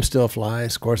 because Jim still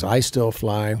flies. Of course, I still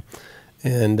fly.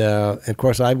 And of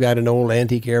course, I've got an old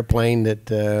antique airplane that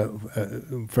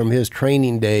from his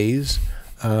training days.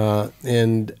 But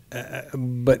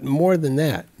more than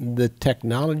that, the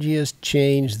technology has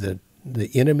changed.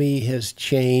 The enemy has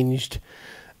changed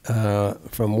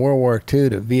from World War II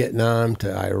to Vietnam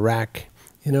to Iraq.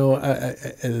 But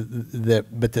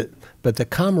the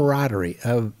camaraderie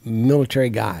of military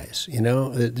guys,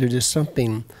 there's just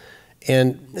something,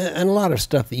 and a lot of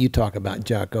stuff that you talk about,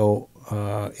 Jocko,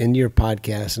 in your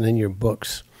podcast and in your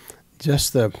books,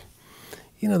 just the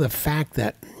fact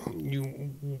that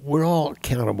we're all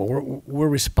accountable, we're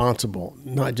responsible,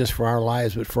 not just for our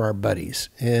lives, but for our buddies.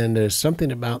 And there's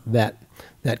something about that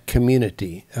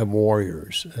community of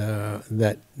warriors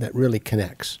that really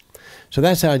connects. So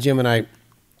that's how Jim and I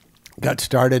got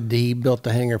started. He built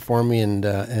the hangar for me, and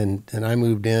I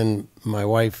moved in. My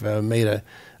wife made a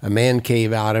man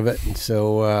cave out of it, and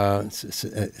so I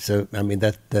mean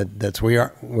that's where we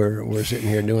are. We're sitting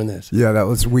here doing this. Yeah, that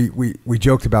was we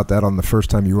joked about that on the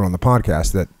first time you were on the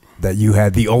podcast, that you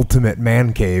had the ultimate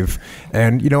man cave,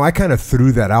 and I kind of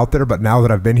threw that out there, but now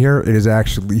that I've been here, it is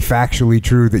actually factually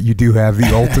true that you do have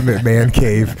the ultimate man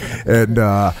cave. And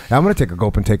I'm going to go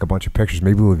up and take a bunch of pictures.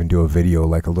 Maybe we'll even do a video,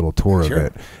 like a little tour of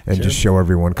it, and just show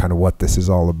everyone kind of what this is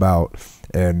all about,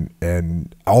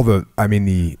 and all the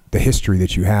history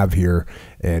that you have here,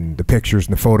 and the pictures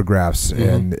and the photographs,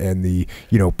 and the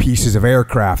pieces of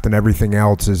aircraft and everything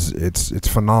else it's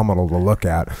phenomenal to look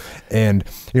at. And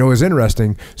it was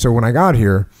interesting. So when I got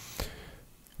here,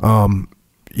 we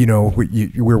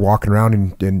were walking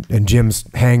around and Jim's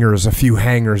hangar is a few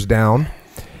hangars down,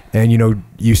 and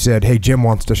you said, "Hey, Jim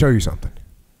wants to show you something,"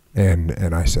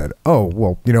 and I said, "Oh,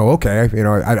 well, okay." I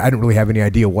didn't really have any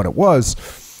idea what it was.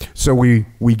 So we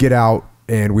get out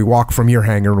and we walk from your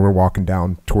hangar, and we're walking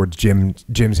down towards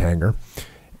Jim's hangar,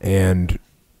 and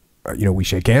we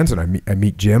shake hands, and I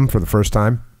meet Jim for the first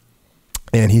time,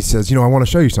 and he says, "I want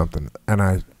to show you something," and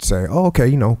I say, "Oh,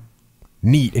 okay,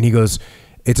 neat," and he goes,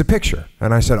 "It's a picture,"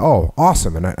 and I said, "Oh,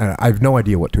 awesome," and I have no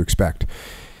idea what to expect,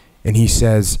 and he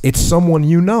says, "It's someone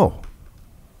you know,"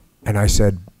 and I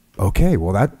said, "Okay,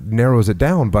 well that narrows it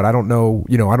down, but I don't know,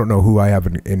 I don't know who I have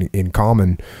in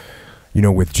common,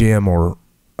 with Jim, or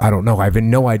I don't know. I have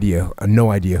no idea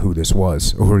who this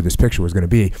was or who this picture was going to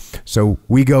be." So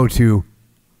we go to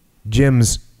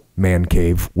Jim's man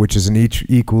cave, which is an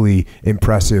equally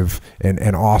impressive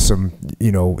and awesome,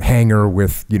 hangar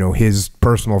with, his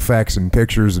personal effects and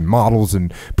pictures and models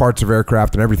and parts of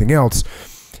aircraft and everything else.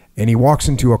 And he walks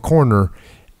into a corner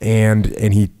and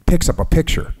he picks up a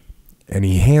picture, and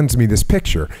he hands me this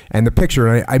picture, and the picture,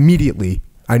 I immediately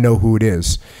know who it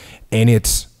is. And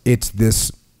it's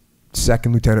this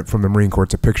second lieutenant from the Marine Corps.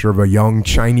 It's a picture of a young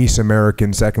Chinese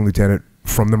American second lieutenant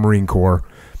from the Marine Corps,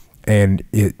 and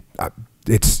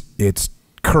it's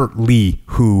Kurt Lee,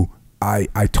 who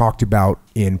I talked about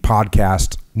in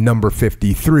podcast number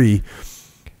 53,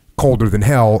 Colder Than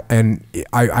Hell, and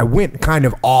I went kind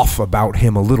of off about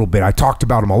him a little bit. I talked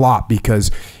about him a lot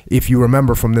because if you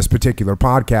remember from this particular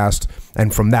podcast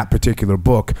and from that particular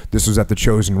book, this was at the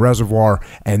Chosin Reservoir,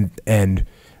 and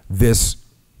this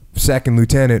second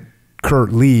lieutenant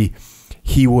Kurt Lee,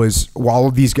 he was, while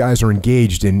all these guys are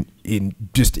engaged in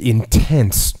just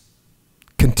intense,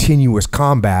 continuous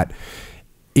combat,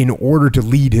 in order to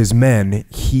lead his men,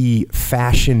 he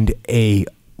fashioned a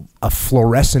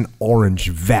fluorescent orange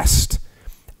vest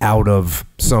out of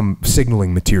some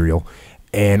signaling material,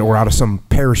 or out of some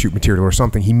parachute material or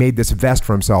something. He made this vest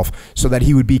for himself so that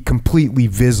he would be completely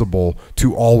visible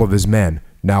to all of his men.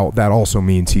 Now, that also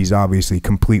means he's obviously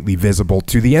completely visible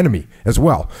to the enemy as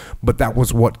well. But that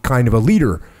was what kind of a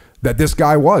leader that this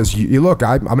guy was. You look,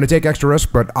 I'm going to take extra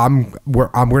risk, but I'm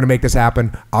going to make this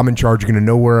happen. I'm in charge. You're going to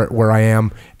know where I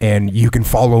am, and you can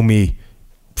follow me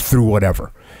through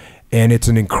whatever. And it's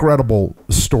an incredible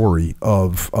story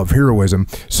of heroism.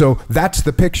 So that's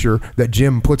the picture that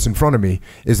Jim puts in front of me,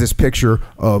 is this picture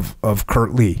of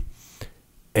Kurt Lee.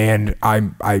 And I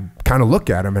kind of look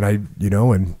at him, and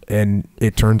and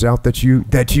it turns out that you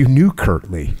knew Kurt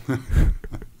Lee.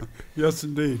 Yes,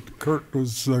 indeed. Kurt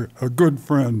was a good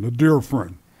friend, a dear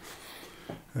friend,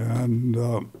 and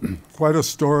quite a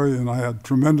story. And I had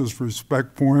tremendous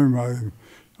respect for him. I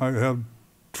had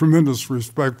tremendous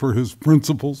respect for his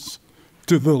principles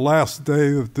to the last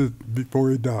day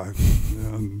before he died,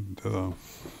 and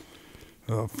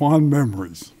fond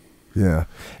memories. Yeah,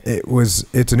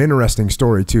 it's an interesting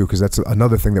story too, because that's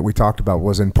another thing that we talked about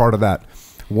was in part of that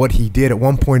what he did at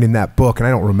one point in that book, and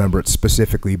I don't remember it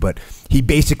specifically, but he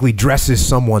basically dresses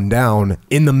someone down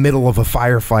in the middle of a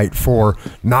firefight for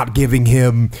not giving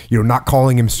him, not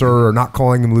calling him sir or not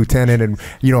calling him lieutenant. And,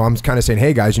 I'm kind of saying,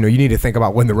 hey guys, you need to think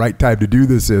about when the right time to do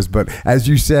this is. But as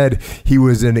you said, he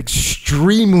was an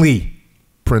extremely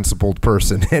principled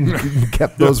person and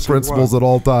kept those principles at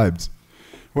all times.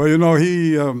 Well,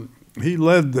 he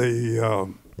led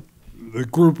the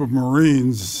group of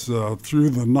Marines through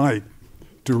the night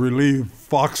to relieve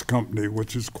Fox Company,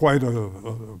 which is quite a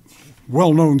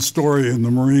well-known story in the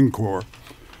Marine Corps.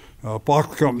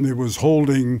 Fox Company was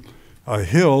holding a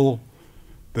hill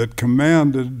that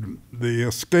commanded the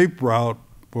escape route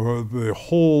for the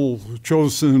whole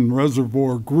Chosin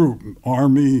Reservoir group,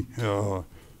 Army,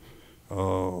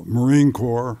 Marine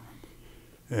Corps,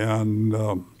 and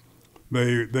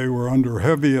they were under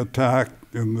heavy attack,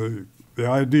 and the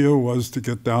idea was to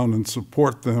get down and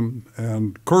support them.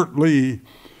 And Kurt Lee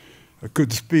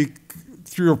could speak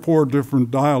 3 or 4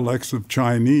 different dialects of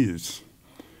Chinese.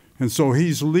 And so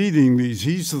he's leading these,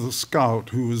 he's the scout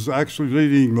who is actually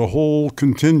leading the whole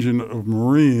contingent of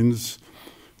Marines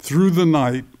through the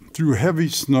night, through heavy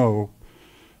snow,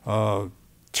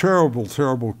 terrible,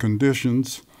 terrible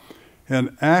conditions.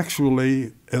 And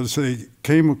actually, as they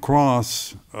came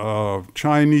across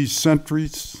Chinese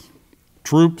sentries,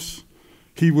 troops,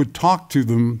 he would talk to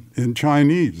them in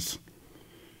Chinese,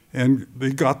 and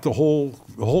they got the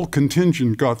whole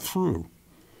contingent got through,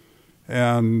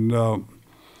 and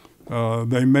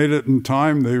they made it in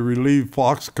time. They relieved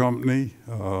Fox Company.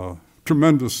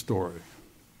 Tremendous story.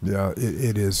 Yeah,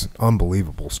 it is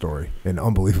unbelievable story, and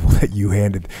unbelievable that you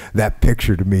handed that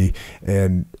picture to me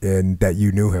and that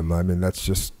you knew him. I mean, that's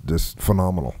just this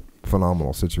phenomenal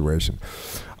situation.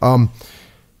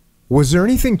 Was there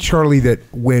anything, Charlie, that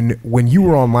when you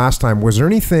were on last time, was there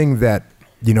anything that,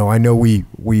 I know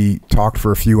we talked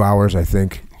for a few hours, I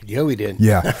think. Yeah, we did.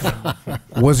 Yeah.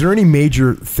 Was there any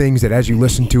major things that as you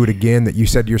listened to it again that you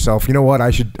said to yourself, you know what,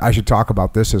 I should talk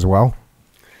about this as well?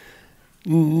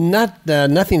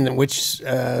 Nothing which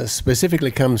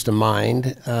specifically comes to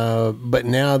mind, but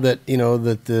now that,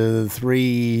 that the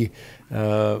 3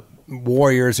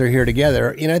 warriors are here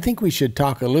together, I think we should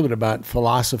talk a little bit about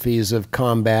philosophies of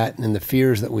combat and the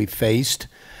fears that we faced,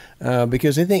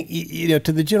 because I think,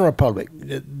 to the general public,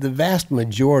 the vast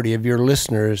majority of your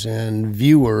listeners and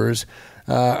viewers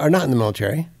are not in the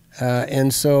military.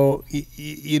 And so,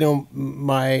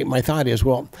 my thought is,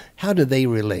 well, how do they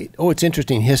relate? Oh, it's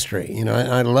interesting history.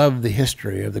 I love the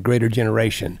history of the greater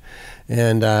generation.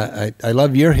 And I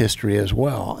love your history as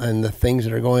well, and the things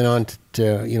that are going on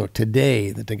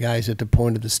today, that the guys at the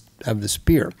point of the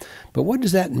spear. But what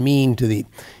does that mean to the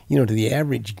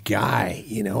average guy,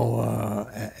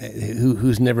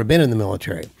 who's never been in the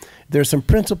military? There's some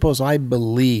principles I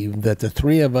believe that the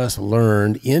 3 of us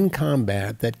learned in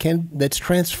combat that's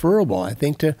transferable, I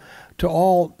think, to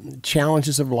all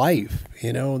challenges of life.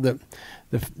 The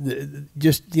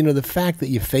fact that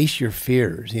you face your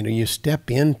fears. You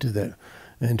step into the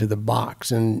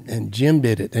box, and Jim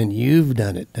did it, and you've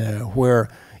done it, where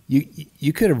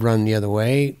you could have run the other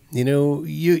way.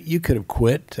 You could have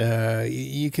quit.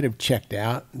 You could have checked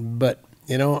out, but.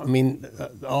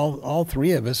 All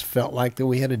 3 of us felt like that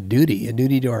we had a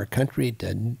duty to our country,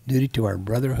 a duty to our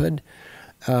brotherhood,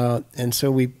 and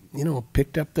so we,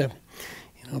 picked up the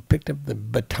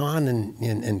baton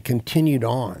and continued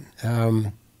on.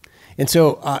 And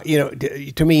so,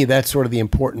 to me, that's sort of the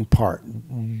important part,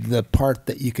 the part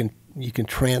that you can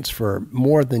transfer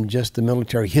more than just the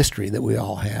military history that we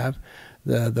all have,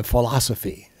 the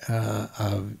philosophy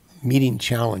of meeting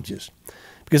challenges.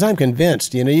 Because I'm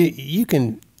convinced, you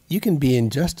can be in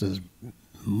just as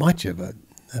much of a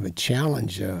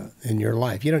challenge in your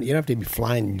life. You don't have to be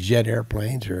flying jet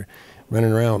airplanes or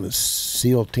running around with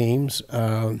SEAL teams.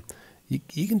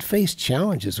 You can face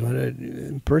challenges when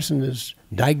a person is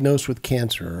diagnosed with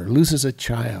cancer or loses a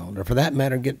child, or for that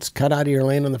matter gets cut out of your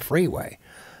lane on the freeway.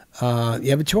 You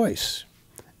have a choice,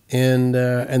 and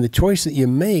the choice that you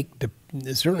make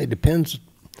certainly depends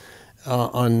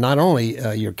on not only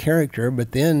your character,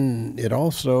 but then it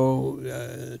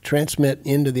also transmit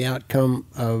into the outcome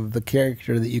of the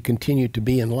character that you continue to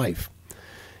be in life.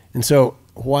 And so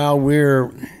while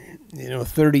we're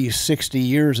 30, 60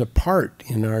 years apart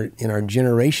in our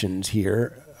generations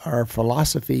here, our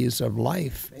philosophies of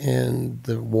life and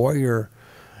the warrior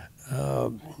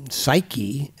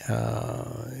psyche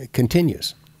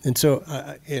continues. And so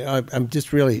I'm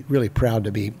just really, really proud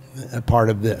to be a part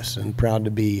of this, and proud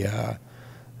to be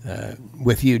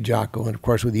with you, Jocko, and of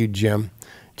course with you, Jim.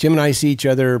 Jim and I see each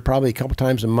other probably a couple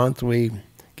times a month. We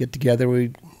get together,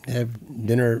 we have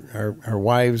dinner. Our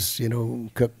wives,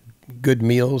 cook good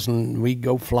meals, and we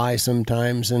go fly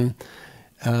sometimes.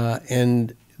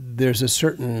 And there's a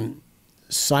certain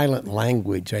silent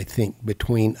language, I think,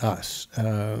 between us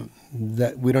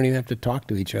that we don't even have to talk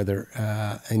to each other,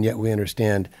 and yet we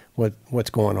understand what's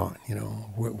going on.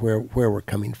 Where we're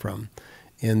coming from,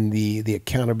 and the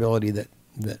accountability that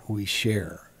we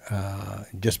share,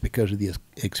 just because of the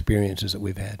experiences that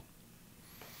we've had.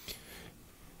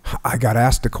 I got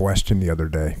asked a question the other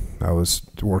day. I was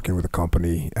working with a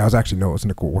company. I wasn't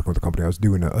working with a company. I was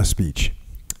doing a speech,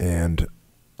 and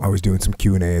I was doing some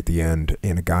Q&A at the end,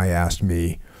 and a guy asked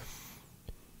me,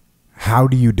 how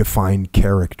do you define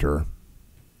character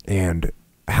and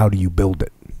how do you build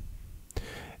it?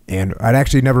 And I'd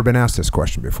actually never been asked this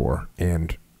question before,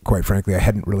 and quite frankly, I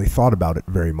hadn't really thought about it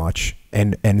very much.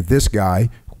 And this guy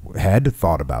had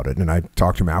thought about it, and I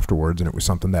talked to him afterwards, and it was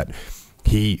something that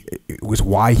it was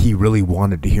why he really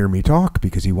wanted to hear me talk,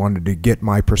 because he wanted to get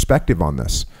my perspective on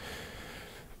this.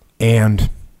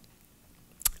 And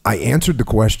I answered the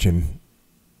question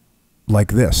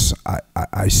like this.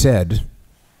 I said,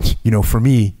 for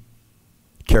me,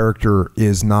 character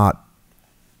is not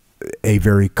a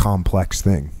very complex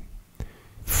thing.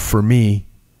 For me,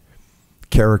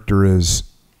 character is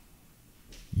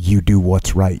you do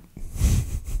what's right.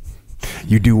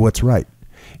 You do what's right.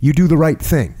 You do the right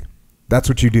thing. That's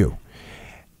what you do.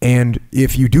 And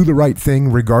if you do the right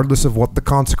thing, regardless of what the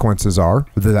consequences are,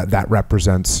 that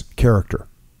represents character.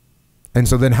 And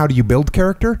so then how do you build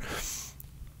character?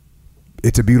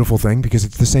 It's a beautiful thing, because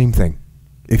it's the same thing.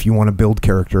 If you want to build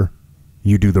character,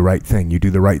 you do the right thing. You do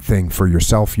the right thing for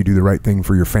yourself. You do the right thing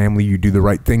for your family. You do the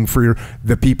right thing for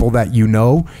the people that you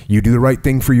know. You do the right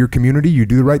thing for your community. You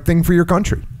do the right thing for your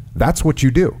country. That's what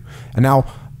you do. And now,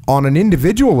 on an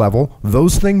individual level,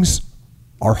 those things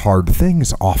are hard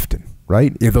things often,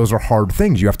 right? If those are hard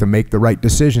things, you have to make the right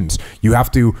decisions. You have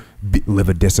to live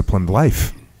a disciplined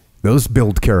life. Those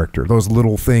build character, those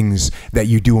little things that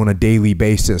you do on a daily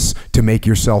basis to make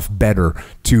yourself better,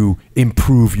 to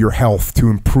improve your health, to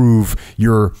improve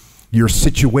your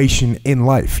situation in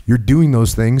life. You're doing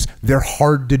those things. They're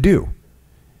hard to do.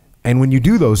 And when you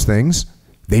do those things,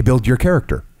 they build your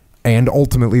character. And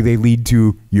ultimately, they lead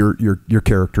to your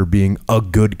character being a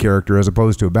good character as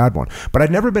opposed to a bad one. But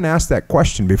I'd never been asked that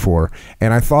question before,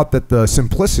 and I thought that the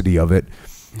simplicity of it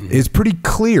is pretty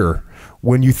clear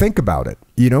when you think about it.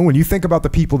 When you think about the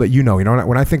people that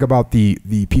when I think about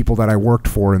the people that I worked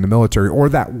for in the military, or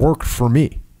that worked for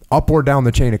me, up or down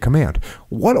the chain of command,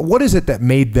 what is it that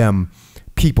made them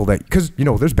people that, because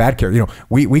there's bad character.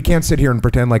 We can't sit here and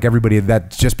pretend like everybody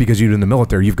that just because you're in the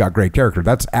military you've got great character.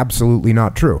 That's absolutely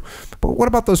not true. But what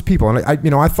about those people? And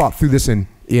I thought through this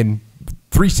in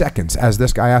 3 seconds as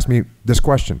this guy asked me this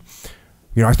question.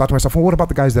 I thought to myself, well, what about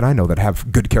the guys that I know that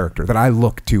have good character, that I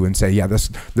look to and say, yeah, this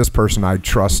person I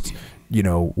trust,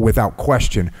 without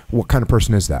question. What kind of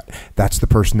person is that? That's the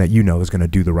person that is going to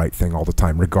do the right thing all the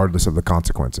time, regardless of the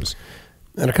consequences.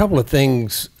 And a couple of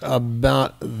things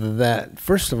about that.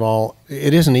 First of all,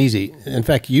 it isn't easy. In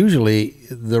fact, usually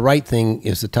the right thing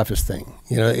is the toughest thing.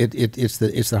 It's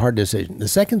the hard decision. The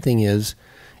second thing is,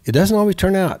 it doesn't always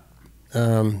turn out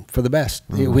for the best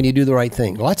when you do the right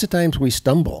thing. Lots of times we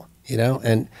stumble,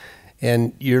 and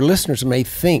your listeners may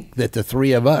think that the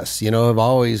three of us, have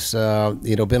always,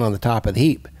 been on the top of the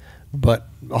heap, but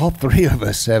all three of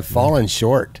us have fallen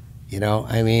short.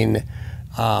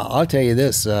 I'll tell you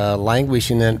this: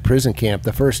 languishing in that prison camp,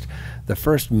 the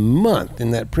first month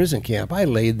in that prison camp, I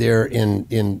laid there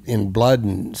in blood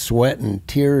and sweat and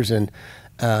tears, and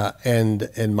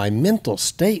my mental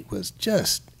state was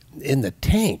just in the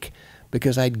tank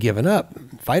because I'd given up.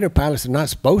 Fighter pilots are not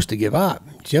supposed to give up.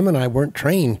 Jim and I weren't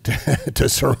trained to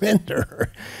surrender,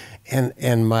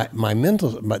 and my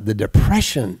mental, the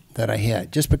depression that I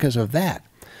had just because of that.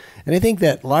 And I think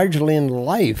that largely in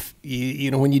life,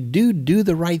 when you do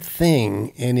the right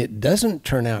thing and it doesn't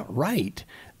turn out right,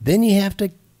 then you have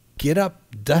to get up,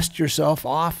 dust yourself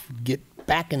off, get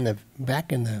back in the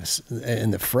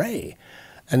fray,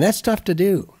 and that's tough to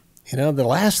do. The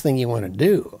last thing you want to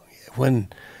do when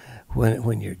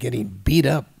you're getting beat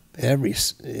up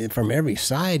from every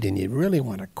side and you really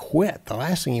want to quit, the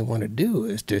last thing you want to do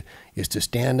is to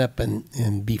stand up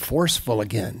and be forceful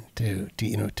again, to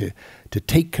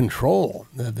take control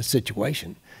of the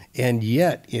situation. And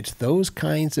yet it's those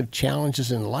kinds of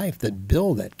challenges in life that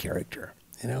build that character,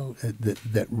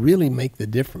 that really make the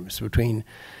difference between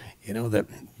the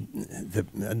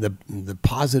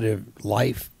positive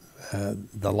life,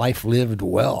 the life lived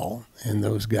well, and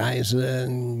those guys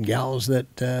and gals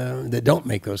that don't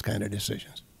make those kind of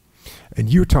decisions. And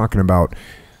you're talking about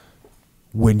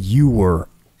when you were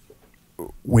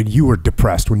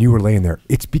depressed, when you were laying there,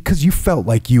 it's because you felt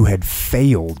like you had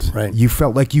failed. Right. You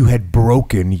felt like you had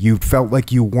broken. You felt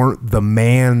like you weren't the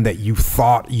man that you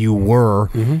thought you were.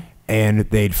 Mm-hmm. And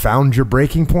they'd found your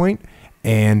breaking point,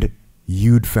 and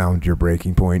you'd found your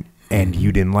breaking point, and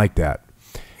you didn't like that.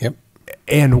 Yep.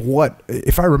 And what,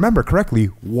 if I remember correctly,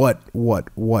 what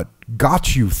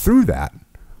got you through that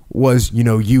was, you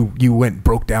know, you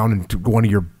broke down into one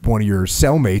of your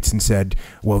cellmates and said,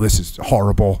 well, this is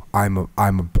horrible. I'm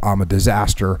a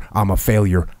disaster. I'm a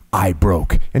failure. I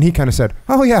broke. And he kind of said,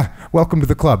 oh yeah, welcome to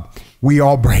the club. We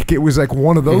all break. It was like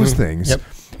one of those things. Yep.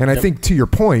 And I think, to your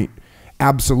point,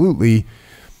 absolutely,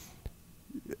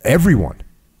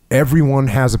 everyone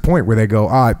has a point where they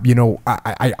go, you know,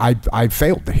 I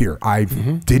failed here. I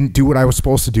didn't do what I was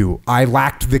supposed to do. I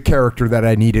lacked the character that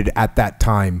I needed at that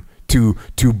time to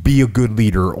be a good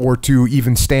leader, or to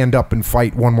even stand up and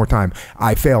fight one more time.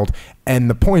 I failed. And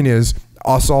the point is,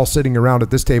 us all sitting around at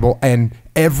this table, and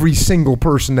every single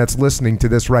person that's listening to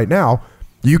this right now,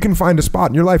 you can find a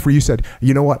spot in your life where you said,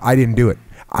 you know what, I didn't do it.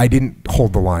 I didn't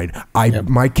hold the line.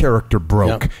 My character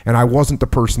broke, and I wasn't the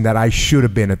person that I should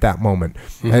have been at that moment.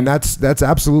 And that's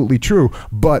absolutely true.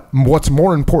 But what's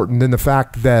more important than the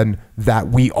fact then that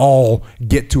we all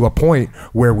get to a point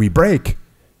where we break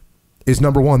is,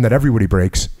 number one, that everybody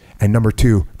breaks, and number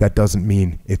two, that doesn't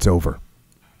mean it's over.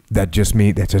 That just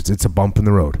means it's a bump in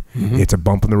the road. It's a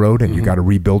bump in the road, and you got to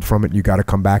rebuild from it. You got to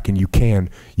come back, and you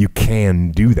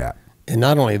can do that. And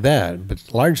not only that, but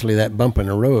largely that bump in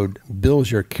the road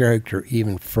builds your character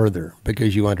even further,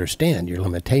 because you understand your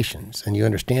limitations, and you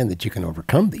understand that you can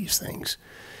overcome these things.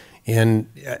 And,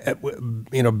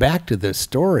 you know, back to the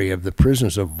story of the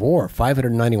prisoners of war,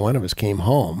 591 of us came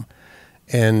home.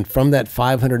 And from that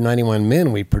 591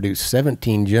 men, we produced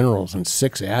 17 generals and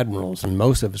 6 admirals, and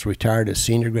most of us retired as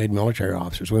senior grade military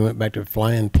officers. We went back to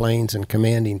flying planes and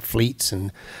commanding fleets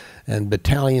and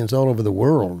battalions all over the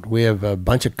world. We have a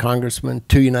bunch of congressmen,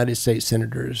 2 United States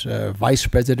senators, vice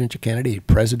presidential candidate,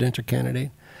 presidential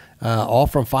candidate, all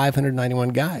from 591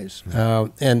 guys.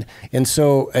 And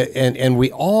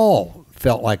we all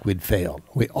felt like we'd failed.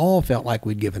 We all felt like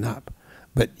we'd given up.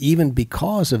 But even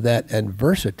because of that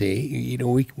adversity, you know,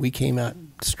 we came out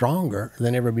stronger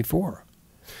than ever before.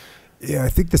 Yeah, I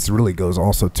think this really goes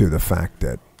also to the fact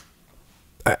that,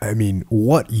 I mean,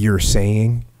 what you're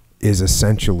saying is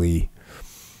essentially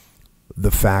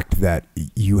the fact that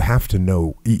you have to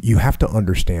know, you have to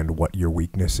understand what your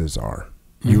weaknesses are.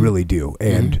 You really do.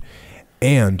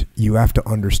 And you have to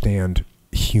understand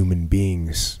human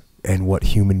beings and what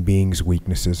human beings'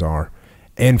 weaknesses are.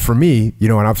 And for me, you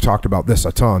know, and I've talked about this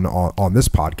a ton on this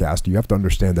podcast, you have to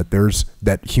understand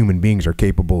that human beings are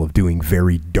capable of doing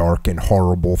very dark and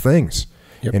horrible things.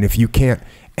 Yep. And if you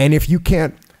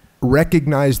can't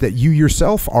recognize that you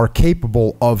yourself are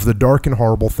capable of the dark and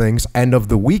horrible things and of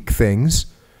the weak things,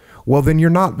 well, then you're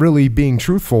not really being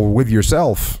truthful with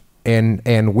yourself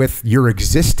and with your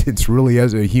existence really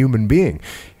as a human being.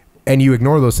 And you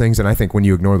ignore those things, and I think when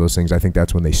you ignore those things, I think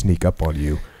that's when they sneak up on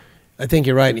you. I think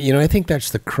you're right. You know, I think that's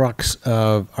the crux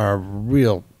of our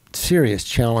real serious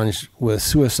challenge with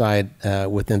suicide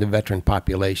within the veteran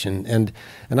population. And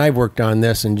I've worked on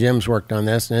this, and Jim's worked on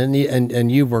this,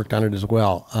 and you've worked on it as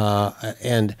well.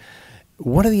 And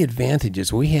one of the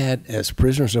advantages we had as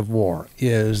prisoners of war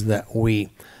is that we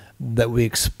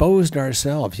exposed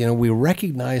ourselves. You know, we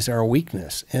recognized our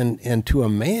weakness, and to a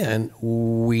man,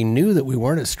 we knew that we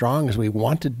weren't as strong as we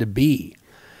wanted to be.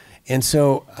 And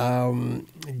so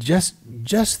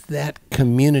just that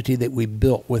community that we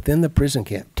built within the prison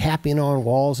camp, tapping on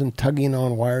walls and tugging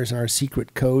on wires and our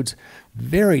secret codes,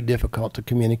 very difficult to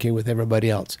communicate with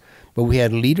everybody else. But we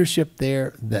had leadership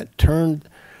there that turned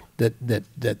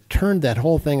that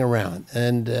whole thing around.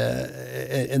 And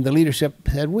the leadership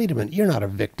said, wait a minute, you're not a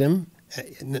victim.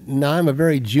 Now, I'm a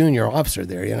very junior officer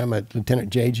there. You know, I'm a Lieutenant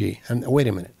JG. Wait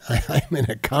a minute. I'm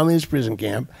in a communist prison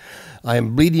camp. I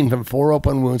am bleeding from 4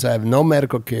 open wounds. I have no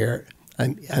medical care.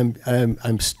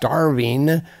 I'm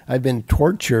starving. I've been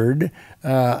tortured.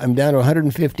 I'm down to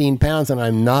 115 pounds, and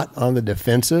I'm not on the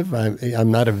defensive.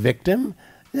 I'm not a victim.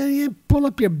 You pull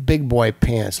up your big boy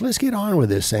pants. Let's get on with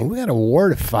this thing. We got a war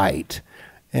to fight.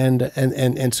 And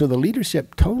so the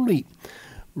leadership totally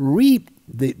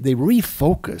they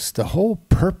refocused the whole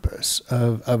purpose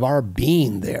of our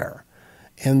being there,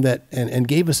 and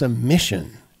gave us a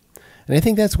mission. And I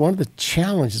think that's one of the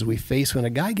challenges we face when a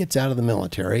guy gets out of the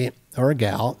military, or a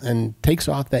gal, and takes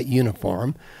off that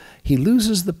uniform. He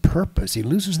loses the purpose. He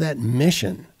loses that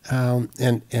mission,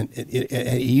 and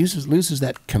he loses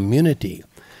that community.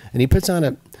 And he puts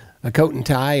on a coat and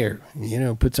tie, or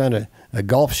puts on a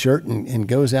golf shirt and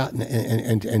goes out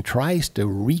and tries to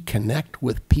reconnect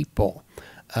with people.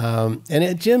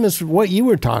 And Jim, is what you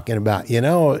were talking about,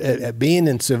 being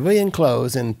in civilian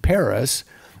clothes in Paris,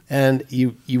 and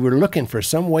you were looking for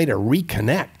some way to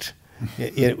reconnect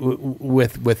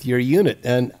with your unit.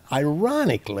 And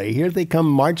ironically, here they come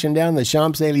marching down the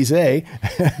Champs-Elysees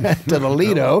to the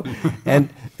Lido, and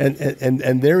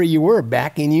there you were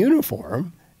back in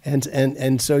uniform,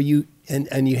 and so you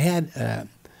had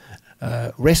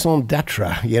raison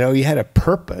d'etre, you had a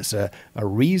purpose, a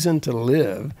reason to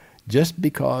live, just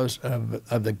because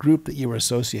of the group that you were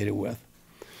associated with.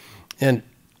 And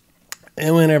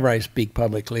whenever I speak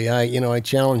publicly, I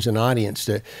challenge an audience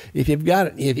to, if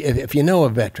you know a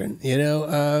veteran,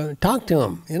 talk to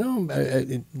him,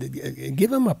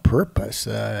 give him a purpose,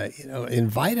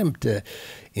 invite him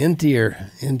into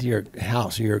your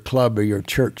house or your club or your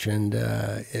church, and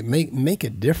make a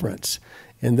difference.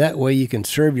 And that way you can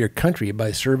serve your country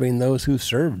by serving those who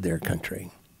served their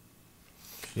country.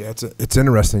 Yeah, it's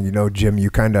interesting, Jim. You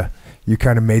kind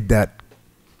of made that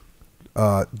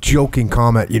joking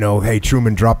comment, hey,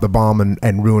 Truman dropped the bomb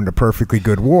and ruined a perfectly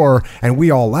good war, and we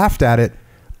all laughed at it,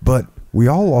 but we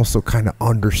all also kind of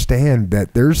understand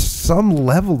that there's some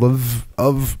level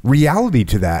of reality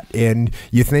to that. And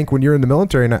you think when you're in the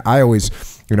military, and I always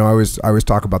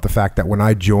talk about the fact that when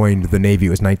I joined the Navy, it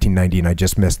was 1990, and I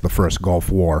just missed the first Gulf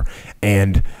War,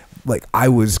 and I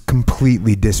was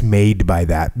completely dismayed by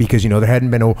that, because there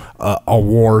hadn't been a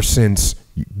war since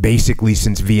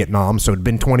Vietnam, so it'd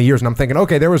been 20 years, and I'm thinking,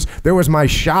 okay, there was my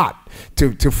shot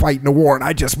to fight in a war, and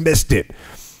I just missed it.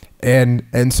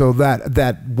 And so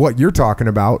that what you're talking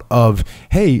about of,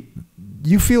 hey,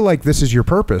 you feel like this is your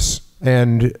purpose,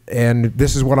 and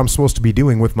this is what I'm supposed to be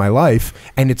doing with my life,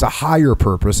 and it's a higher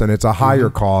purpose, and it's a higher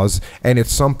cause, and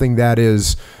it's something that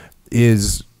is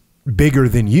bigger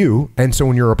than you, and so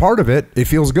when you're a part of it, it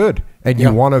feels good, and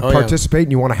you want to participate,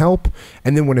 and you want to help,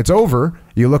 and then when it's over,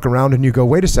 you look around and you go,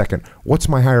 wait a second, what's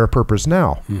my higher purpose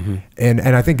now? And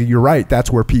I think you're right,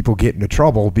 that's where people get into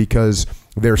trouble, because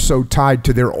they're so tied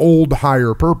to their old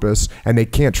higher purpose, and they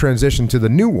can't transition to the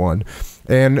new one.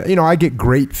 And, I get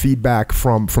great feedback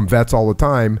from vets all the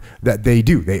time that they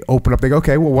open up, they go,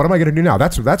 okay, well, what am I going to do now?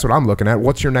 That's what I'm looking at.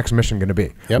 What's your next mission going to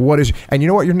be? Yep. And you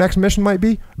know what your next mission might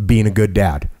be? Being a good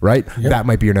dad, right? Yep. That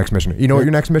might be your next mission. You know what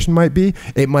your next mission might be?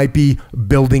 It might be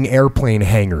building airplane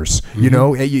hangars. You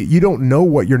don't know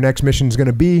what your next mission is going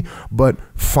to be, but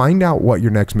find out what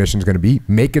your next mission is going to be.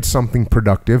 Make it something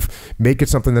productive. Make it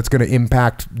something that's going to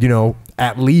impact,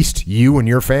 at least you and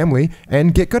your family,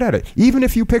 and get good at it. Even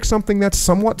if you pick something that's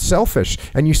somewhat selfish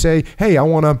and you say, hey, I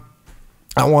want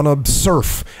to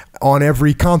surf on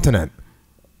every continent.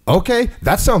 Okay,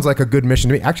 that sounds like a good mission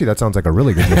to me. Actually, that sounds like a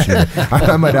really good mission to me.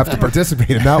 I might have to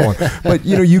participate in that one. But,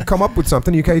 you come up with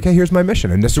something, okay, here's my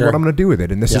mission, and this is what I'm going to do with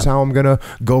it, and this is how I'm going to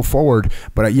go forward.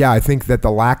 But, I think that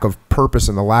the lack of purpose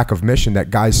and the lack of mission that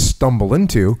guys stumble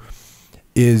into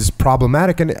is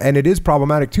problematic, and it is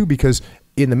problematic, too, because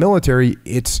in the military,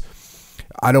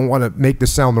 I don't want to make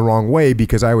this sound the wrong way,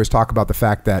 because I always talk about the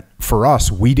fact that for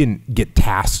us, we didn't get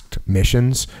tasked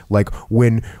missions. Like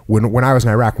when I was in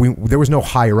Iraq, there was no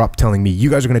higher up telling me,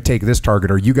 you guys are going to take this target,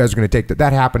 or you guys are going to take that.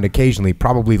 That happened occasionally,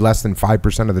 probably less than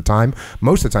 5% of the time.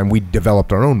 Most of the time, we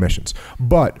developed our own missions.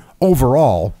 But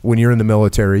overall, when you're in the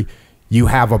military, you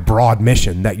have a broad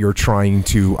mission that you're trying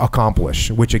to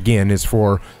accomplish, which again is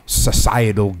for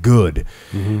societal good.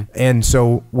 And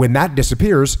so when that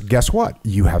disappears, guess what?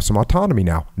 You have some autonomy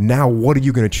now. Now, what are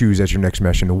you going to choose as your next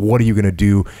mission? What are you going to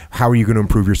do? How are you going to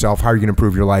improve yourself? How are you going to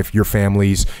improve your life, your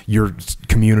families, your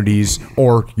communities,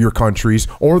 or your countries,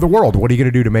 or the world? What are you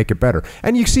going to do to make it better?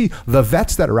 And you see the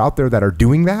vets that are out there that are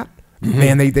doing that,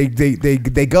 man, they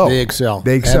go. They excel.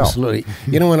 Absolutely.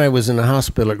 When I was in the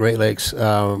hospital at Great Lakes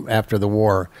after the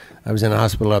war, I was in a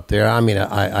hospital up there. I mean,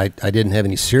 I didn't have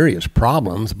any serious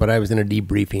problems, but I was in a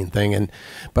debriefing thing,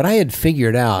 but I had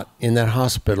figured out in that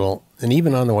hospital, and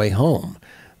even on the way home,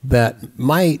 that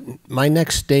my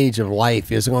next stage of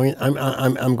life is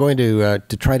I'm going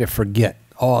to try to forget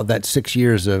all that 6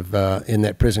 years of in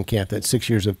that prison camp, that 6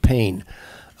 years of pain.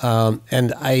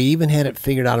 And I even had it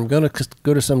figured out. I'm going to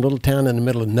go to some little town in the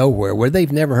middle of nowhere where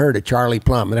they've never heard of Charlie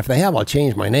Plumb. And if they have, I'll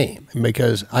change my name,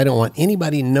 because I don't want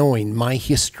anybody knowing my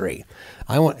history.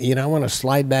 I want to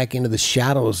slide back into the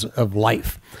shadows of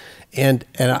life. And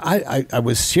I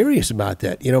was serious about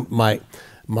that.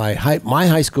 my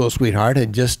high school sweetheart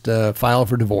had just filed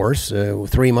for divorce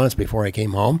 3 months before I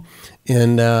came home,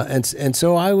 and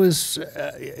so I was,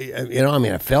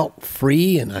 I felt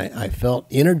free and I felt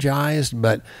energized,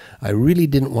 but I really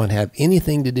didn't want to have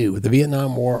anything to do with the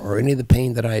Vietnam War or any of the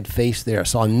pain that I had faced there. I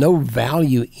saw no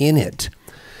value in it,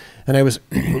 and I was,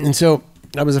 and so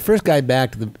I was the first guy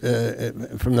back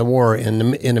to from the war in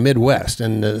the Midwest,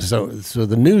 and so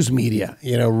the news media,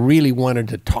 really wanted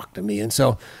to talk to me, and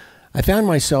so I found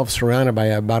myself surrounded by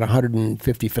about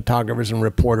 150 photographers and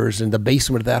reporters in the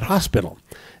basement of that hospital.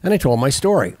 And I told my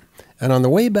story. And on the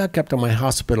way back up to my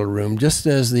hospital room, just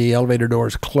as the elevator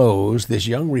doors closed, this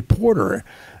young reporter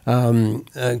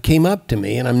came up to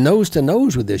me, and I'm nose to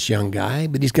nose with this young guy,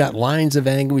 but he's got lines of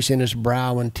anguish in his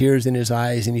brow and tears in his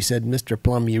eyes. And he said, "Mr.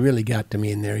 Plumb, you really got to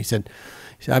me in there." He said,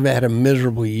 "I've had a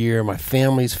miserable year. My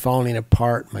family's falling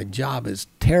apart. My job is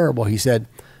terrible." He said,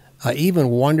 "I even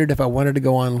wondered if I wanted to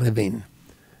go on living."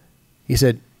 He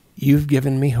said, "You've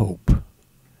given me hope."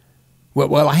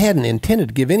 Well, I hadn't intended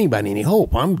to give anybody any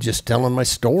hope. I'm just telling my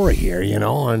story here,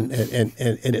 and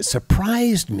it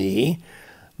surprised me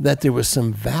that there was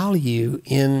some value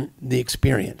in the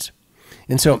experience.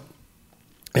 And so,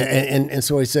 and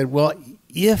so I said, well,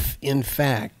 if in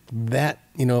fact that,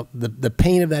 the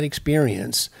pain of that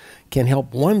experience can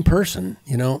help one person,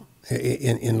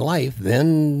 in life,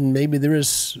 then maybe there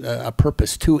is a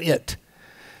purpose to it.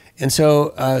 And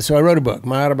so I wrote a book,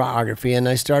 my autobiography, and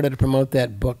I started to promote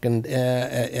that book, and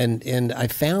I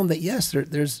found that yes,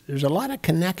 there's a lot of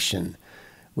connection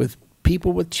with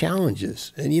people with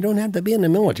challenges, and you don't have to be in the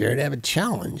military to have a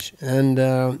challenge. And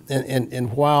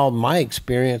while my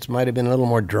experience might have been a little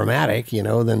more dramatic,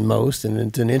 than most, and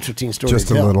it's an interesting story. Just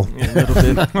to tell. a little. Yeah, a little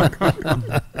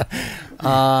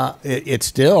bit. It's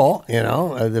still,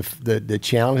 the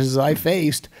challenges I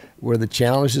faced were the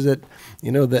challenges that,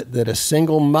 that a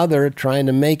single mother trying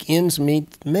to make ends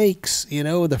meet makes,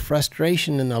 the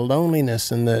frustration and the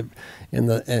loneliness and the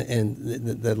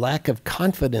lack of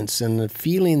confidence and the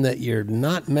feeling that you're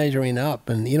not measuring up,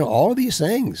 and all of these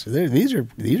things. These are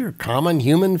common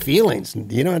human feelings.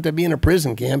 You don't have to be in a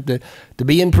prison camp to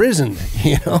be imprisoned.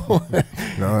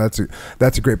 No,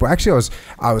 that's a great point. Actually,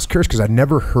 I was curious because I'd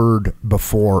never heard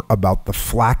before about the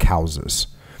flak houses,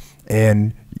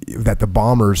 and that the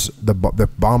bomber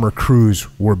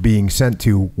crews were being sent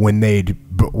to when they'd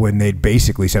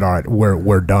basically said, all right,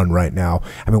 we're done right now.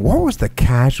 I mean, what was the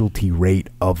casualty rate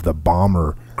of the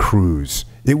bomber crews?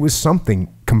 It was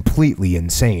something completely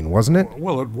insane, wasn't it?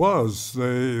 Well, it was.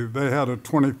 They had a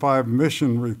 25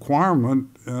 mission requirement,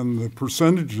 and the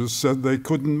percentages said they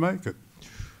couldn't make it.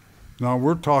 Now,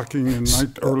 we're talking in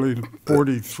early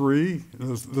 43.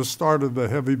 The start of the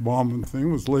heavy bombing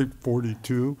thing was late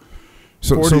 42.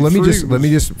 So let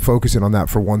me just focus in on that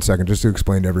for 1 second, just to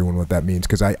explain to everyone what that means,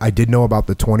 because I did know about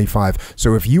the 25.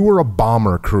 So if you were a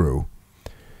bomber crew,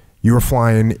 you were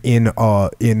flying in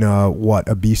what,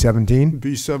 a B-17?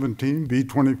 B-17,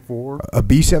 B-24. A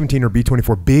B-17 or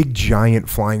B-24, big giant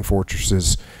flying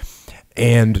fortresses,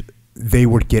 and they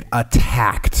would get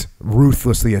attacked,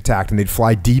 ruthlessly attacked, and they'd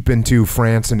fly deep into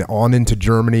France and on into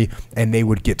Germany, and they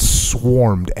would get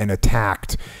swarmed and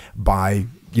attacked by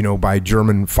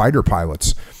German fighter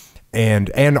pilots,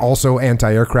 and also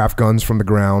anti-aircraft guns from the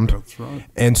ground. That's right.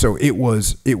 And so it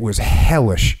was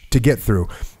hellish to get through,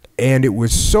 and it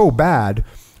was so bad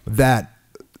that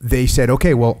they said,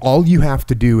 okay, well, all you have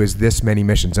to do is this many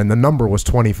missions, and the number was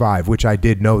 25, which I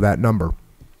did know that number.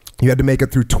 You had to make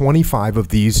it through 25 of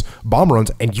these bomber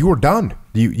runs, and you were done.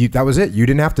 You that was it. You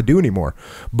didn't have to do anymore.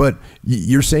 But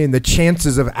you're saying the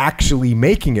chances of actually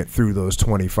making it through those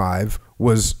 25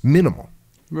 was minimal.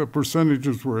 The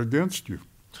percentages were against you.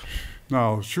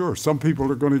 Now, sure, some people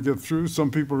are going to get through.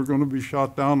 Some people are going to be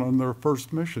shot down on their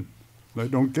first mission. They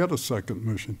don't get a second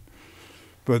mission.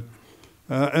 But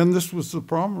and this was the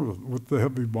problem with the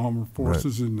heavy bomber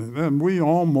forces, right. And we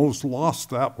almost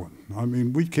lost that one. I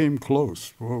mean, we came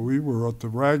close. Well, we were at the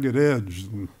ragged edge,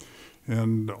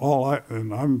 and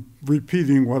I'm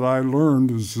repeating what I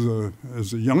learned as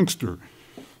a youngster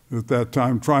at that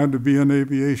time, trying to be an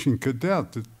aviation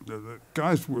cadet. The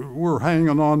guys were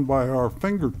hanging on by our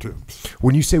fingertips.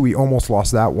 When you say we almost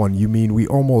lost that one, you mean we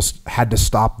almost had to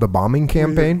stop the bombing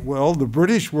campaign? Well, the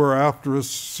British were after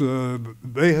us.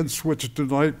 They had switched to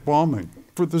night bombing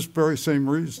for this very same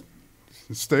reason,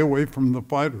 to stay away from the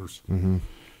fighters. Mm-hmm.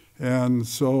 And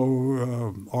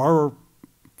so our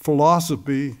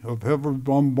philosophy of heavy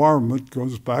bombardment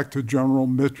goes back to General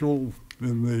Mitchell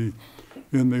in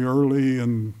the early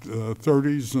and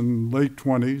 30s and late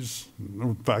 20s,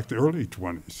 in fact, the early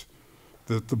 20s,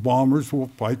 that the bombers will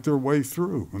fight their way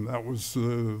through. And that was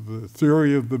the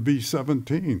theory of the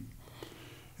B-17.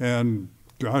 and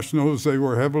gosh knows they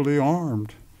were heavily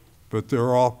armed, but they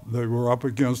were up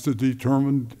against a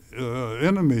determined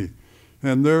enemy,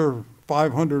 and they're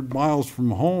 500 miles from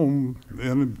home,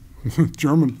 and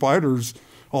German fighters,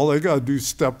 all they got to do is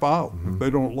step out. If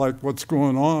they don't like what's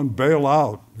going on, bail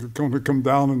out. You're going to come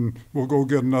down and we'll go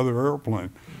get another airplane.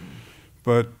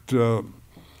 But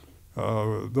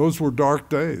those were dark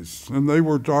days, and they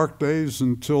were dark days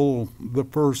until the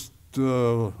first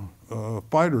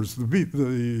fighters,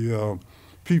 the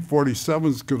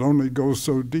P-47s could only go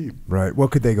so deep. Right. What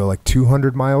could they go, like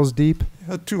 200 miles deep?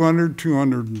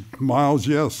 200 miles,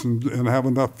 yes, and have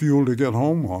enough fuel to get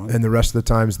home on. And the rest of the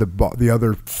times, the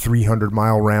other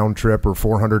 300-mile round trip or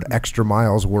 400 extra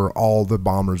miles were all the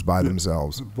bombers by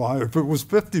themselves. If it was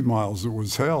 50 miles, it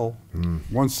was hell.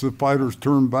 Once the fighters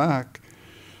turned back.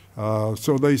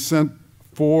 So they sent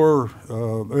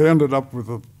they ended up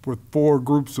with 4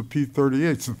 groups of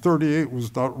P-38s. The 38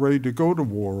 was not ready to go to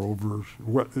war over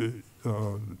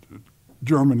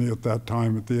Germany at that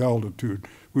time at the altitude.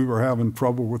 We were having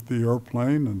trouble with the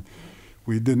airplane, and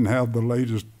we didn't have the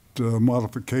latest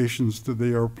modifications to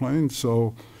the airplane.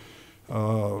 So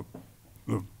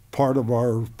part of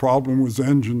our problem was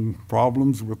engine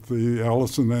problems with the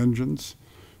Allison engines,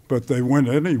 but they went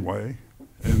anyway.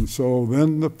 And so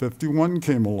then the 51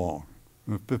 came along.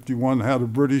 The 51 had a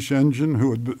British engine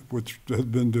which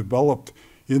had been developed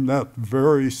in that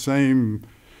very same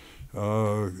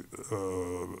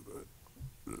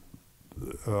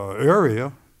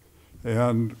area,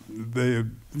 and they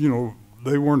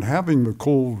weren't having the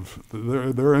cold.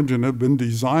 Their engine had been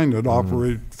designed to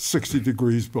operate 60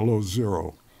 degrees below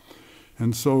zero,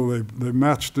 and so they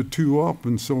matched the two up.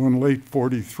 And so in late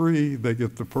 '43, they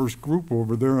get the first group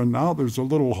over there, and now there's a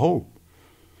little hope.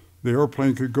 The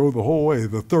airplane could go the whole way.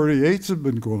 The 38s had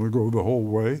been going to go the whole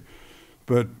way,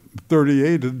 but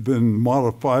 38 had been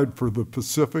modified for the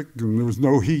Pacific, and there was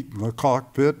no heat in the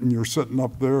cockpit, and you're sitting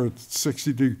up there at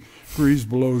 60 degrees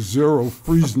below zero,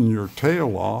 freezing your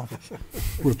tail off,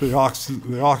 with the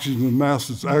oxygen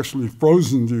mass is actually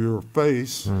frozen to your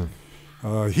face.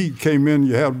 Heat came in,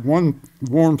 you had one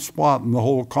warm spot in the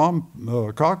whole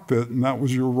cockpit, and that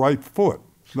was your right foot.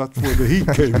 That's where the heat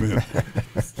came in.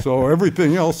 So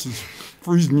everything else is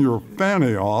freezing your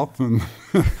fanny off, and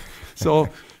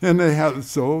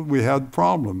we had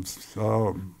problems.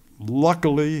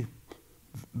 Luckily,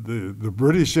 the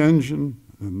British engine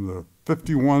and the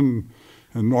 51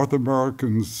 and North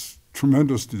Americans'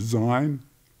 tremendous design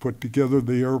put together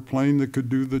the airplane that could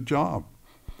do the job.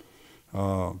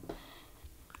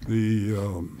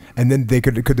 And then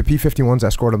could the P-51s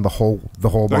escort them the whole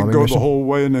bombing mission? They'd go the whole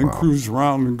way and then cruise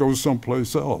around and go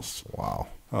someplace else. Wow.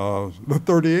 The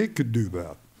 38 could do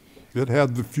that. It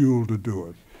had the fuel to do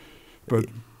it. But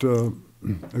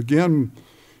again,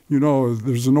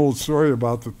 there's an old story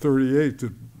about the 38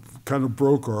 that kind of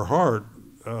broke our heart.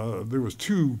 There was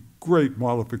 2 great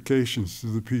modifications to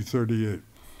the P-38.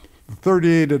 The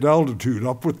 38 at altitude,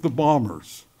 up with the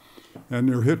bombers, and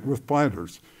they're hit with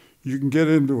fighters. You can get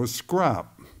into a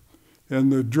scrap,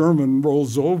 and the German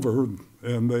rolls over,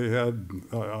 and they had,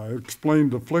 I explained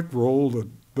the flick roll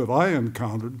that I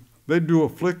encountered. They do a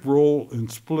flick roll in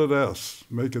split S,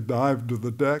 make a dive to the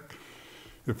deck.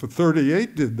 If a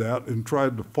 38 did that and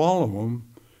tried to follow them,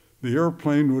 the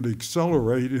airplane would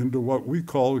accelerate into what we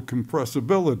call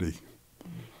compressibility.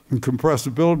 And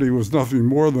compressibility was nothing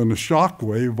more than a shock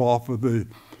wave off of the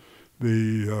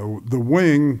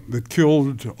wing that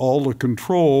killed all the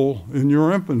control in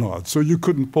your empennage, so you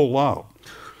couldn't pull out.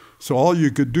 So all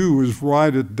you could do was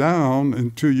ride it down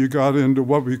until you got into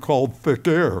what we called thick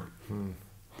air.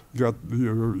 You got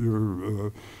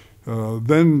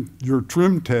then your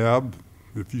trim tab,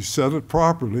 if you set it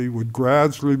properly, would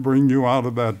gradually bring you out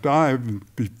of that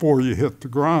dive before you hit the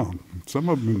ground. Some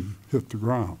of them hit the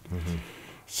ground.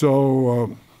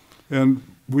 So, and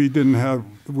we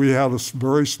had a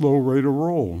very slow rate of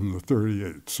roll in the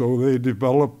 38. So they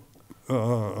developed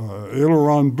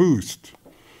aileron boost.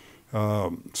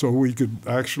 So we could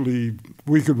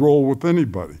roll with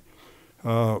anybody.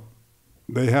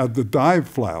 They had the dive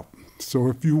flap. So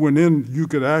if you went in, you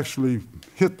could actually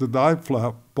hit the dive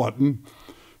flap button,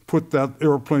 put that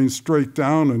airplane straight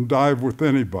down and dive with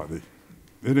anybody,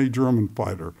 any German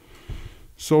fighter.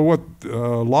 So what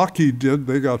Lockheed did,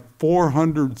 they got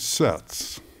 400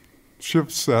 ship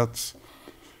sets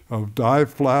of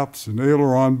dive flaps and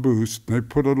aileron boost. They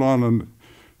put it on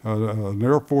an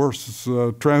Air Force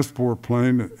transport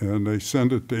plane, and they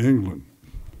sent it to England.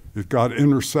 It got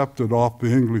intercepted off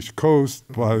the English coast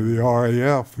by the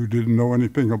RAF, who didn't know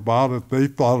anything about it. They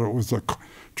thought it was a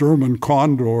German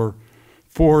Condor,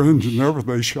 4-engine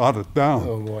everything. They shot it down.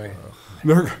 Oh, boy.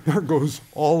 there goes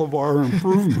all of our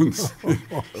improvements.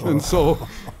 And so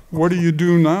what do you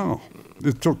do now?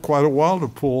 It took quite a while to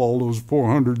pull all those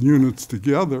 400 units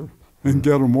together and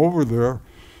get them over there.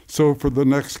 So for the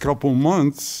next couple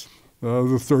months, the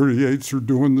 38s are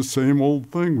doing the same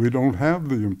old thing. We don't have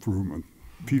the improvement.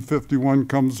 P-51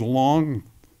 comes along,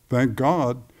 thank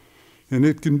God, and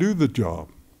it can do the job.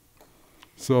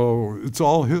 So it's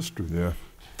all history. Yeah.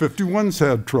 51's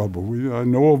had trouble. I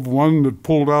know of one that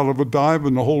pulled out of a dive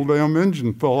and the whole damn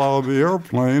engine fell out of the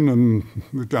airplane and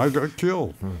the guy got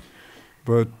killed.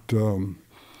 But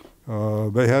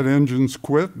they had engines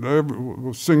quit.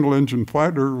 A single engine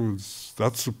fighter,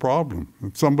 that's the problem.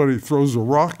 If somebody throws a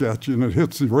rock at you and it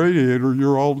hits the radiator,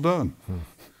 you're all done.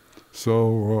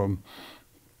 So,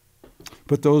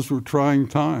 but those were trying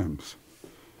times.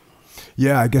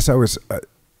 Yeah, I guess I was,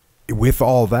 with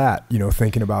all that,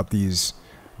 thinking about these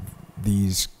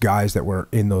guys that were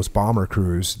in those bomber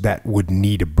crews that would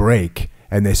need a break,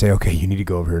 and they say, okay, you need to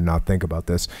go over here and not think about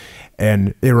this.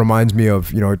 And it reminds me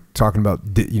of, talking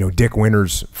about, Dick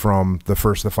Winters from the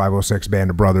 506 Band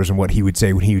of Brothers, and what he would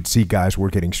say when he would see guys were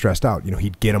getting stressed out.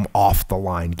 He'd get them off the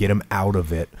line, get them out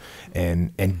of it,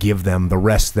 and give them the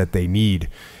rest that they need.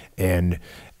 And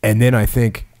then I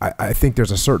think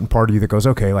there's a certain part of you that goes,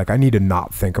 okay, like I need to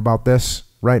not think about this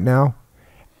right now.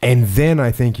 And then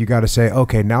I think you got to say,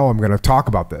 okay, now I'm going to talk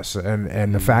about this.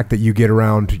 And the fact that you get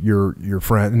around your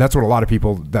friend, and that's what a lot of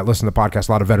people that listen to the podcast,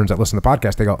 a lot of veterans that listen to the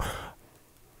podcast, they go,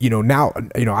 now,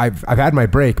 I've had my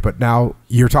break, but now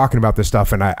you're talking about this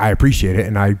stuff, and I appreciate it.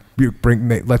 And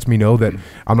it lets me know that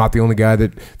I'm not the only guy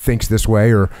that thinks this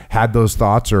way or had those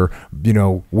thoughts or,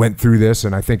 went through this.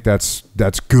 And I think that's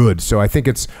good. So I think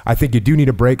you do need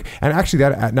a break. And actually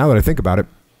now that I think about it,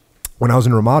 when I was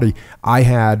in Ramadi,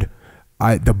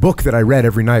 the book that I read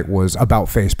every night was About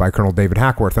Face by Colonel David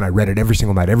Hackworth, and I read it every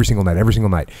single night.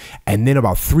 And then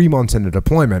about 3 months into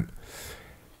deployment,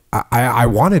 I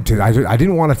wanted to. I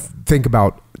didn't want to think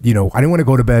about, I didn't want to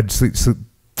go to bed sleep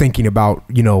thinking about,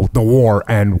 the war.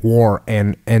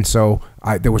 And so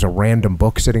there was a random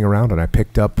book sitting around, and I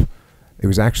picked up, it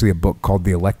was actually a book called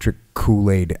The Electric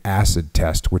Kool-Aid Acid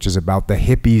Test, which is about the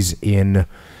hippies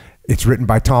it's written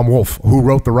by Tom Wolfe, who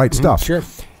wrote The Right Stuff. Sure.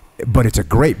 But it's a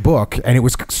great book, and it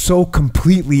was so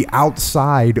completely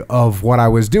outside of what I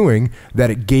was doing that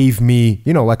it gave me,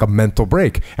 like a mental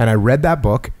break. And I read that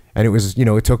book, and it was,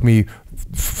 it took me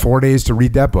 4 days to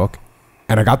read that book,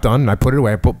 and I got done, and I put it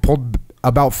away. I pulled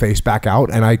About Face back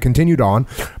out, and I continued on,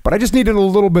 but I just needed a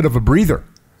little bit of a breather,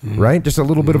 right? Just a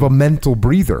little bit of a mental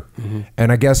breather.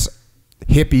 And I guess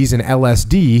hippies and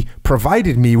LSD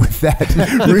provided me with that.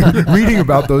 Reading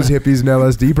about those hippies and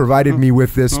LSD provided me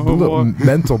with this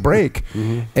mental break.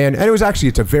 And it was actually,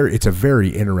 it's a very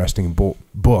interesting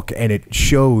book, and it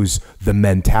shows the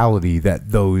mentality that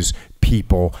those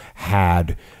people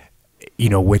had,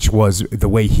 which was, the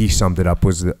way he summed it up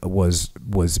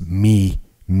was me.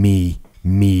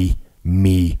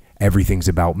 Everything's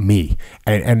about me.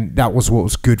 And that was what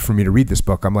was good for me to read this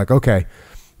book. I'm like, okay,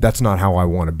 that's not how I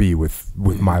want to be with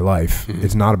my life.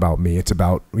 It's not about me. It's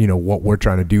about, what we're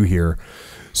trying to do here.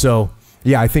 So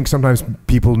yeah, I think sometimes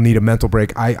people need a mental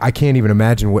break. I can't even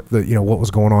imagine what what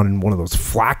was going on in one of those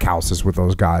flak houses with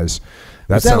those guys.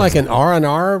 Is that like an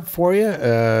R&R for you?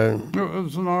 It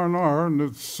was an R&R, and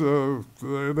it's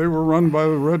they were run by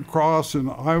the Red Cross,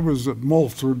 and I was at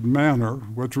Mulford Manor,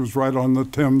 which was right on the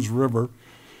Thames River.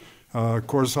 Of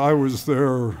course, I was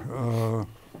there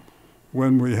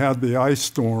when we had the ice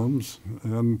storms.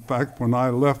 In fact, when I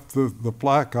left the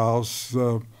Plaque House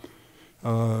to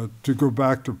go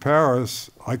back to Paris,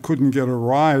 I couldn't get a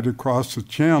ride across the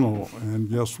channel. And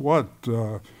guess what?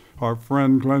 Our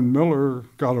friend Glenn Miller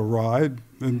got a ride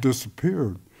and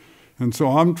disappeared. And so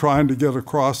I'm trying to get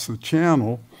across the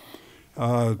channel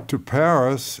to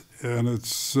Paris, and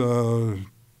it's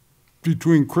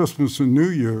between Christmas and New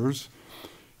Year's.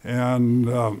 And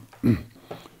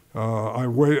I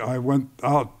went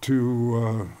out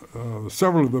to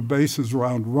several of the bases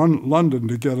around London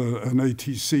to get an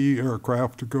ATC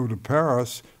aircraft to go to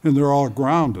Paris, and they're all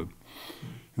grounded.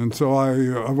 And so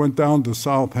I went down to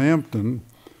Southampton,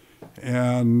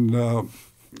 and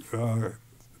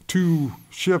two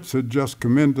ships had just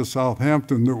come into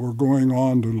Southampton that were going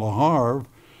on to Le Havre,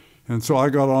 and so I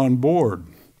got on board.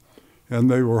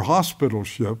 And they were hospital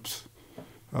ships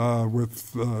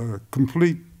with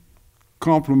complete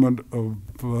complement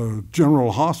of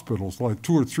general hospitals, like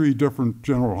 2 or 3 different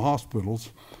general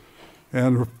hospitals,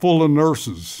 and are full of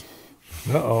nurses.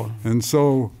 Uh-oh. And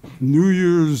so New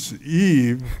Year's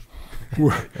Eve,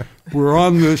 we're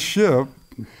on this ship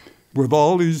with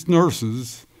all these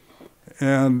nurses,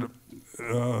 and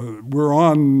we're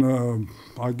on,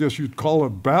 I guess you'd call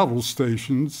it battle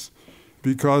stations,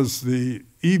 because the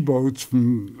E-boats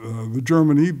from the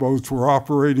German E-boats were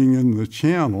operating in the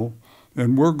channel,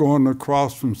 and we're going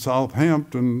across from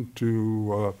Southampton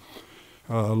to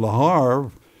Le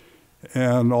Havre,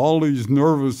 and all these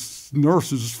nervous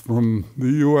nurses from the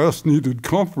U.S. needed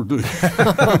comforting.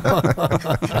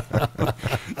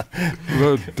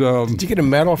 But, Did you get a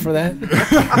medal for that?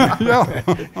 yeah.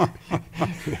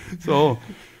 So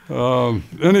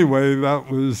anyway, that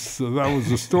was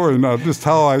the story. Now, just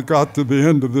how I got to the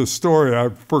end of this story,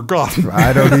 I've forgotten.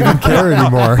 I don't even care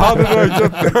anymore. How did I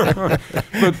get there?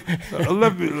 But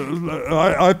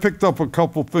I picked up a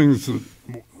couple things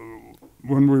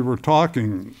when we were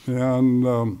talking, and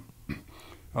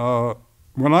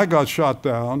when I got shot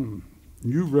down,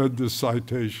 you read this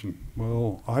citation.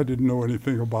 Well, I didn't know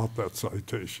anything about that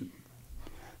citation.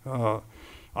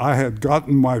 I had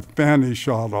gotten my fanny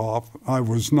shot off. I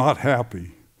was not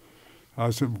happy.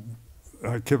 I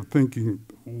kept thinking,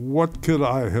 what could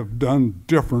I have done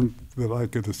different that I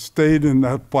could have stayed in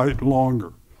that fight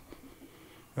longer?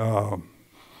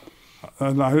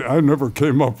 And I never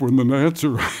came up with an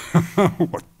answer.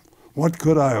 What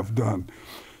could I have done?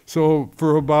 So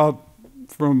for about,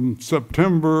 from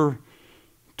September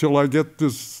till I get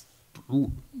this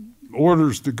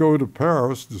orders to go to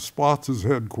Paris, the Spots'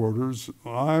 headquarters,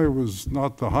 I was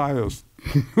not the highest.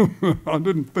 I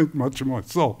didn't think much of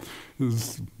myself.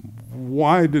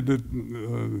 Why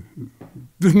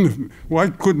why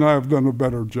couldn't I have done a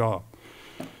better job?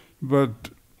 But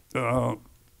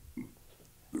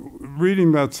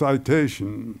reading that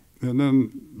citation and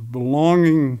then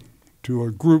belonging to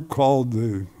a group called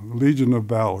the Legion of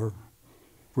Valor,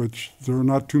 which there are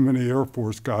not too many Air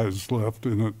Force guys left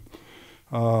in it,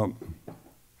 and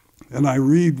I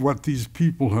read what these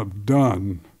people have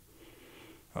done,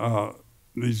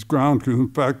 these ground crews. In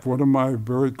fact, one of my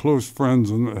very close friends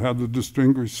had the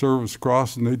Distinguished Service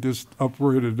Cross, and they just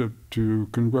upgraded it to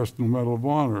Congressional Medal of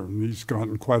Honor, and he's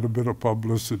gotten quite a bit of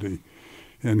publicity.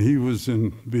 And he was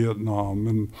in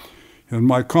Vietnam. And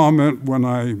my comment when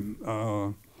I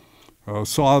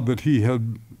saw that he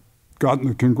had gotten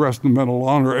the Congressional Medal of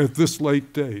Honor at this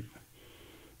late date,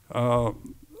 I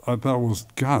thought, well,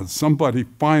 God, somebody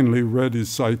finally read his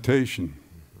citation.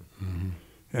 Mm-hmm.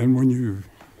 And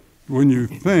when you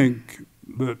think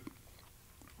that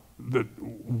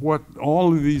what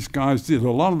all of these guys did,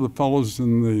 a lot of the fellows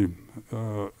in the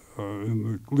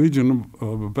Legion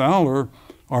of Valor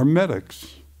are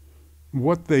medics.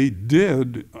 What they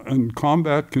did in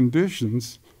combat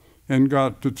conditions and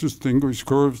got the Distinguished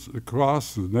Cross,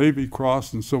 the Navy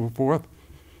Cross, and so forth.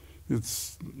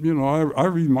 It's, you know, I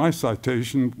read my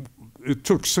citation, it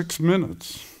took 6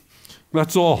 minutes.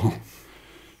 That's all.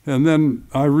 And then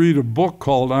I read a book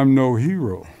called I'm No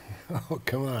Hero. Oh,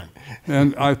 come on.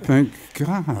 And I think,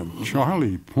 God,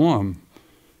 Charlie Plumb,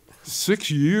 6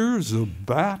 years of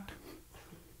that?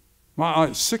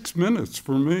 6 minutes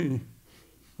for me.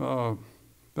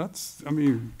 That's, I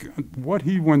mean, what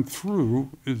he went through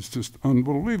is just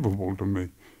unbelievable to me.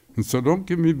 And so don't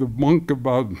give me the bunk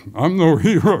about, I'm no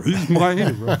hero, he's my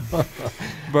hero.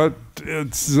 But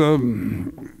it's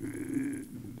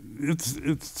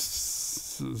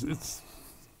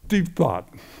deep thought.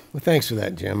 Well, thanks for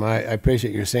that, Jim. I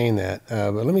appreciate your saying that.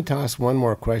 But let me toss one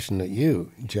more question at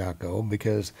you, Jocko,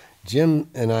 because Jim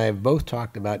and I have both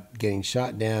talked about getting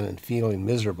shot down and feeling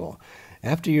miserable.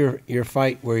 After your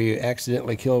fight where you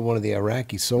accidentally killed one of the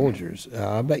Iraqi soldiers,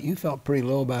 I bet you felt pretty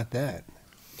low about that.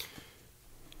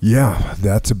 Yeah,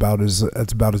 that's about as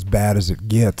bad as it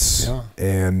gets. Yeah.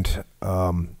 And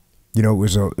you know, it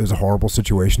was a horrible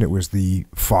situation. It was the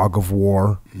fog of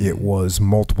war. Mm-hmm. It was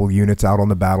multiple units out on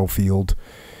the battlefield.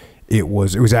 It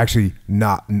was actually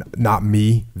not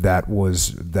me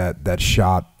that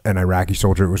shot an Iraqi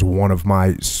soldier. It was one of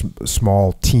my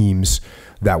small teams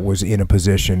that was in a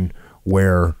position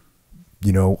where,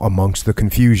 you know, amongst the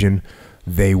confusion,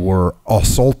 they were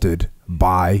assaulted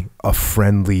by a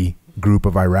friendly group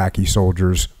of Iraqi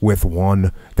soldiers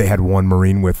they had one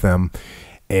Marine with them.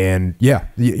 And yeah,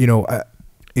 you know,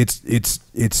 it's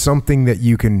something that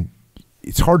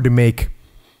it's hard to make,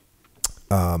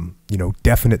 you know,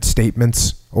 definite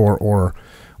statements or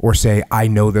say, I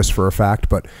know this for a fact,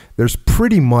 but there's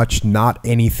pretty much not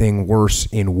anything worse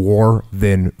in war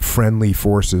than friendly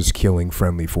forces killing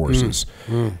friendly forces.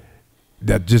 Mm.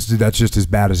 That's just as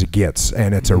bad as it gets.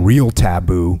 And it's a real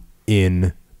taboo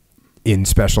in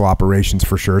special operations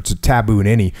for sure. It's a taboo in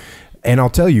any. And I'll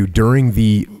tell you, during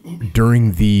the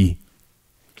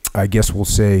I guess we'll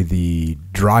say the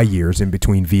dry years in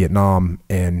between Vietnam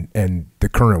and the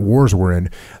current wars we're in,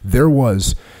 there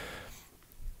was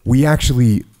we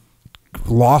actually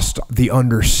lost the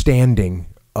understanding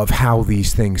of how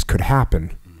these things could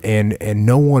happen. And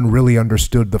no one really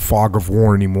understood the fog of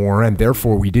war anymore, and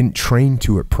therefore we didn't train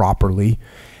to it properly.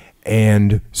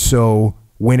 And so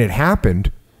when it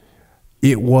happened,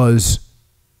 it was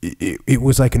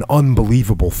like an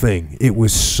unbelievable thing. It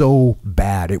was so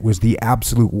bad. It was the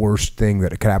absolute worst thing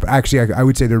that it could happen. Actually, I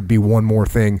would say there'd be one more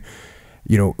thing.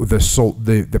 You know,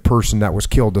 the person that was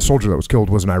killed, the soldier that was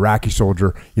killed, was an Iraqi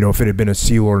soldier. You know, if it had been a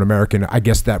SEAL or an American, I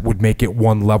guess that would make it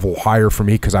one level higher for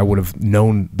me because I would have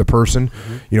known the person.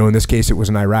 Mm-hmm. You know, in this case, it was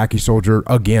an Iraqi soldier.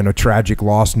 Again, a tragic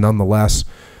loss nonetheless.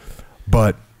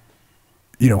 But,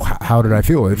 you know, how did I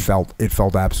feel? It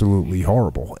felt absolutely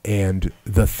horrible. And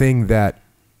the thing that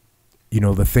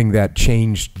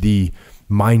changed the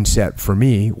mindset for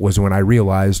me was when I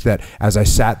realized that as I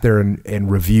sat there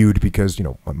and reviewed, because, you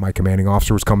know, my commanding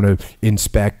officer was coming to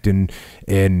inspect and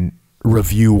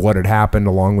review what had happened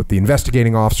along with the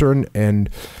investigating officer. And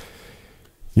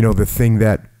you know, the thing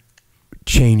that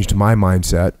changed my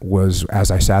mindset was as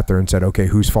I sat there and said, okay,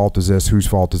 whose fault is this? Whose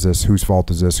fault is this? Whose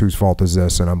fault is this? Whose fault is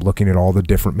this? And I'm looking at all the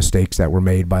different mistakes that were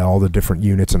made by all the different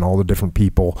units and all the different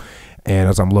people. And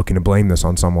as I'm looking to blame this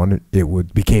on someone,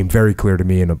 it became very clear to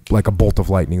me like a bolt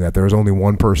of lightning that there is only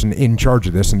one person in charge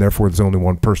of this, and therefore there's only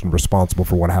one person responsible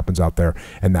for what happens out there,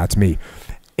 and that's me.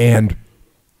 And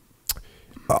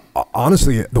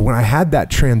honestly, when I had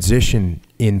that transition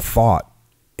in thought,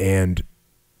 and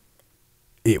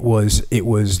it was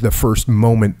the first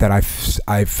moment that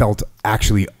I felt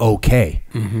actually okay.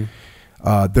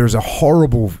 Mm-hmm. There's a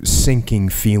horrible sinking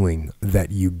feeling that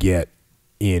you get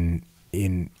in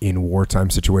wartime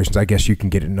situations. I guess you can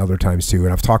get it in other times too.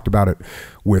 And I've talked about it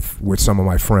with some of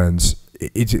my friends.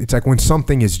 It's like when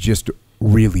something is just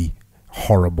really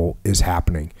horrible is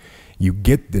happening, you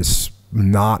get this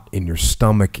knot in your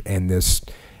stomach, and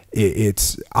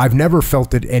I've never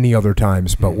felt it any other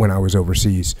times, but when I was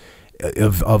overseas,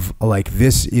 of like,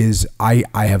 this is,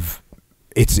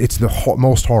 it's the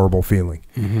most horrible feeling.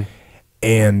 Mm-hmm.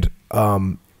 And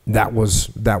that was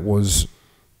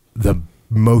the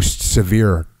most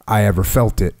severe I ever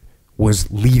felt it, was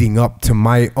leading up to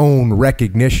my own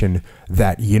recognition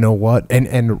that, you know what,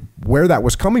 and where that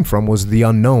was coming from was the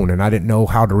unknown, and I didn't know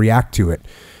how to react to it.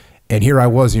 And here I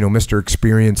was, you know, Mr.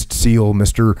 Experienced SEAL,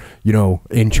 Mr., you know,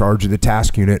 in charge of the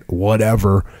task unit,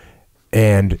 whatever,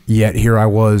 and yet here I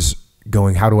was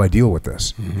going, how do I deal with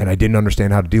this? Mm-hmm. And I didn't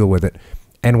understand how to deal with it.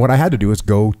 And what I had to do is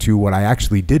go to what I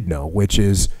actually did know, which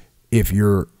is, if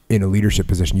you're in a leadership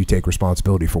position, you take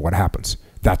responsibility for what happens.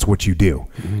 That's what you do.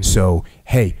 Mm-hmm. So,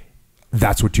 hey,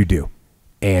 that's what you do.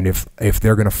 And if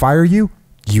they're going to fire you,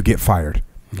 you get fired.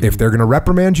 Mm-hmm. If they're going to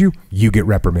reprimand you, you get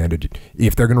reprimanded.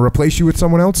 If they're going to replace you with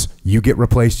someone else, you get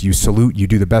replaced. You salute, you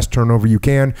do the best turnover you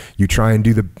can. You try and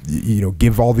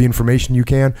give all the information you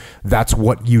can. That's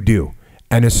what you do.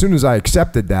 And as soon as I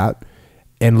accepted that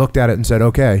and looked at it and said,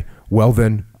 okay, well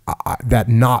then that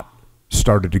knot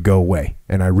started to go away,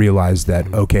 and I realized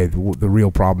that, okay, the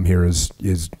real problem here is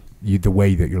the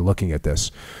way that you're looking at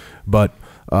this. But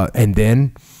and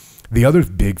then the other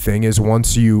big thing is,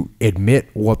 once you admit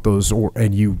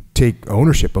and you take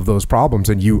ownership of those problems,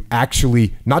 and you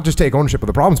actually not just take ownership of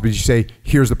the problems, but you say,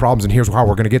 here's the problems and here's how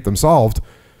we're going to get them solved.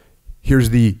 Here's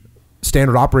the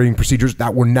standard operating procedures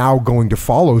that we're now going to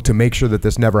follow to make sure that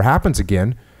this never happens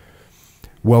again.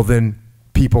 Well, then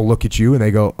people look at you and they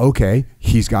go, okay,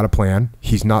 he's got a plan.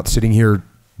 He's not sitting here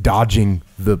dodging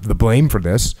the blame for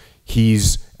this.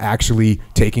 He's actually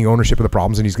taking ownership of the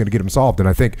problems, and he's going to get them solved. And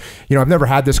I think, you know, I've never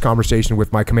had this conversation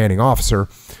with my commanding officer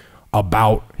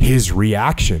about his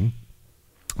reaction,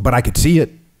 but I could see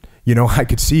it. You know, I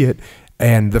could see it.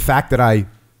 And the fact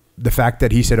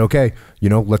that he said, okay, you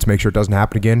know, let's make sure it doesn't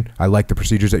happen again. I like the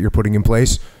procedures that you're putting in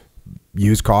place.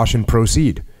 Use caution,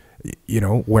 proceed. You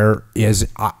know, whereas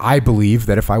I believe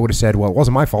that if I would have said, well, it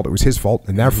wasn't my fault, it was his fault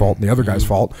and their fault and the other guy's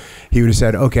fault, he would have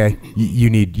said, okay,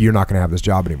 you're not going to have this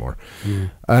job anymore.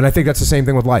 And I think that's the same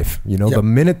thing with life. You know, the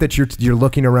minute that you're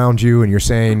looking around you and you're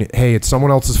saying, hey, it's someone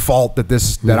else's fault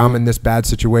that I'm in this bad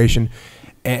situation.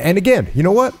 And again, you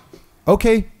know what?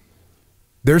 Okay,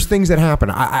 there's things that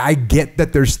happen. I get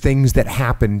that there's things that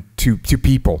happen to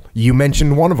people. You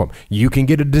mentioned one of them. You can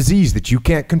get a disease that you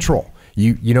can't control.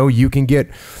 You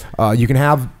can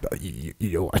have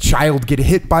a child get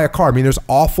hit by a car. I mean, there's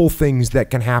awful things that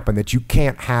can happen that you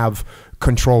can't have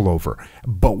control over.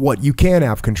 But what you can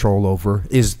have control over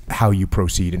is how you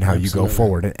proceed and how you go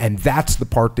forward. And that's the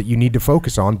part that you need to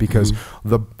focus on, because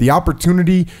the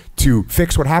opportunity to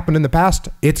fix what happened in the past,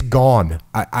 it's gone.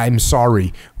 I'm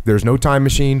sorry. There's no time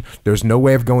machine. There's no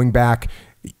way of going back.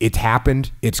 It's happened.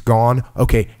 It's gone.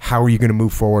 Okay, how are you going to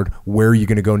move forward? Where are you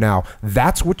going to go now?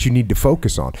 That's what you need to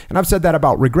focus on. And I've said that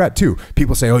about regret too.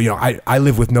 People say, oh, you know, I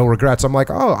live with no regrets. I'm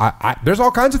like, oh, there's all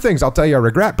kinds of things I'll tell you I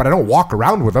regret, but I don't walk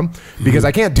around with them because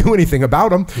I can't do anything about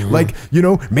them. Like, you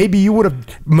know, maybe you would have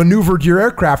maneuvered your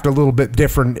aircraft a little bit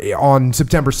different on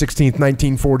September 16th,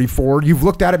 1944. You've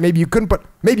looked at it. Maybe you couldn't, but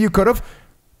maybe you could have.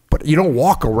 But you don't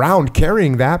walk around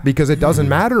carrying that because it doesn't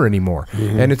matter anymore.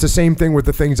 And it's the same thing with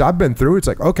the things I've been through. It's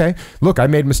like, okay, look, I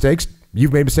made mistakes.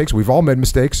 You've made mistakes. We've all made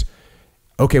mistakes.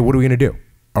 Okay, what are we going to do?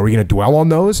 Are we going to dwell on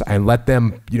those and let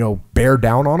them, you know, bear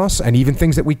down on us? And even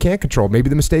things that we can't control. Maybe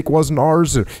the mistake wasn't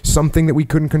ours or something that we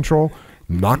couldn't control.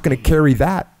 I'm not going to carry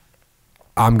that.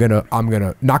 I'm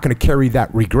not going to carry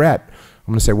that regret. I'm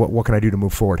going to say, what can I do to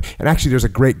move forward? And actually, there's a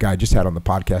great guy I just had on the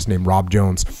podcast named Rob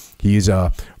Jones. He's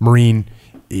a Marine.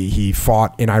 He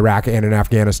fought in Iraq and in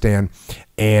Afghanistan,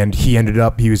 and he ended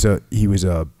up, he was a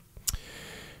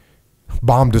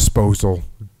bomb disposal,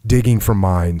 digging for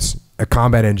mines, a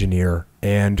combat engineer,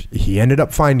 and he ended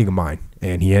up finding a mine.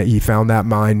 And he found that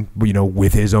mine, you know,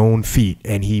 with his own feet,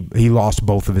 and he lost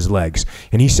both of his legs.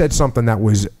 And he said something that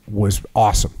was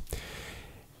awesome.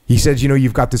 He said, you know,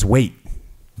 you've got this weight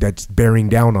that's bearing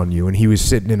down on you. And he was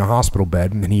sitting in a hospital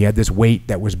bed, and he had this weight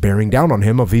that was bearing down on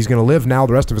him if he's going to live now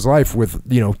the rest of his life with,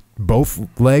 you know, both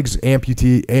legs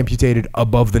amputated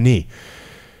above the knee.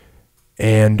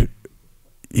 And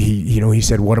he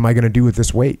said, what am I going to do with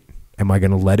this weight? Am I going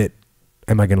to let it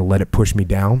push me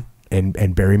down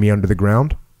and bury me under the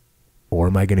ground? Or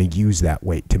am I going to use that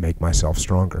weight to make myself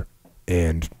stronger?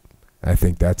 And I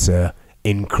think that's a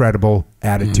incredible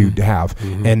attitude to have.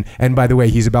 And by the way,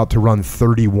 he's about to run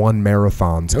 31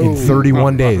 marathons in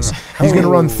 31 days. He's going to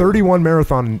run 31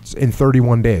 marathons in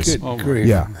 31 days. Good grief.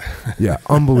 Yeah,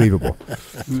 unbelievable.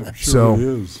 Sure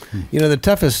is. You know, the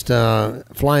toughest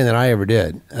flying that I ever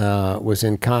did was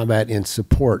in combat in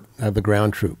support of the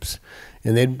ground troops.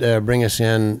 And they'd bring us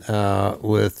in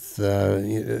with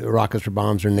rockets or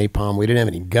bombs or napalm. We didn't have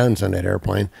any guns on that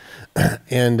airplane,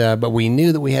 but we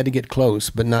knew that we had to get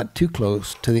close, but not too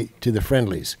close to the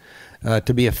friendlies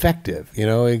to be effective. You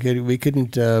know, we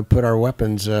couldn't put our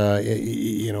weapons,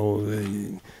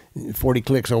 40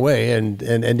 clicks away and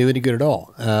do any good at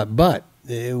all. But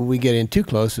we get in too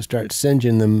close to start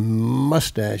singeing the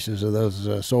mustaches of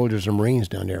those soldiers or Marines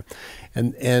down there,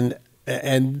 and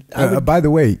by the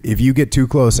way, if you get too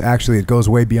close, actually, it goes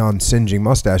way beyond singeing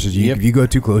mustaches. If you go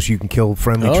too close, you can kill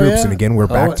friendly troops. Yeah. And again, we're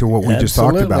back to what we just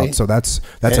talked about. So that's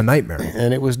a nightmare.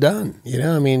 And it was done. You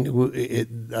know, I mean,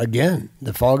 again,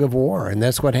 the fog of war, and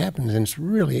that's what happens. And it's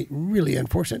really, really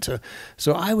unfortunate.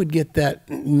 So I would get that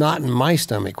knot in my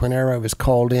stomach whenever I was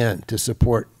called in to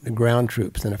support the ground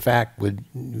troops, and in fact would,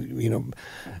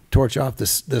 torch off the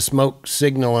smoke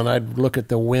signal, and I'd look at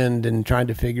the wind and trying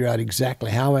to figure out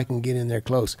exactly how I can get in there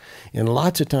close. And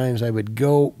lots of times I would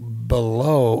go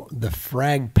below the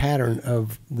frag pattern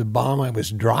of the bomb I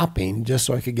was dropping just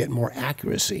so I could get more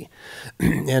accuracy.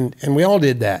 and we all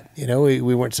did that. We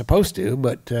weren't supposed to,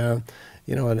 but an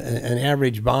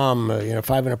average bomb,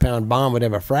 500-pound bomb would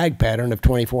have a frag pattern of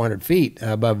 2,400 feet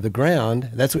above the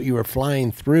ground. That's what you were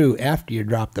flying through after you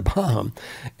dropped the bomb.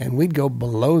 And we'd go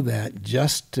below that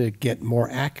just to get more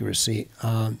accuracy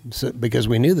because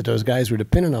we knew that those guys were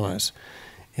dependent on us.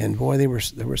 And boy, there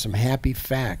were some happy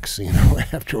facts,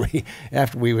 after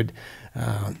we would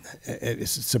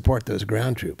support those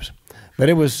ground troops. But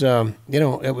it was,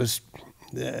 it was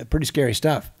pretty scary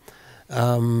stuff.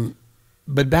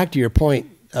 But back to your point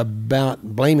about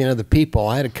blaming other people,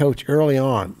 I had a coach early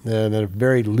on, a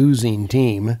very losing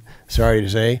team, sorry to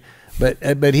say, but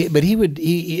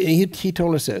he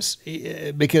told us this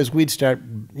because we'd start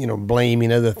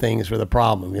blaming other things for the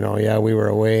problem. We were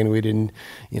away and we didn't,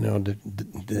 the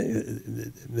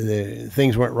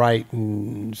things weren't right,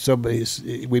 and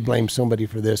we blamed somebody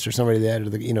for this or somebody that, or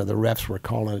the refs were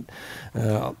calling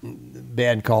it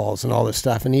bad calls and all this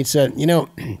stuff. And he said,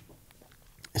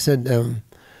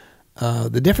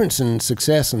 the difference in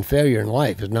success and failure in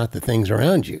life is not the things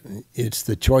around you. It's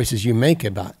the choices you make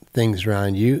about things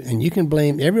around you. And you can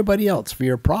blame everybody else for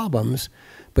your problems,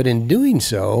 but in doing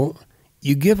so,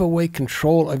 you give away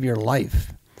control of your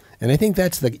life. And I think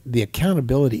that's the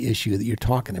accountability issue that you're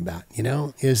talking about,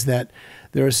 is that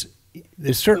there's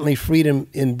certainly freedom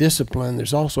in discipline.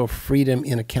 There's also freedom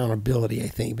in accountability, I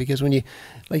think, because when you,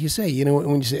 like you say,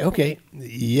 when you say, okay,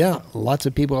 yeah, lots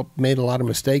of people made a lot of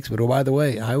mistakes, but oh, by the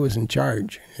way, I was in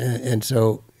charge. And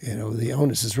so, the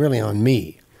onus is really on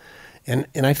me. And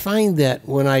I find that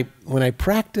when I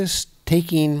practice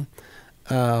taking,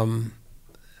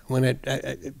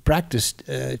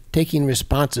 taking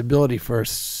responsibility for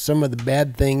some of the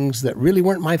bad things that really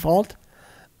weren't my fault,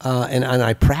 and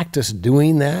I practice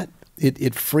doing that,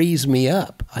 it frees me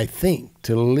up, I think,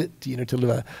 to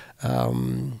live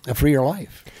a freer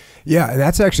life. Yeah, and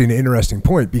that's actually an interesting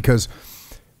point, because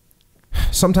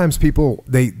sometimes people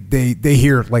they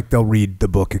hear, like, they'll read the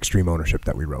book Extreme Ownership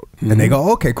that we wrote, and they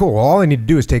go, okay, cool. Well, all I need to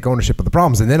do is take ownership of the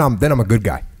problems, and then I'm a good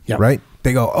guy, right?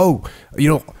 They go, oh,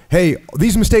 hey,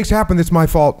 these mistakes happened. It's my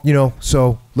fault,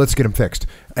 so let's get them fixed.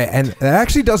 And that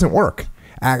actually doesn't work.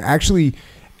 Actually,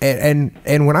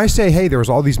 and when I say, hey, there was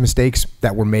all these mistakes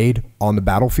that were made on the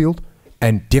battlefield,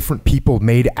 and different people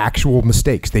made actual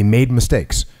mistakes. They made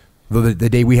mistakes. The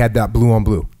day we had that blue on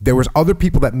blue, there was other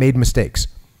people that made mistakes.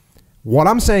 What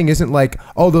I'm saying isn't like,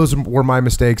 oh, those were my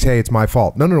mistakes, hey, it's my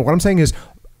fault. No. What I'm saying is,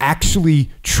 actually,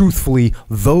 truthfully,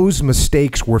 those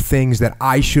mistakes were things that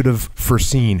I should have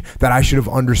foreseen, that I should have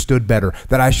understood better,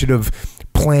 that I should have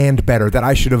planned better, that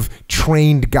I should have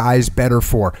trained guys better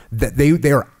for. That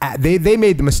they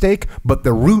made the mistake, but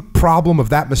the root problem of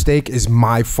that mistake is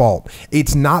my fault.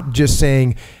 It's not just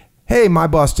saying, hey, my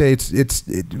boss say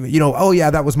oh yeah,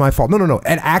 that was my fault. No.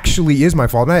 It actually is my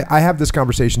fault. And I have this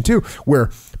conversation too,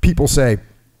 where people say,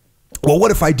 well,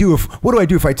 what do I do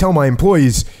if I tell my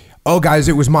employees, oh guys,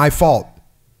 it was my fault?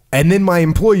 And then my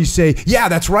employees say, yeah,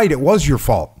 that's right, it was your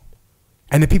fault.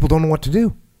 And the people don't know what to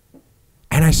do.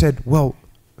 And I said, well,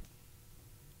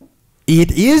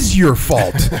 it is your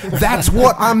fault. That's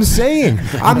what I'm saying.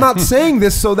 I'm not saying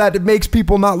this so that it makes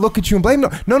people not look at you and blame.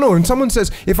 No. And someone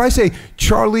says, if I say,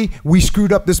 Charlie, we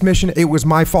screwed up this mission, it was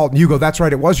my fault. And you go, that's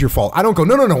right, it was your fault. I don't go,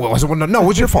 no, it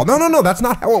was your fault. No, that's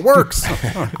not how it works.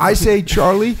 I say,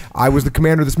 Charlie, I was the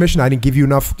commander of this mission. I didn't give you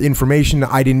enough information.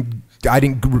 I didn't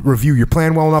review your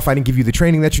plan well enough. I didn't give you the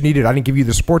training that you needed. I didn't give you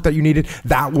the support that you needed.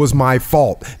 That was my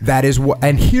fault. That is what,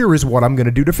 and here is what I'm going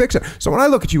to do to fix it. So when I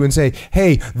look at you and say,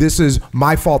 hey, this is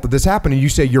my fault that this happened, and you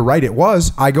say, you're right, it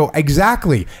was, I go,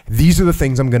 exactly. These are the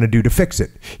things I'm going to do to fix it.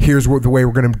 Here's the way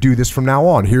we're going to do this from now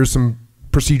on. Here's some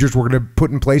procedures we're going to put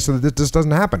in place so that this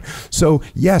doesn't happen. So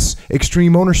yes,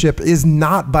 extreme ownership is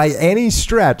not by any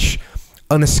stretch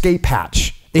an escape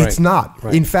hatch. It's not.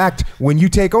 Right. In fact, when you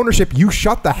take ownership, you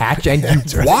shut the hatch and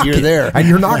you lock it, there. And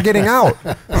you're not getting out.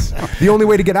 The only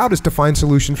way to get out is to find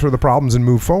solutions for the problems and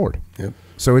move forward. Yep.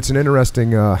 So it's an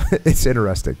interesting. It's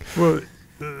interesting. Well,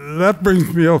 that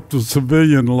brings me up to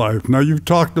civilian life. Now, you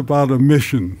talked about a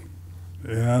mission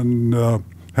and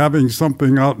having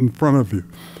something out in front of you.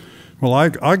 Well, I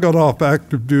got off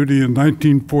active duty in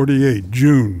 1948,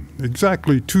 June,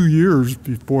 exactly 2 years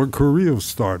before Korea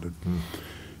started.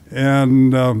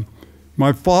 And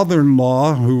my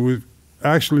father-in-law, who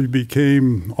actually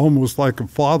became almost like a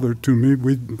father to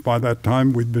me, by that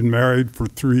time we'd been married for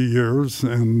 3 years,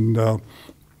 and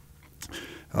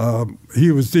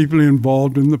he was deeply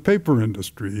involved in the paper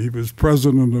industry. He was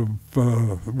president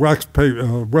of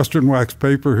Western Wax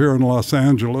Paper here in Los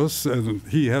Angeles, and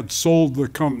he had sold the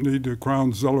company to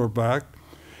Crown Zellerbach.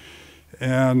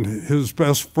 And his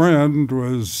best friend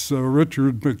was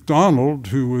Richard McDonald,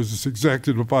 who was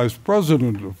executive vice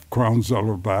president of Crown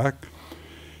Zellerbach.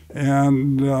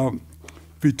 And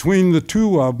between the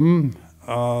two of them,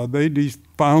 they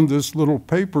found this little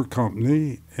paper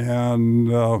company, and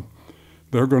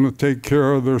they're going to take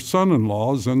care of their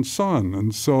son-in-laws and son.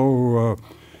 And so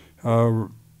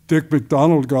Dick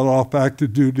McDonald got off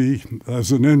active duty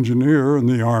as an engineer in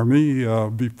the Army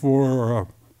before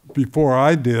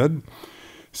I did.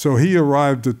 So he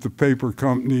arrived at the paper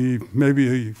company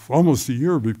maybe almost a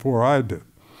year before I did.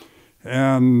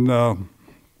 And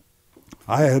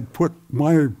I had put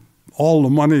all the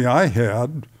money I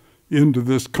had into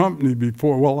this company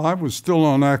before. Well, I was still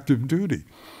on active duty.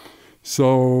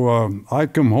 So I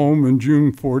come home in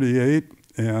June 48,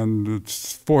 and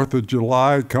it's 4th of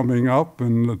July coming up,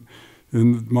 and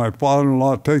my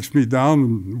father-in-law takes me down,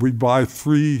 and we buy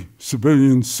 3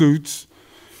 civilian suits.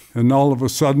 And all of a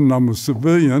sudden, I'm a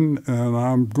civilian, and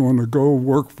I'm going to go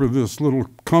work for this little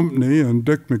company. And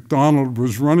Dick McDonald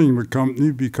was running the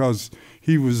company because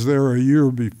he was there a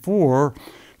year before.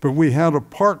 But we had a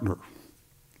partner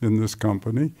in this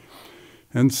company.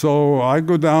 And so I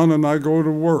go down and I go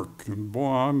to work. And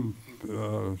boy,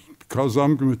 because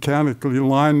I'm mechanically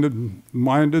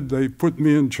minded, they put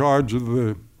me in charge of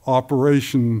the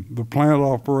plant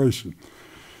operation.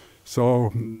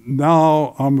 So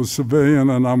now I'm a civilian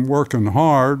and I'm working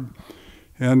hard,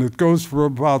 and it goes for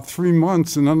about 3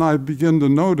 months, and then I begin to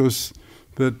notice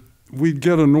that we'd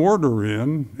get an order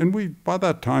in, and by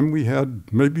that time we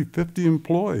had maybe 50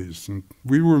 employees, and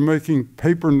we were making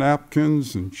paper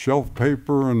napkins and shelf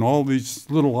paper and all these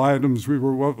little items. We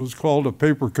were what was called a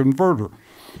paper converter.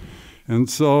 And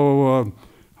so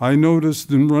I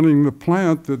noticed in running the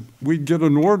plant that we'd get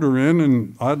an order in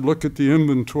and I'd look at the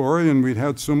inventory and we'd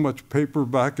had so much paper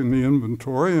back in the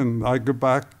inventory and I'd go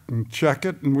back and check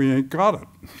it and we ain't got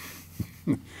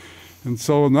it. And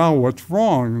so now what's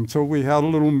wrong? And so we had a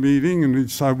little meeting and we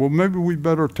decided, well, maybe we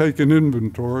better take an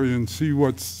inventory and see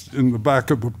what's in the back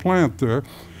of the plant there.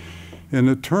 And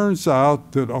it turns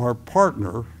out that our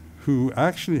partner, who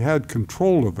actually had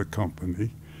control of the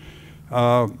company,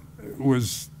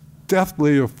 was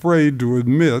deathly afraid to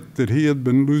admit that he had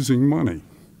been losing money.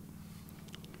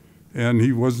 And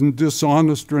he wasn't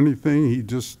dishonest or anything, he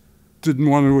just didn't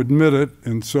want to admit it.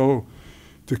 And so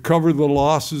to cover the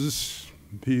losses,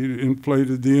 he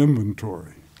inflated the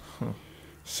inventory.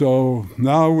 So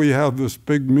now we have this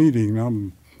big meeting.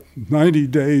 I'm 90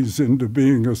 days into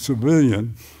being a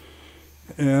civilian,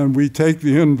 and we take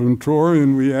the inventory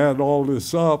and we add all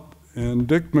this up, and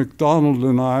Dick McDonald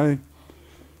and I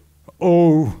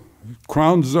owe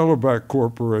Crown Zellerback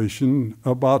Corporation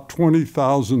about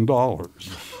 $20,000.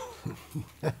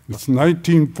 It's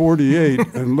 1948,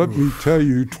 and let me tell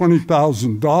you,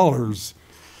 $20,000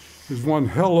 is one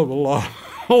hell of a lot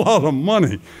of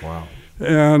money. Wow.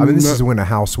 And I mean, this is when a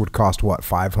house would cost, what,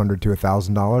 $500 to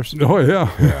 $1,000? Oh, yeah.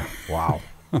 Yeah. Wow.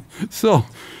 So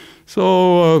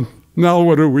now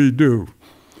what do?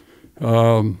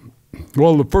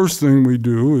 Well, the first thing we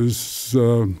do is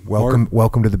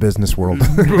welcome to the business world.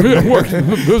 Welcome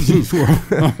to the business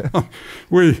world.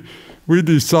 we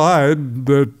decide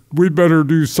that we better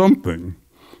do something,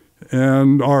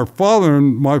 and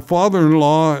my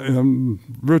father-in-law and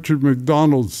Richard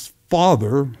McDonald's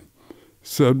father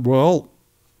said, "Well,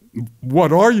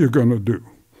 what are you going to do?"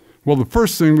 Well, the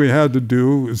first thing we had to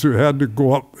do is we had to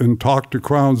go up and talk to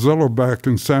Crown Zellerback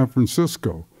in San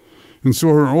Francisco. And so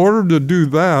in order to do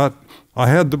that, I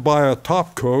had to buy a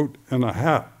top coat and a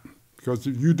hat, because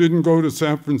you didn't go to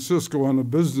San Francisco on a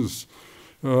business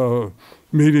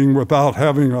meeting without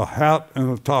having a hat and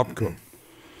a top coat.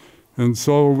 And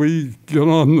so we get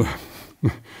on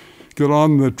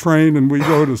the train and we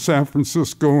go to San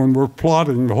Francisco, and we're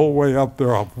plotting the whole way up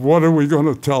there. What are we going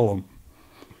to tell them?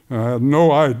 I had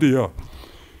no idea.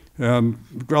 And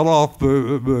got off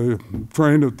the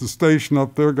train at the station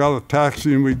up there, got a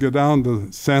taxi, and we go down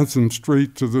to Sansom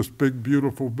Street to this big,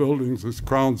 beautiful building, this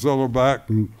Crown Zellerback,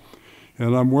 and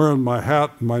I'm wearing my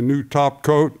hat and my new top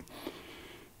coat,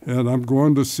 and I'm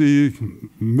going to see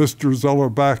Mr.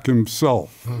 Zellerback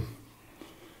himself.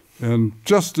 And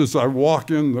just as I walk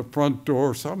in the front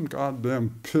door, some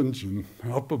goddamn pigeon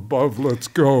up above, let's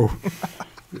go,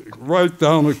 right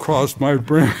down across my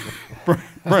brand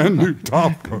new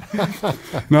top coat.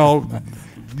 Now,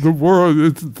 the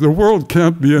world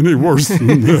can't be any worse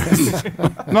than this.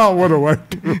 Now what do I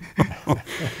do?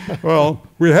 Well,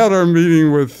 we had our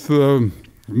meeting with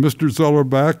Mr.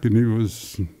 Zellerback, and he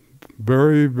was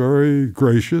very, very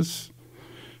gracious.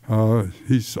 All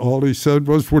he said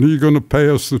was, "When are you going to pay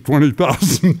us the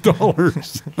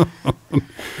 $20,000?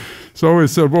 So we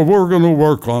said, "Well, we're going to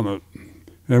work on it."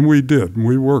 And we did. And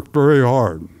we worked very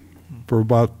hard for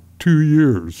about 2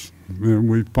 years. And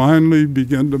we finally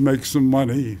began to make some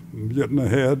money, getting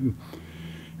ahead.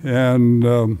 And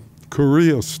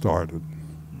Korea started,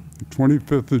 the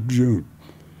 25th of June.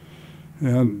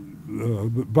 And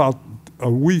about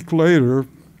a week later,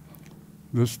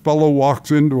 this fellow walks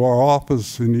into our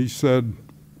office and he said,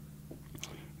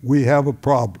 "We have a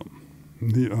problem."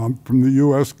 I'm from the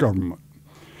U.S. government.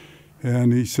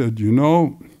 And he said, "You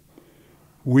know,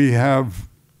 we have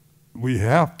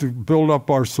to build up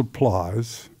our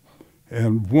supplies,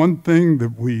 and one thing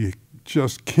that we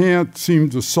just can't seem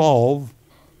to solve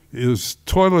is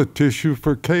toilet tissue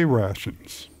for K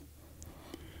rations.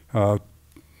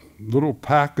 Little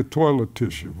pack of toilet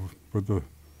tissue with a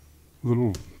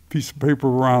little piece of paper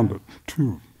around it,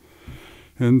 too."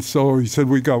 And so he said,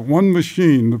 "We got one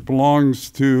machine that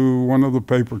belongs to one of the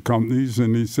paper companies,"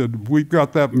 and he said, "We've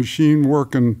got that machine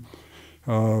working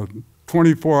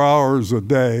 24 hours a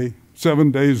day,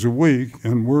 7 days a week,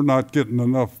 and we're not getting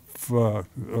enough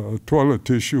toilet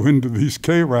tissue into these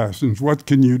K rations. What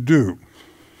can you do?"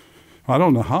 I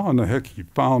don't know how in the heck he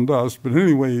found us, but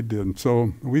anyway, he did.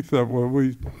 So we thought, well,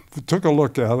 we took a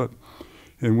look at it,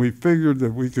 and we figured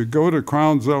that we could go to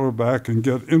Crown Zellerback and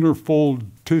get interfold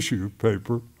tissue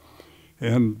paper,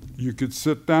 and you could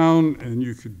sit down and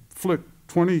you could flick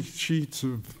 20 sheets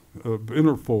of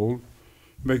interfold,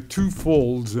 make 2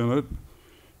 folds in it,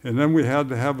 and then we had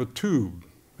to have a tube.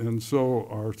 And so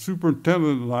our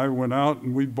superintendent and I went out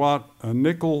and we bought a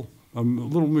little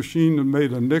machine that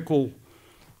made a nickel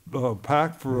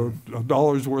pack for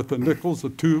 $1 worth of nickels, a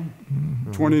tube,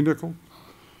 20 nickel.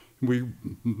 We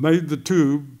made the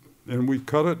tube, and we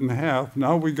cut it in half.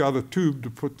 Now we got a tube to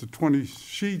put the 20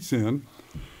 sheets in.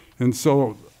 And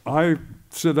so I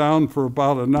sit down for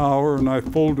about an hour, and I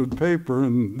folded paper,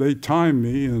 and they timed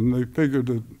me, and they figured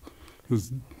that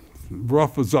as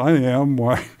rough as I am,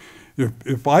 why,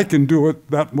 if I can do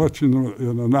it that much in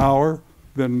an hour,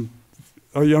 then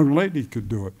a young lady could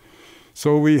do it.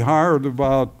 So we hired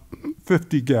about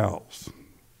 50 gals,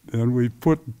 and we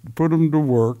put them to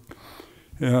work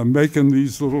making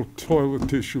these little toilet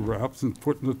tissue wraps and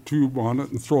putting a tube on it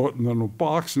and throw it in a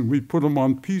box, and we put them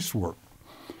on piecework.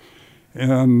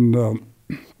 And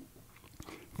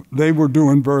they were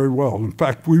doing very well. In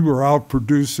fact, we were out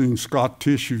producing Scott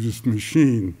Tissue's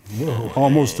machine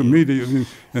almost immediately.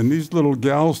 And these little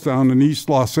gals down in East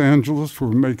Los Angeles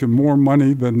were making more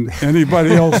money than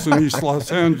anybody else in East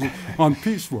Los Angeles on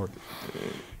piecework.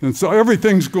 And so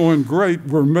everything's going great.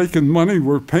 We're making money.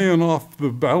 We're paying off the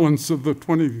balance of the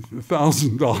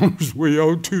 $20,000 we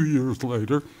owe 2 years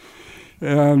later.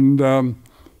 And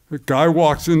the guy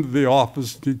walks into the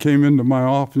office. He came into my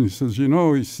office and he says, you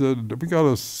know, he said, we got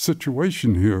a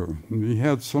situation here. And he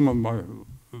had some of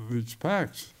these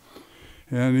packs.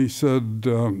 And he said,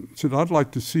 I'd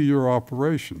like to see your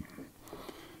operation.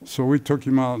 So we took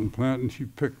him out in plant, and he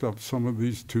picked up some of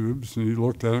these tubes, and he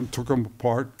looked at them, took them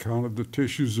apart, counted the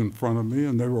tissues in front of me,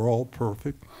 and they were all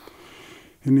perfect.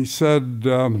 And he said,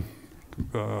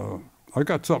 I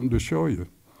got something to show you.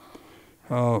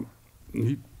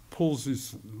 He pulls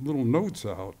these little notes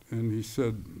out, and he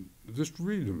said, just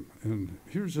read them. And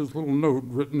here's his little note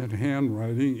written in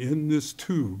handwriting in this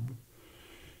tube.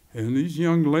 And these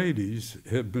young ladies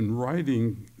had been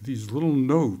writing these little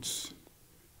notes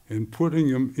and putting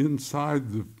them inside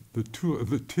the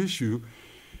tissue,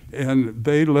 and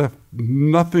they left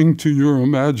nothing to your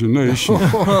imagination.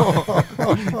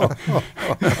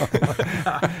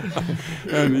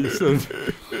 And he said,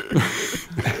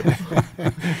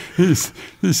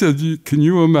 he said, can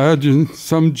you imagine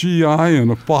some GI in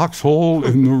a foxhole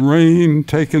in the rain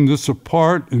taking this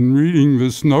apart and reading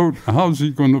this note? How's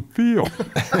he going to feel?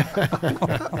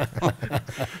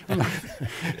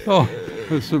 Oh,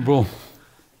 I said, well,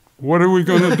 what are we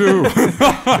going to do?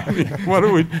 I mean,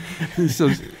 he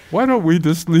says, why don't we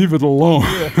just leave it alone?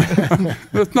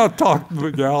 Let's not talk to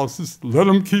the gals. Just let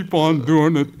them keep on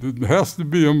doing it. It has to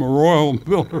be a royal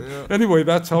builder. Yeah. Anyway,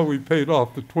 that's how we paid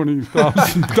off the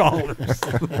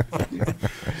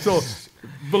 $20,000. So,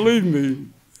 believe me,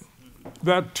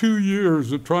 that 2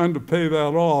 years of trying to pay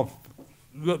that off,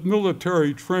 that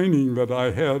military training that I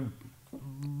had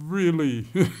really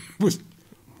was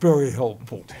very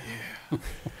helpful.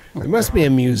 There must be a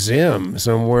museum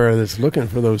somewhere that's looking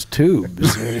for those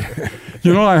tubes.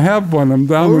 You know, I have one. I'm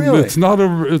down. Oh, really? It's not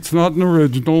an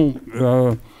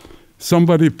original.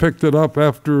 Somebody picked it up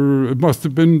after. It must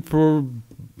have been for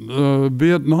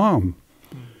Vietnam.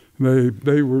 They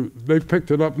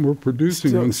picked it up and were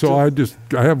producing it. And so I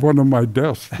have one on my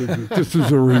desk just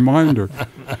as a reminder.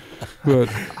 But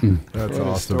that's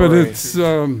awesome. But it's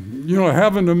you know,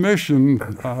 having a mission.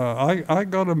 I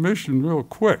got a mission real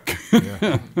quick.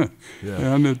 Yeah.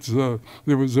 Yeah. And it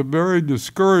was a very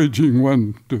discouraging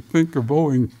one to think of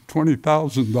owing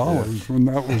 $20,000 when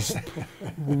that was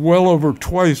well over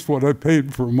twice what I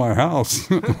paid for my house.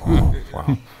 Oh,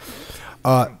 wow.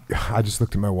 I just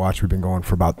looked at my watch. We've been going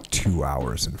for about 2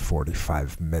 hours and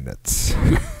 45 minutes.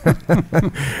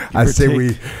 I say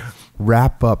we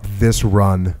wrap up this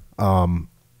run.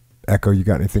 Echo, you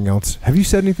got anything else? Have you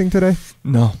said anything today?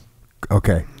 No.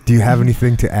 Okay. Do you have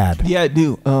anything to add? Yeah, I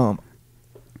do.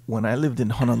 When I lived in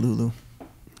Honolulu,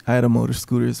 I had a motor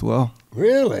scooter as well.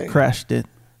 Really? Crashed it.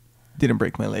 Didn't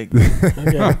break my leg.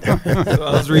 Okay. So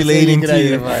I was relating to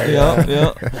you.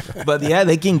 Yeah. But yeah,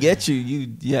 they can get you.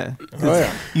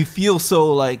 You feel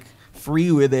so like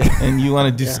free with it, and you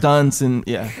want to do stunts and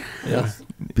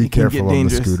Be careful on the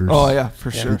scooters. Oh yeah,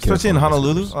 for sure. Especially in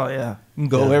Honolulu. Oh yeah, you can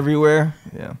go everywhere.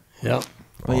 Yeah. Yeah.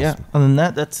 But yeah, other than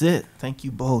that, that's it. Thank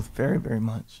you both very, very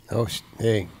much. Oh,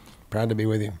 hey, proud to be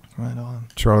with you. Right on.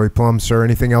 Charlie Plumb, sir,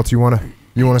 anything else you want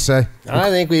to say? I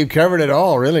think we've covered it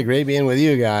all. Really great being with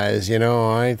you guys. You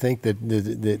know, I think that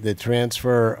the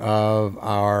transfer of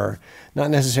our,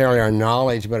 not necessarily our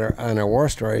knowledge, but our war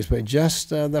stories, but just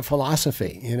the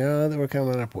philosophy, you know, that we're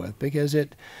coming up with, because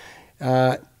it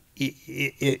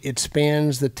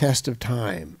spans the test of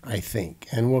time, I think,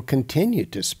 and will continue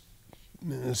to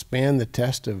span the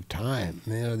test of time.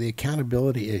 You know, the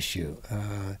accountability issue.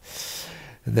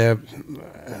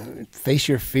 face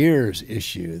your fears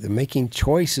issue, the making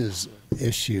choices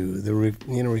issue, the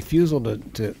refusal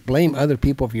to blame other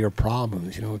people for your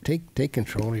problems. Take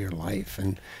control of your life,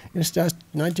 and it's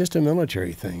not just a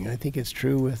military thing. I think it's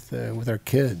true with our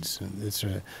kids, and it's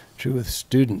true with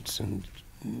students and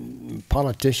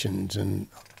politicians and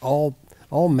all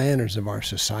manners of our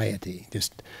society.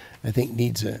 Just, I think,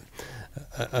 needs a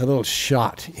little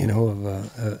shot,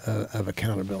 of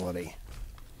accountability.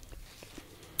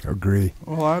 Agree.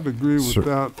 Well, I'd agree with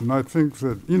that, and I think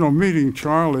that meeting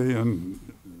Charlie and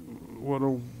what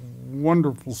a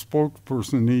wonderful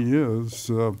spokesperson he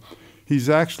is. He's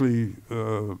actually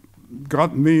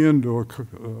gotten me into a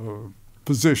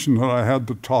position that I had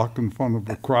to talk in front of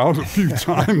a crowd a few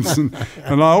times, and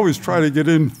I always try to get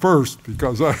in first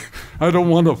because I don't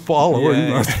want to follow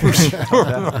him. That's for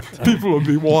sure. People will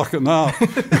be walking out.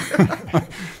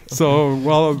 So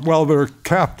while they're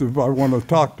captive, I want to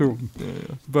talk to them.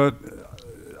 Yeah. But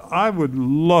I would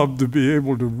love to be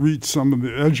able to reach some of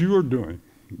as you are doing,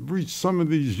 reach some of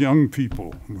these young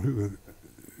people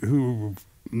who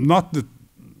not that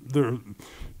they're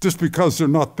just because they're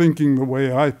not thinking the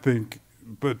way I think,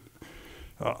 but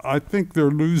I think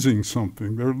they're losing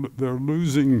something. They're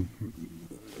losing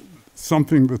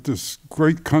something that this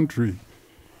great country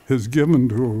has given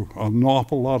to an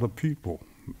awful lot of people,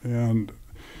 and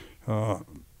I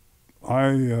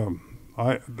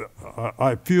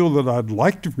feel that I'd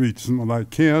like to reach them, and I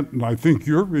can't. And I think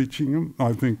you're reaching them.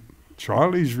 I think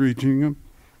Charlie's reaching them.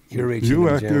 You're reaching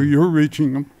them, Jim. You're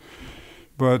reaching them.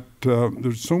 But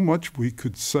there's so much we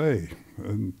could say.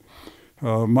 And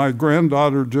my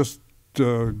granddaughter just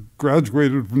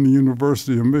graduated from the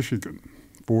University of Michigan,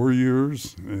 4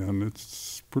 years, and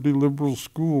it's a pretty liberal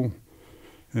school.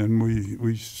 And we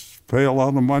pay a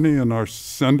lot of money and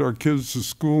send our kids to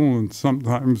school, and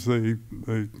sometimes they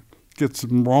get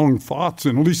some wrong thoughts,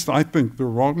 and at least I think they're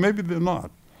wrong. Maybe they're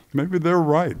not. Maybe they're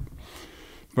right,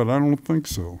 but I don't think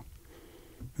so.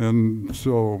 And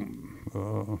so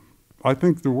I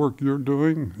think the work you're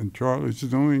doing and Charlie's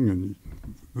doing and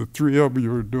the three of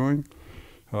you are doing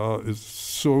is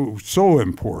so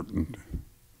important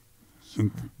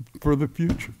for the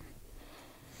future.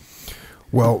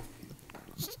 Well,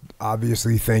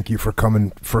 obviously, thank you for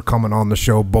coming on the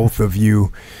show, both of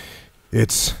you.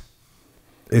 It's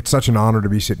such an honor to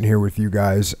be sitting here with you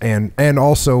guys, and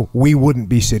also we wouldn't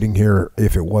be sitting here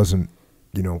if it wasn't,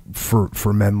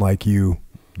 for men like you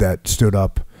that stood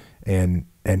up and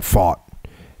fought,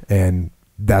 and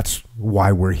that's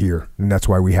why we're here, and that's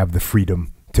why we have the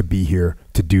freedom to be here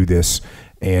to do this,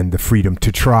 and the freedom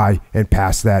to try and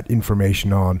pass that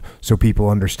information on so people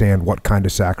understand what kind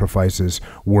of sacrifices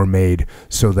were made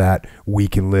so that we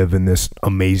can live in this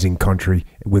amazing country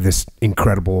with this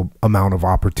incredible amount of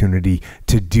opportunity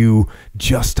to do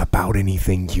just about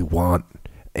anything you want.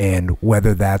 And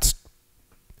whether that's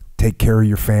take care of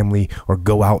your family or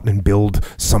go out and build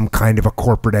some kind of a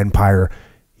corporate empire,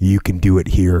 you can do it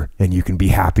here, and you can be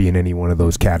happy in any one of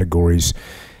those categories.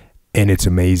 And it's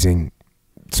amazing.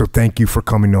 So thank you for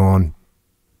coming on.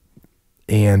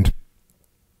 And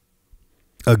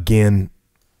again,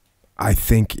 I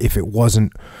think if it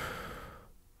wasn't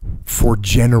for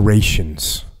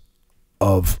generations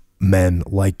of men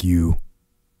like you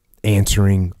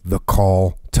answering the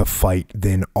call to fight,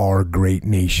 then our great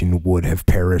nation would have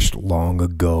perished long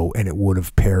ago, and it would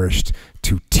have perished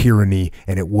to tyranny,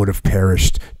 and it would have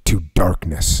perished to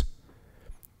darkness.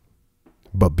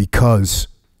 But because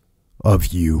of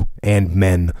you and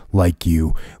men like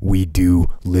you, we do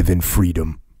live in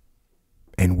freedom,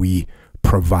 and we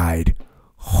provide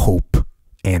hope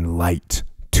and light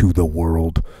to the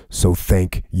world. So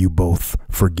thank you both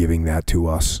for giving that to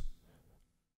us.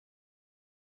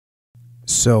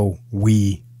 So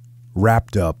we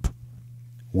wrapped up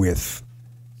with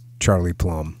Charlie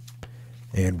Plumb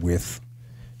and with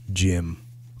Jim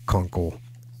Kunkle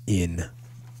in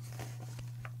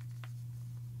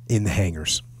the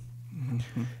hangars.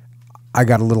 Mm-hmm. I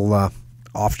got a little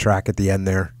off track at the end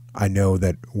there. I know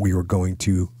that we were going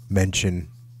to mention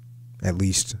at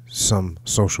least some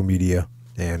social media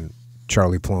and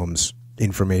Charlie Plumb's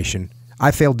information.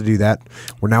 I failed to do that.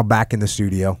 We're now back in the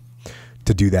studio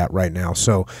to do that right now.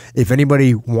 So if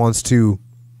anybody wants to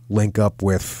link up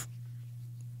with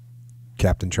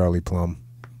Captain Charlie Plumb,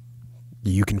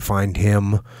 you can find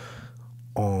him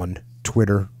on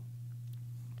Twitter.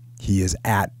 He is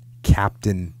at Capt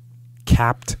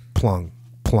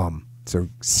Plumb. So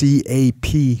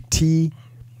CaptPlumb.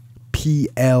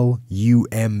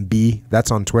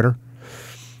 That's on Twitter.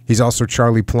 He's also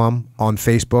Charlie Plumb on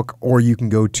Facebook, or you can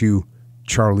go to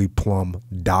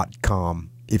charlieplumb.com.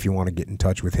 if you want to get in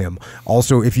touch with him.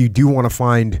 Also, if you do want to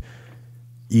find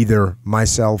either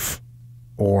myself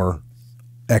or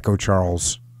Echo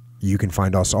Charles, you can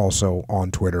find us also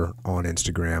on Twitter, on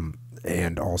Instagram,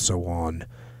 and also on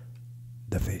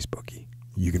the Facebookie.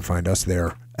 You can find us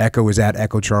there. Echo is at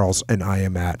Echo Charles, and I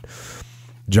am at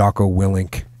Jocko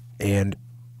Willink. And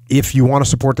if you want to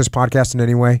support this podcast in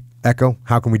any way, Echo,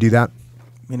 how can we do that?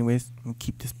 Anyways, we'll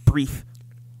keep this brief.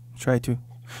 Try to.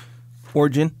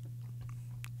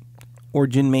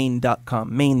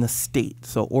 OriginMaine.com. Maine, the state.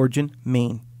 So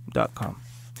OriginMaine.com.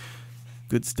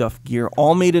 Good stuff gear.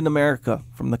 All made in America,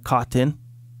 from the cotton,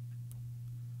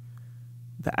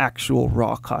 the actual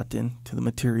raw cotton, to the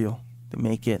material to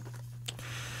make it,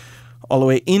 all the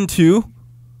way into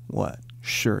what?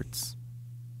 Shirts,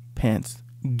 pants,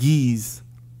 geese.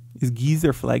 Is geese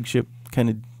their flagship kind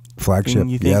of flagship? Thing,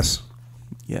 you think? Yes.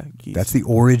 Yeah, geese. That's the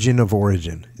origin of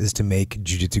origin, is to make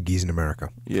jiu-jitsu geese in America.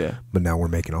 Yeah. But now we're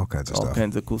making all kinds of stuff. All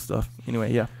kinds of cool stuff.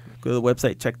 Anyway, yeah. Go to the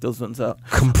website, check those ones out.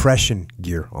 Compression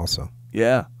gear also.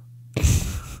 Yeah.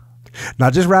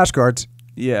 Not just rash guards.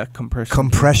 Yeah, compression.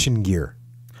 Compression gear.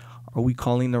 Are we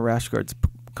calling the rash guards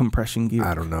compression gear?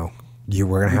 I don't know. We're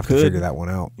going to have to figure that one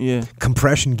out. Yeah.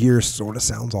 Compression gear sort of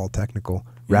sounds all technical.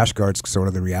 Yeah. Rash guards sort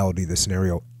of the reality of the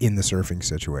scenario in the surfing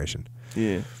situation.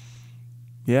 Yeah.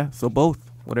 Yeah, so both.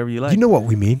 Whatever you like. You know what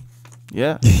we mean.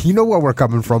 Yeah. You know where we're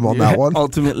coming from on that one.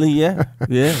 Ultimately, yeah.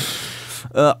 Yeah.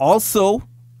 Also,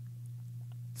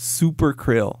 Super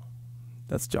Krill.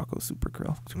 That's Jocko Super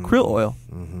Krill. Krill oil.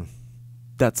 Mm-hmm.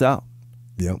 That's out.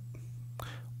 Yep.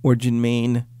 Origin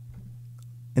Maine.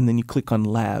 And then you click on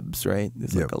labs, right?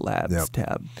 There's like a labs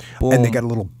tab. Boom. And they got a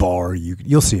little bar.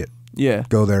 You'll see it. Yeah.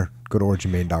 Go there. Go to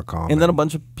originmaine.com. And then a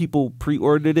bunch of people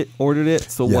ordered it.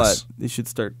 So what? They should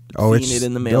start seeing it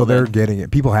in the mail. Oh, they're getting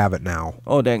it. People have it now.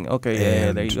 Oh, dang. Okay.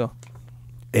 Yeah, there you go.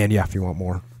 And yeah, if you want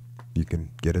more, you can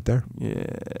get it there.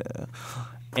 Yeah.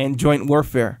 And joint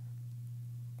warfare.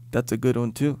 That's a good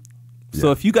one too. Yeah.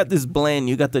 So if you got this blend,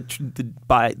 you got the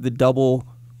double,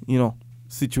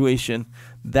 situation.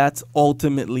 That's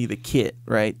ultimately the kit,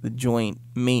 right? The joint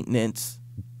maintenance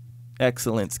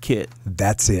excellence kit.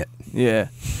 That's it. Yeah.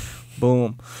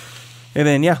 Boom. And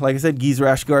then like I said, geese,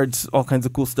 rash guards, all kinds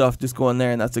of cool stuff. Just go in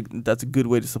there, and that's a good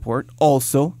way to support.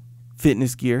 Also,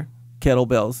 fitness gear,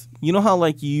 kettlebells. You know how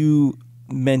like you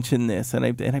mentioned this, and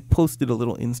I posted a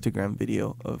little Instagram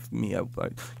video of me.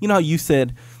 You know how you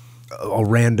said a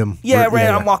random. Yeah,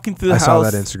 I'm walking through the house. I saw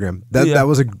that Instagram. That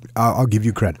was I'll give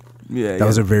you credit. Yeah, that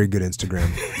was a very good Instagram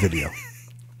video.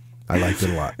 I liked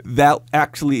it a lot.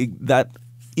 That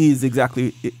is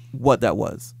exactly what that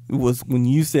was. It was when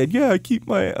you said, I keep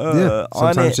my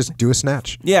sometimes just do a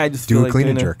snatch. Yeah, I just do feel a like clean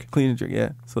and jerk. Clean and jerk,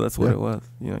 yeah. So that's what it was.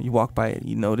 You walk by it,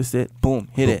 you notice it, boom,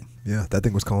 hit it. Yeah, that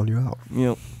thing was calling you out.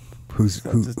 Who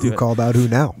it. called out who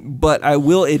now? But I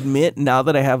will admit, now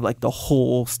that I have like the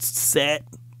whole set,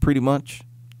 pretty much,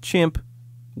 chimp,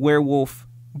 werewolf,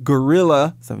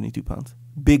 gorilla, 72 pounds,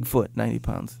 Bigfoot, 90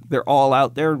 pounds. They're all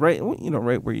out there, right?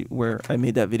 Right where I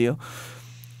made that video.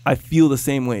 I feel the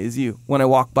same way as you. When I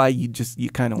walk by, you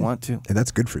kind of want to. And that's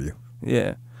good for you.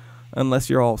 Yeah. Unless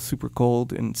you're all super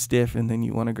cold and stiff, and then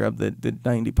you want to grab the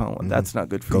 90-pound one. Mm-hmm. That's not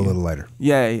good for you. Go a little lighter.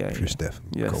 Yeah. If you're stiff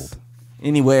and cold.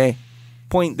 Anyway,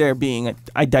 point there being,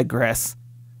 I digress.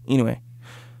 Anyway,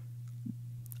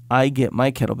 I get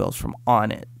my kettlebells from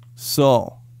On It.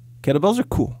 So, kettlebells are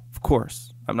cool, of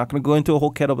course. I'm not going to go into a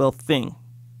whole kettlebell thing.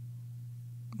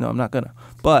 No, I'm not going to.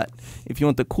 But if you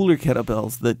want the cooler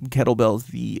kettlebells,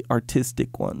 the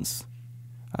artistic ones,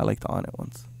 I like the On It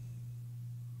ones.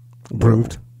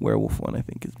 Approved. Werewolf one, I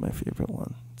think, is my favorite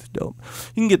one. It's dope.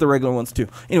 You can get the regular ones, too.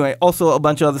 Anyway, also a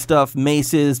bunch of other stuff,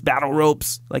 maces, battle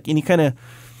ropes, like any kind of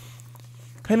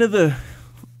the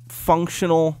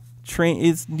functional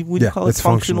would you call it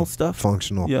functional stuff?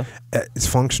 Functional. Yeah. It's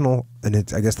functional, and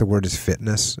I guess the word is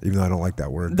fitness, even though I don't like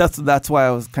that word. That's why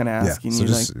I was kind of asking so you.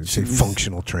 Just say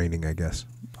functional training, I guess.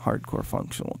 Hardcore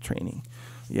functional training.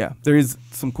 Yeah, there is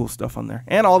some cool stuff on there.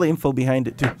 And all the info behind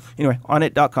it, too. Anyway,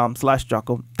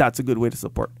 onit.com/Jocko. That's a good way to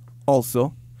support.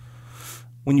 Also,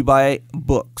 when you buy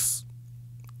books,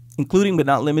 including but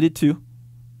not limited to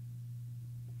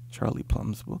Charlie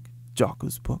Plumb's book,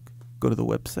 Jocko's book, go to the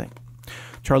website.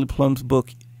 Charlie Plumb's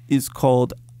book is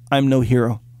called I'm No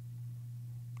Hero.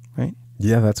 Right?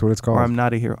 Yeah, that's what it's called. Or I'm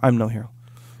Not a Hero. I'm No Hero.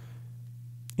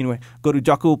 Anyway, go to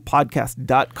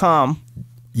JockoPodcast.com.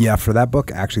 Yeah, for that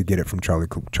book, actually get it from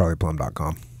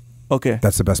charlieplumb.com. Okay.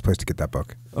 That's the best place to get that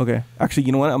book. Okay. Actually,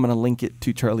 you know what? I'm going to link it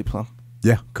to Charlie Plumb.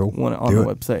 Yeah, cool. On the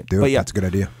website. Do it. That's a good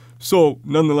idea. So,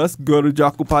 nonetheless, go to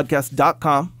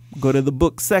JockoPodcast.com. Go to the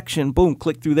book section. Boom.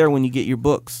 Click through there when you get your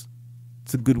books.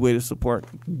 It's a good way to support.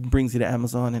 Brings you to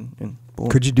Amazon and boom,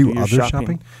 Could you do your other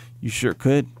shopping? You sure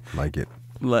could. Like it.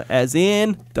 As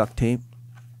in duct tape,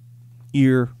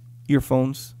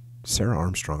 earphones, Sarah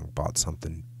Armstrong bought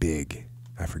something big.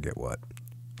 I forget what.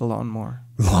 a lawnmower.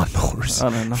 Lawnmowers. I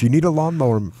don't know. If you need a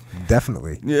lawnmower,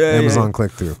 definitely. Yeah, Amazon yeah.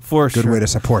 click-through. For Good sure. way to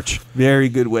support you. Very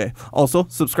good way. Also,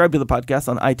 subscribe to the podcast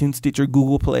on iTunes, Stitcher,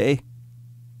 Google Play,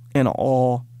 and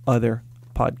all other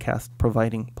podcast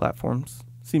providing platforms.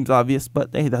 Seems obvious, but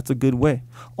hey, that's a good way.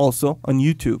 Also, on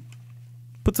YouTube.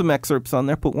 Put some excerpts on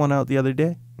there. Put one out the other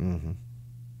day. Mm-hmm.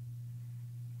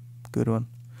 Good one.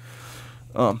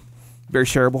 Very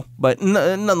shareable, but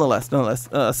nonetheless,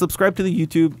 subscribe to the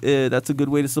YouTube. That's a good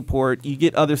way to support. You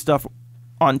get other stuff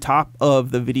on top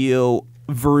of the video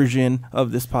version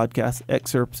of this podcast,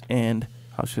 excerpts, and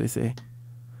how should I say?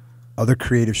 Other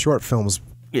creative short films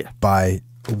by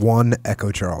one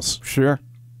Echo Charles Sure.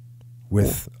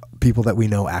 with people that we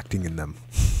know acting in them.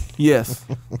 Yes.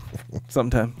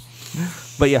 Sometimes.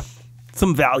 But yeah,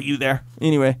 some value there.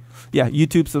 Anyway, yeah,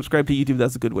 YouTube, subscribe to YouTube.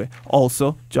 That's a good way.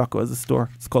 Also, Jocko has a store.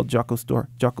 It's called JockoStore,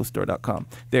 JockoStore.com.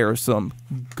 There are some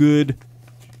good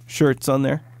shirts on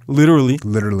there. Literally.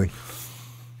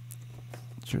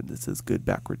 Sure, this is good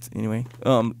backwards. Anyway,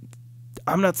 I'm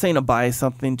not saying to buy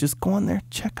something. Just go on there,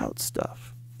 check out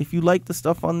stuff. If you like the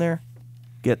stuff on there,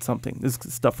 get something. This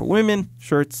is stuff for women,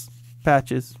 shirts,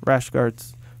 patches, rash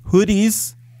guards,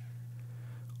 hoodies.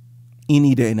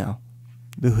 Any day now.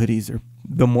 The hoodies are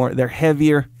they're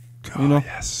heavier. Oh, you know?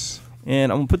 yes.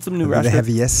 And I'm going to put some new They're rash the guards.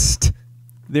 heaviest.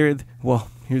 Well,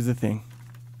 here's the thing.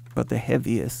 But the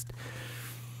heaviest.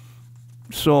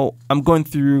 So I'm going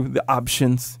through the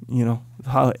options, you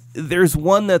know. There's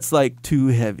one that's like too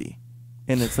heavy.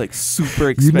 And it's like super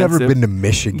expensive. You've never been to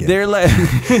Michigan. They're like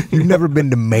You've never been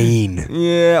to Maine.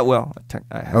 Yeah, well,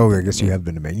 I have. Oh, I guess you have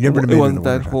been to Maine. You've never been to Maine. It wasn't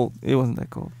that cold. It wasn't that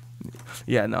cold.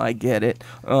 Yeah, no, I get it.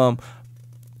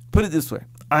 Put it this way.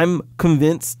 I'm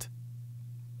convinced,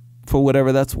 for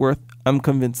whatever that's worth, I'm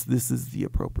convinced this is the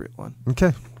appropriate one.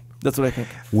 Okay. That's what I think.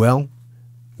 Well,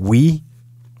 we,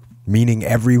 meaning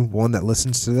everyone that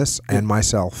listens to this and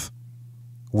myself,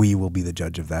 we will be the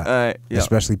judge of that. Yeah.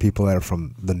 Especially people that are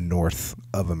from the north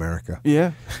of America.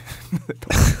 Yeah.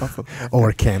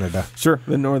 Or Canada. Sure,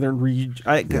 the northern region.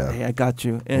 I got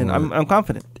you. And I'm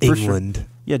confident. For England. sure.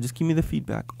 Yeah, just give me the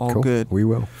feedback. All Cool. good. We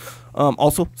will.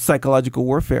 Also, psychological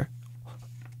warfare.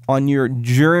 On your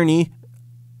journey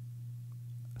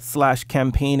 /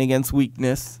 campaign against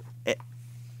weakness,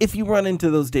 if you run into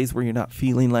those days where you're not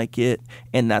feeling like it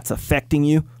and that's affecting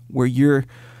you, where you're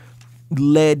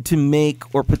led to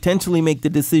make or potentially make the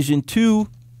decision to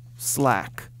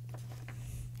slack,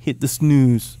 hit the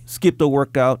snooze, skip the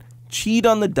workout, cheat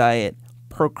on the diet,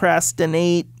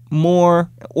 procrastinate more,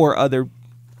 or other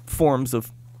forms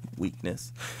of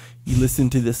weakness, you listen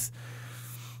to this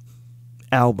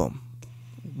album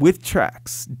with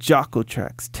tracks, Jocko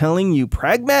tracks, telling you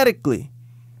pragmatically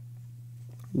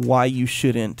why you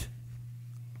shouldn't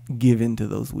give in to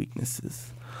those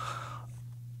weaknesses.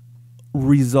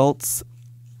 Results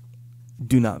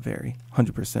do not vary.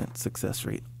 100% success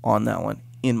rate on that one,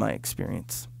 in my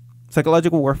experience.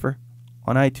 Psychological Warfare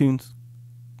on iTunes,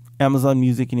 Amazon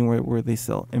Music, anywhere where they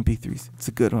sell MP3s. It's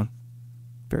a good one.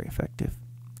 Very effective.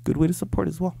 Good way to support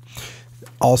as well.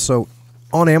 Also,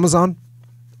 on Amazon,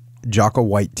 Jocko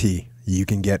White Tea. You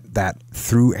can get that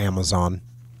through Amazon.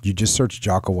 You just search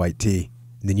Jocko White Tea,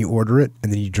 and then you order it,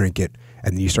 and then you drink it,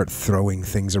 and then you start throwing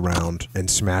things around and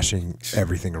smashing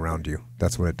everything around you.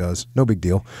 That's what it does. No big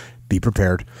deal. Be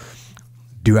prepared.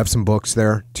 Do have some books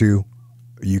there, too.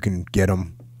 You can get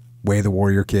them. Way of the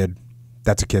Warrior Kid.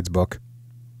 That's a kid's book.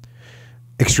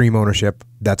 Extreme Ownership.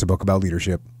 That's a book about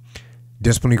leadership.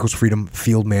 Discipline Equals Freedom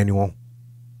Field Manual.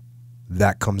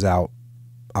 That comes out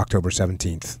October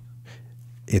 17th.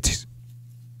 It's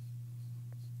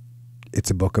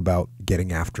a book about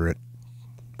getting after it,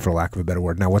 for lack of a better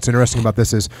word. Now, what's interesting about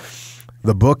this is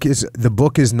the book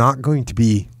is not going to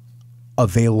be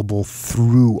available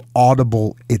through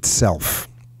Audible itself.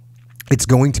 It's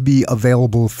going to be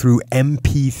available through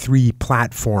MP3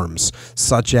 platforms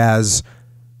such as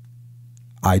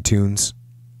iTunes,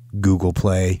 Google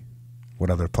Play. What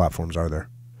other platforms are there?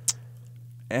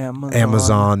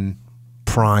 Amazon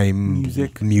Prime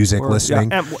music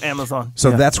listening. Yeah, Amazon.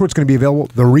 So that's where it's going to be available.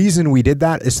 The reason we did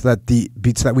that is that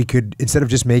we could, instead of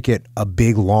just make it a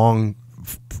big long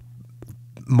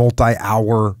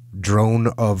multi-hour drone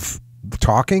of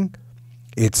talking,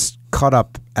 it's cut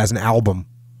up as an album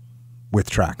with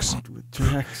tracks.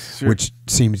 Sure. Which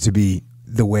seems to be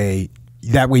the way.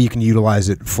 That way you can utilize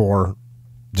it for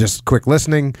just quick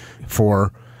listening,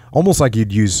 for almost like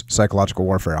you'd use Psychological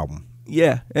Warfare album.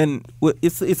 Yeah, and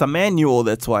it's a manual.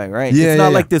 That's why, right? Yeah, it's not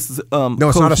yeah. like this. No,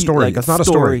 it's not a story. Like it's not a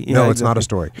story. Yeah, no, exactly. it's not a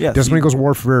story. Yeah, Discipline Equals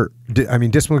Warfare.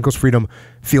 Discipline Equals Freedom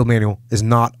Field Manual is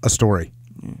not a story.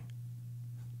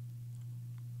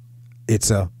 It's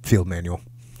a field manual.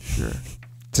 Sure.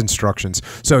 It's instructions.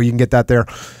 So you can get that there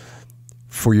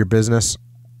for your business.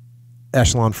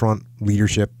 Echelon Front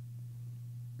Leadership.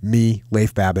 Me,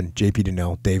 Leif Babin, JP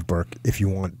Donnell, Dave Burke. If you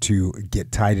want to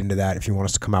get tied into that, if you want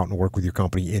us to come out and work with your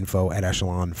company,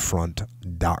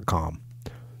 info@echelonfront.com.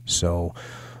 So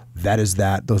that is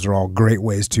that. Those are all great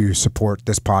ways to support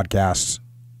this podcast.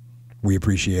 We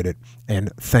appreciate it. And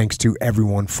thanks to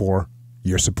everyone for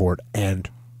your support and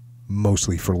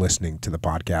mostly for listening to the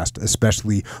podcast,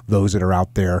 especially those that are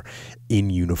out there in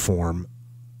uniform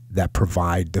that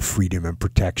provide the freedom and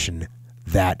protection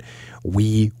that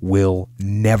we will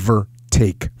never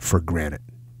take for granted.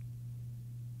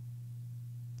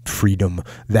 Freedom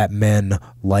that men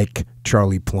like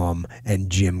Charlie Plumb and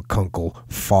Jim Kunkle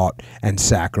fought and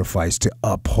sacrificed to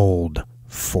uphold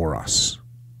for us.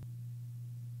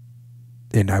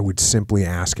 And I would simply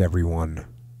ask everyone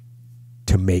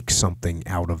to make something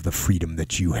out of the freedom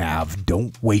that you have.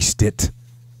 Don't waste it.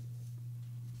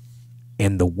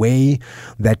 And the way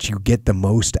that you get the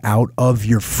most out of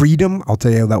your freedom, I'll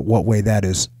tell you what way that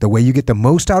is. The way you get the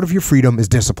most out of your freedom is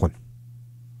discipline.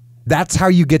 That's how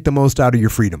you get the most out of your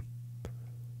freedom.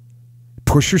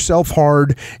 Push yourself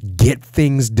hard, get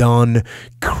things done,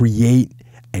 create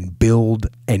and build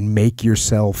and make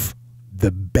yourself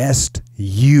the best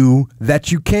you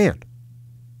that you can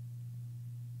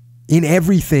in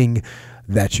everything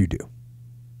that you do.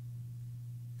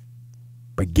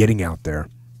 By getting out there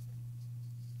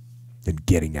and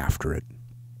getting after it.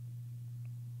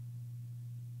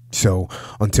 So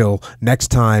until next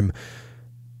time,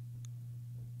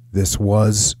 this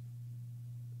was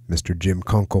Mr. Jim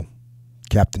Kunkle,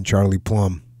 Captain Charlie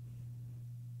Plumb,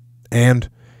 and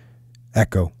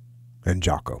Echo and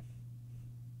Jocko.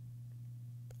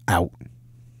 Out.